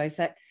research shows,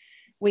 that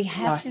we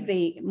have to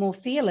be more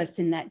fearless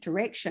in that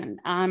direction.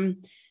 And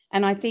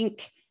I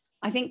think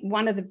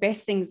one of the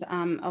best things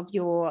of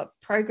your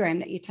program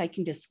that you're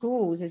taking to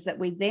schools is that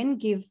we then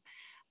give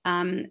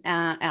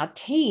our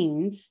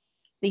teens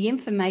the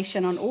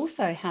information on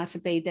also how to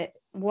be that.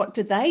 What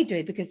do they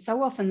do? Because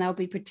so often they'll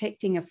be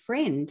protecting a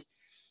friend.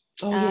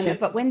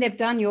 But when they've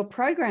done your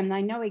program,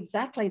 they know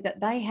exactly that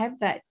they have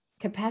that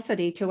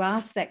capacity to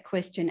ask that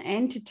question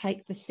and to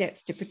take the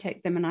steps to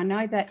protect them. And I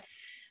know that,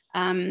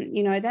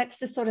 that's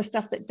the sort of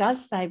stuff that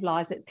does save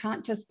lives. It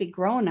can't just be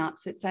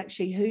grown-ups. It's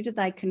actually who do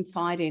they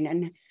confide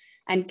in,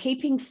 and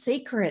keeping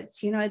secrets.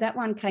 That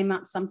one came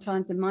up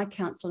sometimes in my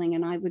counselling,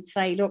 and I would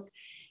say, look,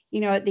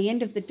 at the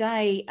end of the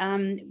day,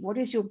 what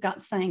is your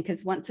gut saying?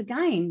 Because once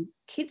again,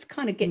 kids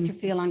kind of get to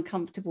feel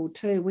uncomfortable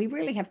too. We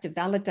really have to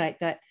validate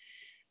that.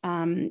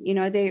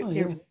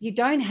 You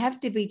don't have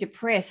to be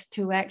depressed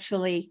to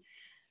actually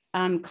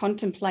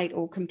contemplate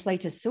or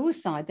complete a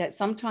suicide. That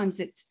sometimes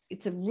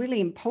it's a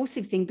really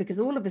impulsive thing, because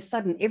all of a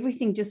sudden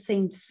everything just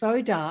seems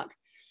so dark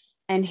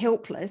and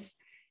helpless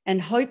and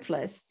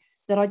hopeless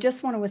that I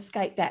just want to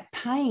escape that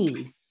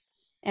pain.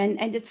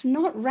 And it's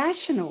not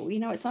rational,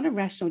 it's not a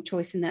rational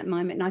choice in that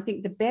moment. And I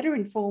think the better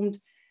informed,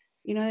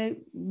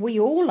 we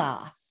all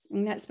are.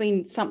 And that's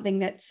been something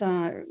that's,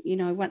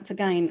 once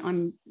again,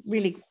 I'm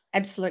really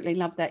absolutely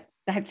love that.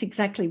 That's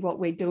exactly what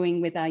we're doing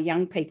with our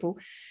young people.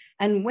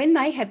 And when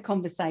they have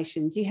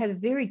conversations, you have a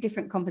very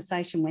different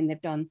conversation when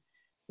they've done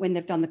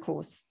the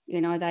course.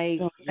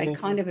 They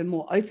kind of are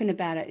more open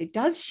about it. It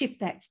does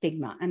shift that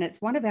stigma. And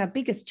it's one of our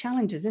biggest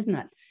challenges, isn't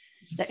it?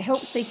 That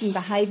help-seeking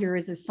behaviour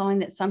is a sign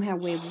that somehow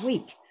we're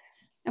weak.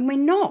 And we're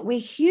not. We're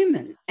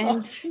human.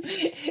 And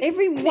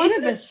every one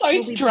of us... so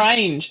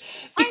strange,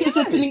 because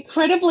it's an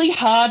incredibly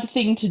hard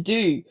thing to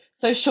do.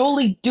 So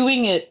surely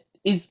doing it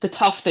is the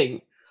tough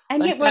thing.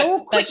 And yet we're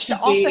all quick to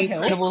offer help. An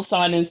incredible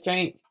sign of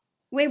strength.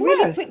 We're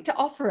really quick to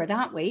offer it,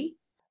 aren't we?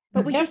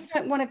 But we just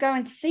don't want to go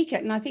and seek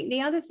it. And I think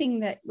the other thing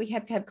that we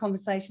have to have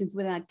conversations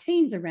with our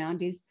teens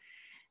around is,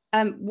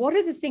 what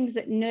are the things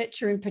that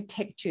nurture and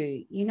protect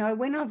you?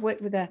 When I've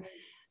worked with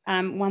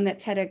one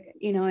that's had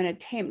an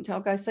attempt, I'll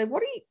go, so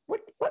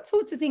what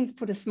sorts of things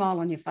put a smile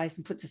on your face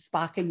and puts a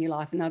spark in your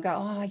life? And they'll go,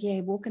 oh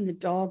yeah, walking the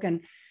dog, and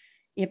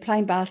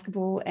playing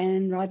basketball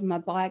and riding my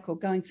bike or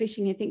going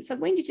fishing. And think, so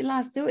when did you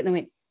last do it? And they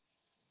went,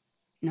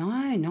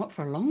 no, not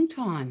for a long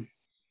time.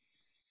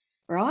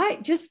 Right?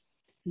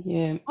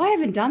 I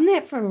haven't done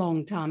that for a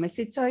long time. I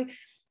said, so,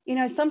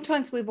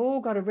 sometimes we've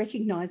all got to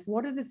recognize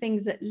what are the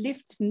things that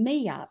lift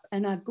me up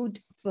and are good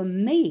for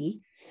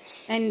me.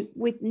 And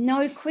with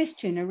no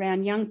question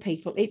around young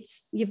people,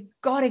 you've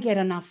got to get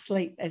enough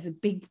sleep as a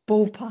big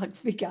ballpark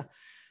figure.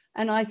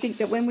 And I think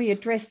that when we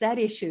address that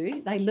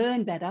issue, they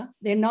learn better,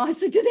 they're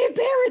nicer to their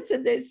parents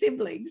and their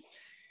siblings,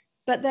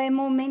 but they're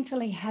more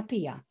mentally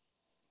happier.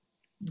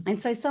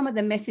 And so some of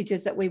the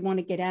messages that we want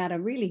to get out are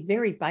really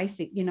very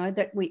basic,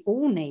 that we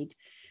all need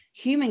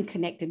human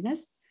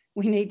connectedness,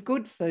 we need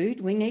good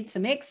food, we need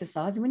some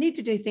exercise, and we need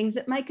to do things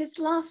that make us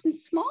laugh and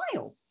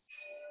smile.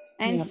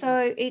 And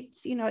so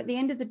it's, at the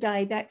end of the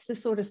day, that's the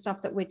sort of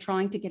stuff that we're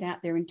trying to get out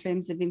there in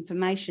terms of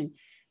information.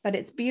 But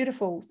it's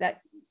beautiful that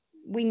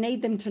we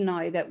need them to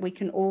know that we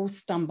can all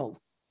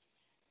stumble.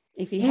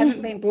 If you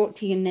haven't been brought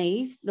to your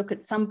knees, look,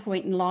 at some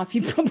point in life,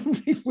 you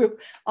probably will.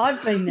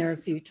 I've been there a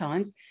few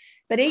times.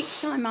 But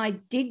each time I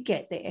did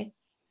get there,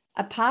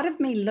 a part of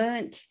me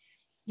learnt,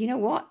 you know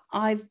what,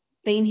 I've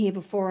been here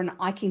before and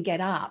I can get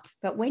up.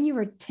 But when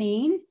you're a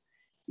teen,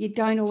 you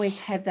don't always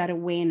have that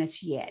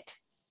awareness yet.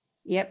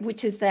 Yep,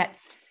 which is that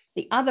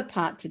the other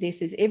part to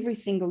this is every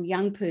single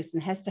young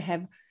person has to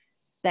have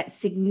that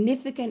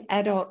significant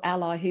adult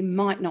ally who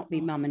might not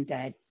be mum and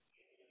dad.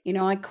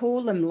 I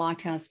call them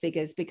lighthouse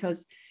figures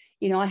because,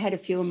 I had a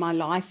few in my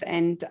life,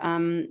 and,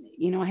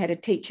 I had a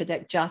teacher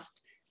that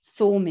just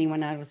saw me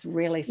when I was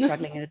really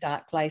struggling in a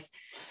dark place.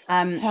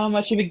 How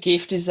much of a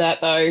gift is that,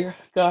 though?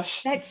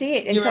 Gosh, that's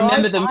it. And you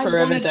remember them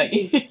forever, don't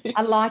you?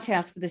 A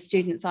lighthouse for the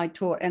students I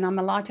taught, and I'm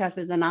a lighthouse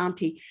as an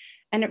auntie.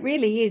 And it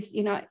really is,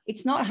 you know,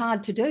 it's not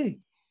hard to do,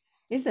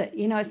 is it?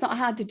 You know, it's not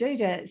hard to do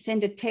to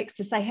send a text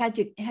to say, how'd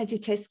your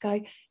test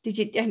go?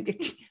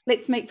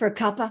 Let's meet for a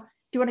cuppa. Do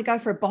you want to go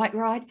for a bike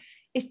ride?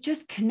 It's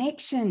just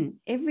connection.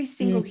 Every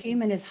single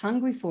human is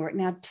hungry for it.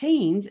 Now,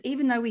 teens,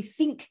 even though we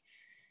think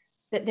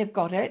that they've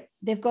got it,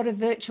 they've got a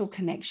virtual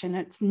connection.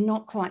 It's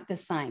not quite the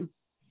same.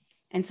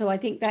 And so I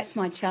think that's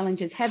my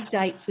challenge, is have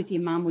dates with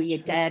your mum or your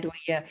dad or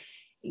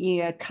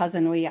your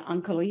cousin or your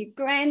uncle or your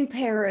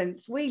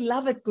grandparents. We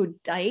love a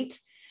good date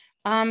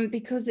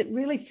because it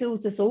really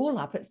fills us all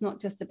up. It's not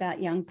just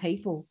about young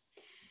people.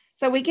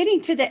 So we're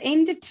getting to the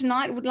end of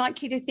tonight. I would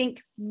like you to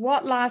think,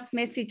 what last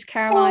message,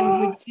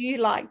 Caroline, would you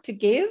like to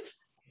give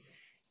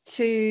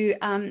to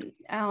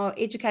our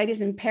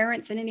educators and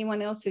parents and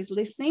anyone else who's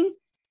listening?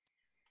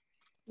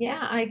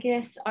 Yeah, I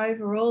guess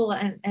overall,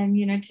 and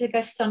you know, to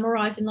go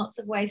summarize in lots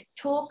of ways,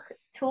 talk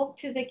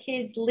to the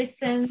kids,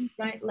 listen,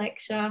 don't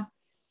lecture,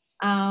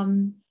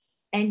 and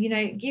you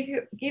know,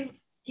 give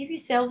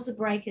yourselves a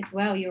break as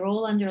well. You're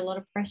all under a lot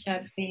of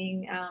pressure,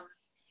 being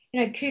you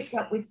know, cooped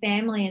up with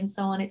family and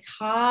so on. It's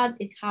hard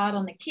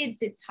on the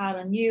kids, it's hard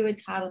on you,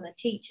 it's hard on the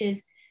teachers,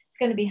 it's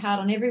going to be hard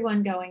on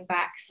everyone going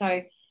back.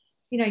 So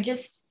you know,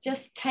 just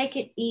take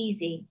it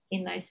easy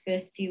in those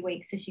first few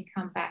weeks as you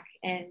come back,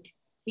 and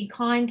be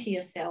kind to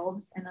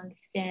yourselves and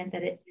understand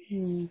that it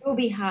will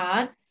be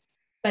hard,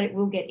 but it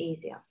will get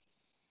easier.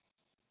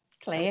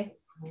 Claire?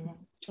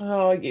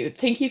 Oh,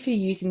 thank you for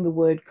using the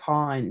word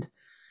kind.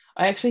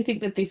 I actually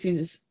think that this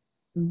is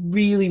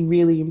really,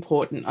 really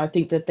important. I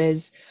think that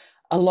there's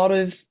a lot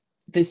of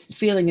this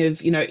feeling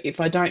of, you know,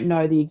 if I don't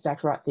know the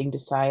exact right thing to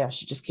say, I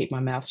should just keep my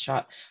mouth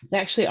shut. But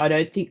actually, I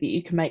don't think that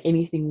you can make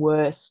anything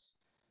worse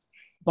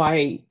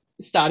by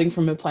starting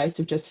from a place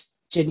of just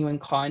genuine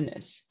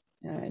kindness.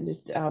 And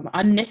just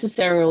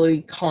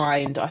unnecessarily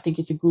kind, I think,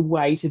 is a good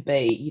way to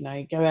be. You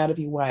know, go out of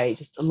your way,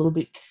 just a little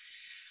bit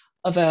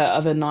of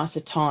a nicer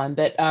time.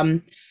 But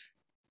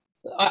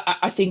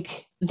I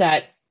think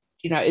that,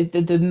 you know,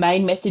 the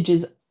main message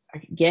is, I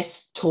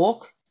guess,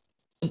 talk,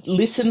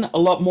 listen a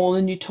lot more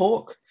than you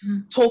talk.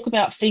 Talk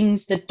about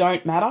things that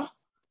don't matter.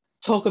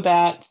 Talk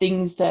about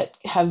things that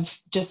have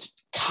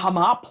just come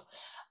up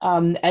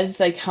as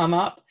they come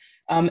up.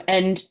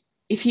 And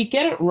if you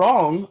get it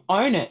wrong,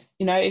 own it.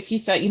 You know, if you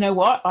say, you know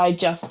what, I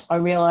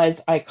realize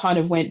I kind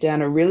of went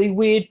down a really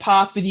weird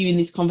path with you in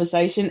this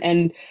conversation,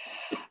 and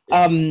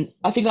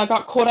I think I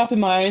got caught up in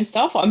my own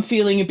stuff. I'm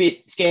feeling a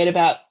bit scared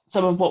about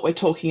some of what we're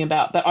talking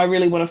about, but I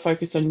really want to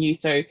focus on you.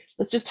 So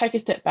let's just take a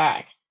step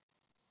back.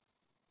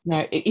 You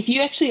know, if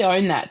you actually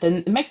own that, then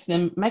it makes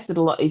it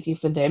a lot easier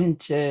for them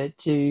to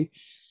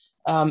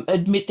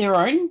admit their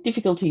own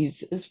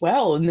difficulties as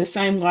well. In the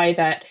same way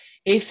that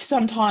if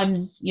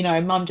sometimes, you know,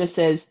 mum just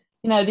says,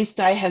 you know, this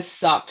day has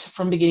sucked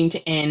from beginning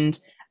to end,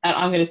 and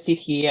I'm going to sit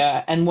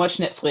here and watch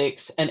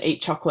Netflix and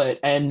eat chocolate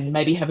and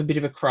maybe have a bit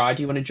of a cry.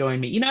 Do you want to join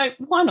me? You know,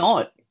 why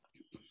not?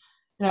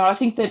 You know, I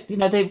think that, you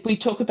know, we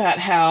talk about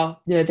how,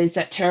 you know, there's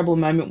that terrible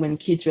moment when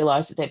kids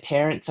realize that their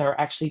parents are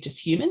actually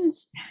just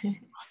humans.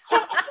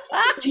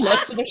 It'd be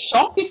less of a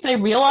shock if they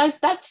realize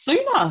that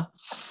sooner.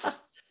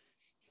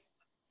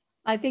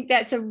 I think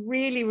that's a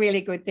really, really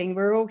good thing.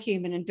 We're all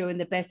human and doing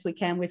the best we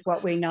can with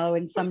what we know,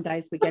 and some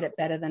days we get it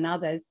better than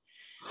others.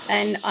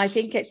 And I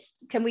think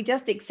can we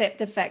just accept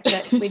the fact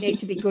that we need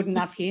to be good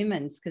enough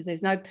humans, because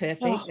there's no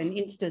perfect, and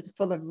Insta's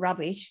full of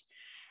rubbish.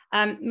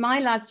 My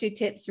last two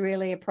tips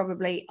really are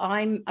probably,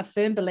 I'm a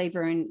firm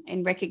believer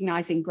in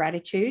recognizing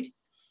gratitude.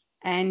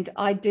 And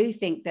I do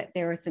think that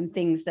there are some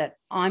things that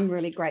I'm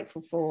really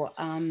grateful for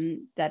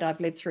that I've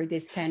lived through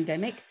this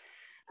pandemic.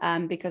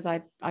 Because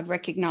I've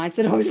recognized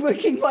that I was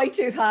working way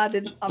too hard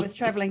and I was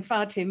traveling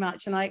far too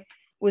much, and I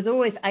was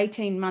always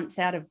 18 months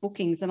out of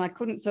bookings, and I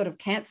couldn't sort of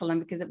cancel them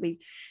because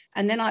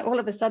and then all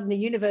of a sudden the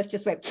universe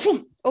just went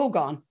all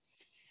gone.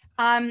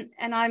 And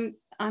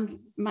I'm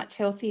much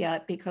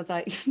healthier because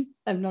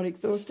I'm not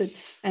exhausted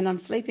and I'm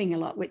sleeping a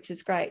lot, which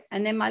is great.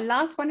 And then my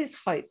last one is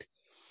hope.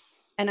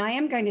 And I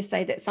am going to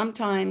say that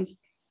sometimes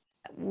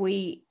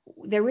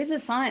there is a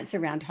science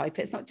around hope.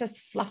 It's not just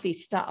fluffy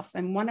stuff.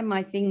 And one of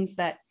my things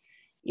that,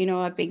 you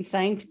know, I've been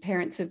saying to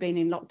parents who've been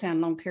in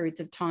lockdown long periods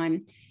of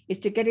time is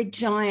to get a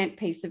giant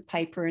piece of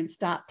paper and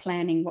start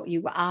planning what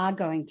you are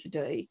going to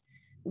do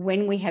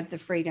when we have the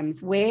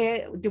freedoms.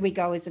 Where do we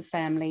go as a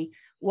family?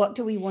 What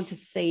do we want to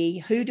see?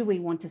 Who do we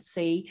want to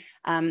see?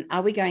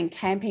 Are we going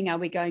camping? Are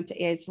we going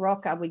to Ayers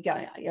Rock? Are we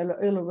going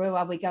Uluru?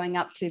 Are we going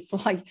up to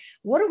Fly?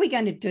 What are we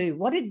going to do?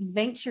 What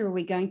adventure are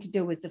we going to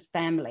do as a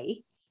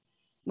family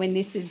when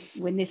this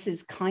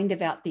is kind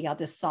of out the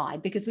other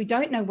side? Because we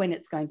don't know when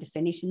it's going to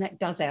finish, and that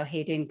does our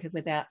head in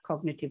without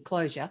cognitive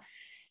closure.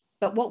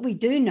 But what we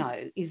do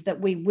know is that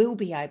we will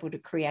be able to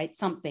create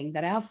something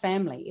that our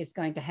family is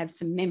going to have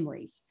some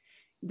memories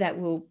that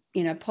will,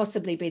 you know,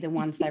 possibly be the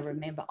ones they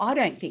remember. I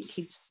don't think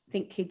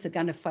kids are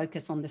going to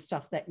focus on the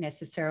stuff that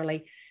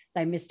necessarily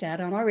they missed out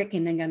on. I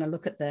reckon they're going to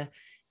look at the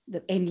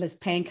endless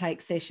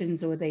pancake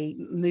sessions or the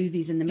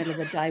movies in the middle of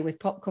the day with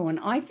popcorn.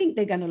 I think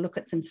they're going to look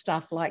at some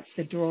stuff like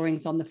the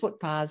drawings on the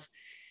footpaths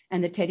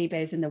and the teddy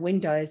bears in the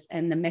windows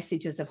and the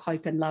messages of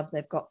hope and love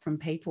they've got from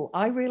people.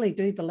 I really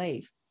do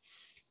believe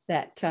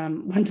that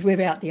once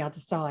we're out the other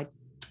side.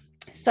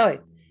 So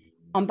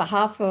on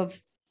behalf of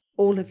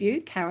all of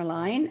you,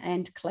 Caroline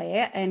and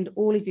Claire, and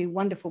all of you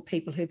wonderful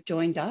people who've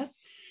joined us,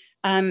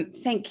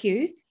 thank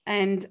you.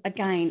 And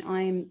again,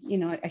 I'm,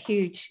 a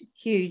huge,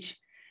 huge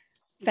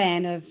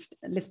fan of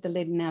Lift the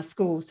Lid in our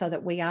schools so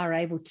that we are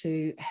able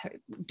to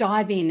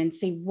dive in and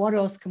see what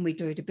else can we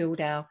do to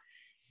build our,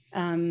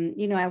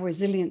 our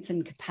resilience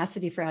and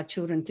capacity for our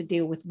children to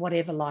deal with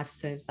whatever life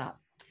serves up.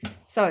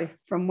 So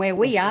from where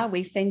we are,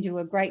 we send you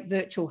a great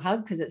virtual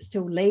hug because it's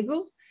still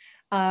legal.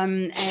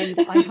 And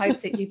I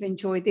hope that you've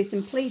enjoyed this,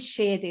 and please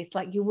share this.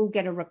 Like, you will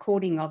get a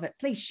recording of it.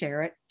 Please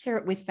share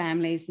it with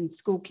families and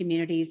school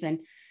communities and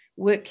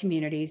work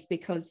communities,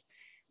 because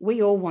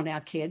we all want our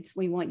kids.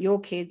 We want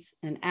your kids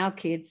and our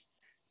kids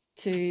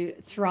to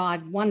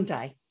thrive one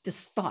day,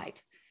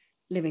 despite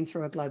living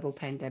through a global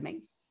pandemic.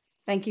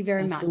 Thank you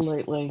very much.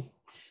 Absolutely.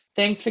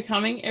 Thanks for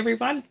coming,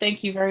 everyone.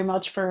 Thank you very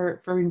much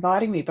for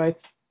inviting me,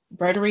 both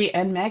Rotary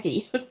and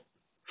Maggie.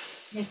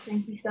 Yes,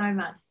 thank you so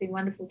much. It's been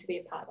wonderful to be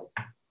a part of.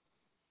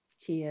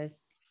 Cheers.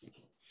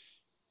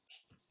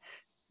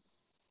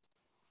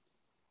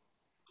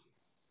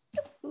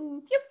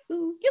 Yoo-hoo,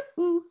 yoo-hoo,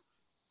 yoo-hoo.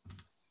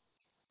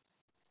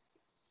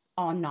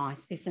 Oh,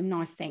 nice. There's some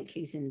nice thank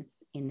yous in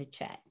the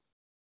chat.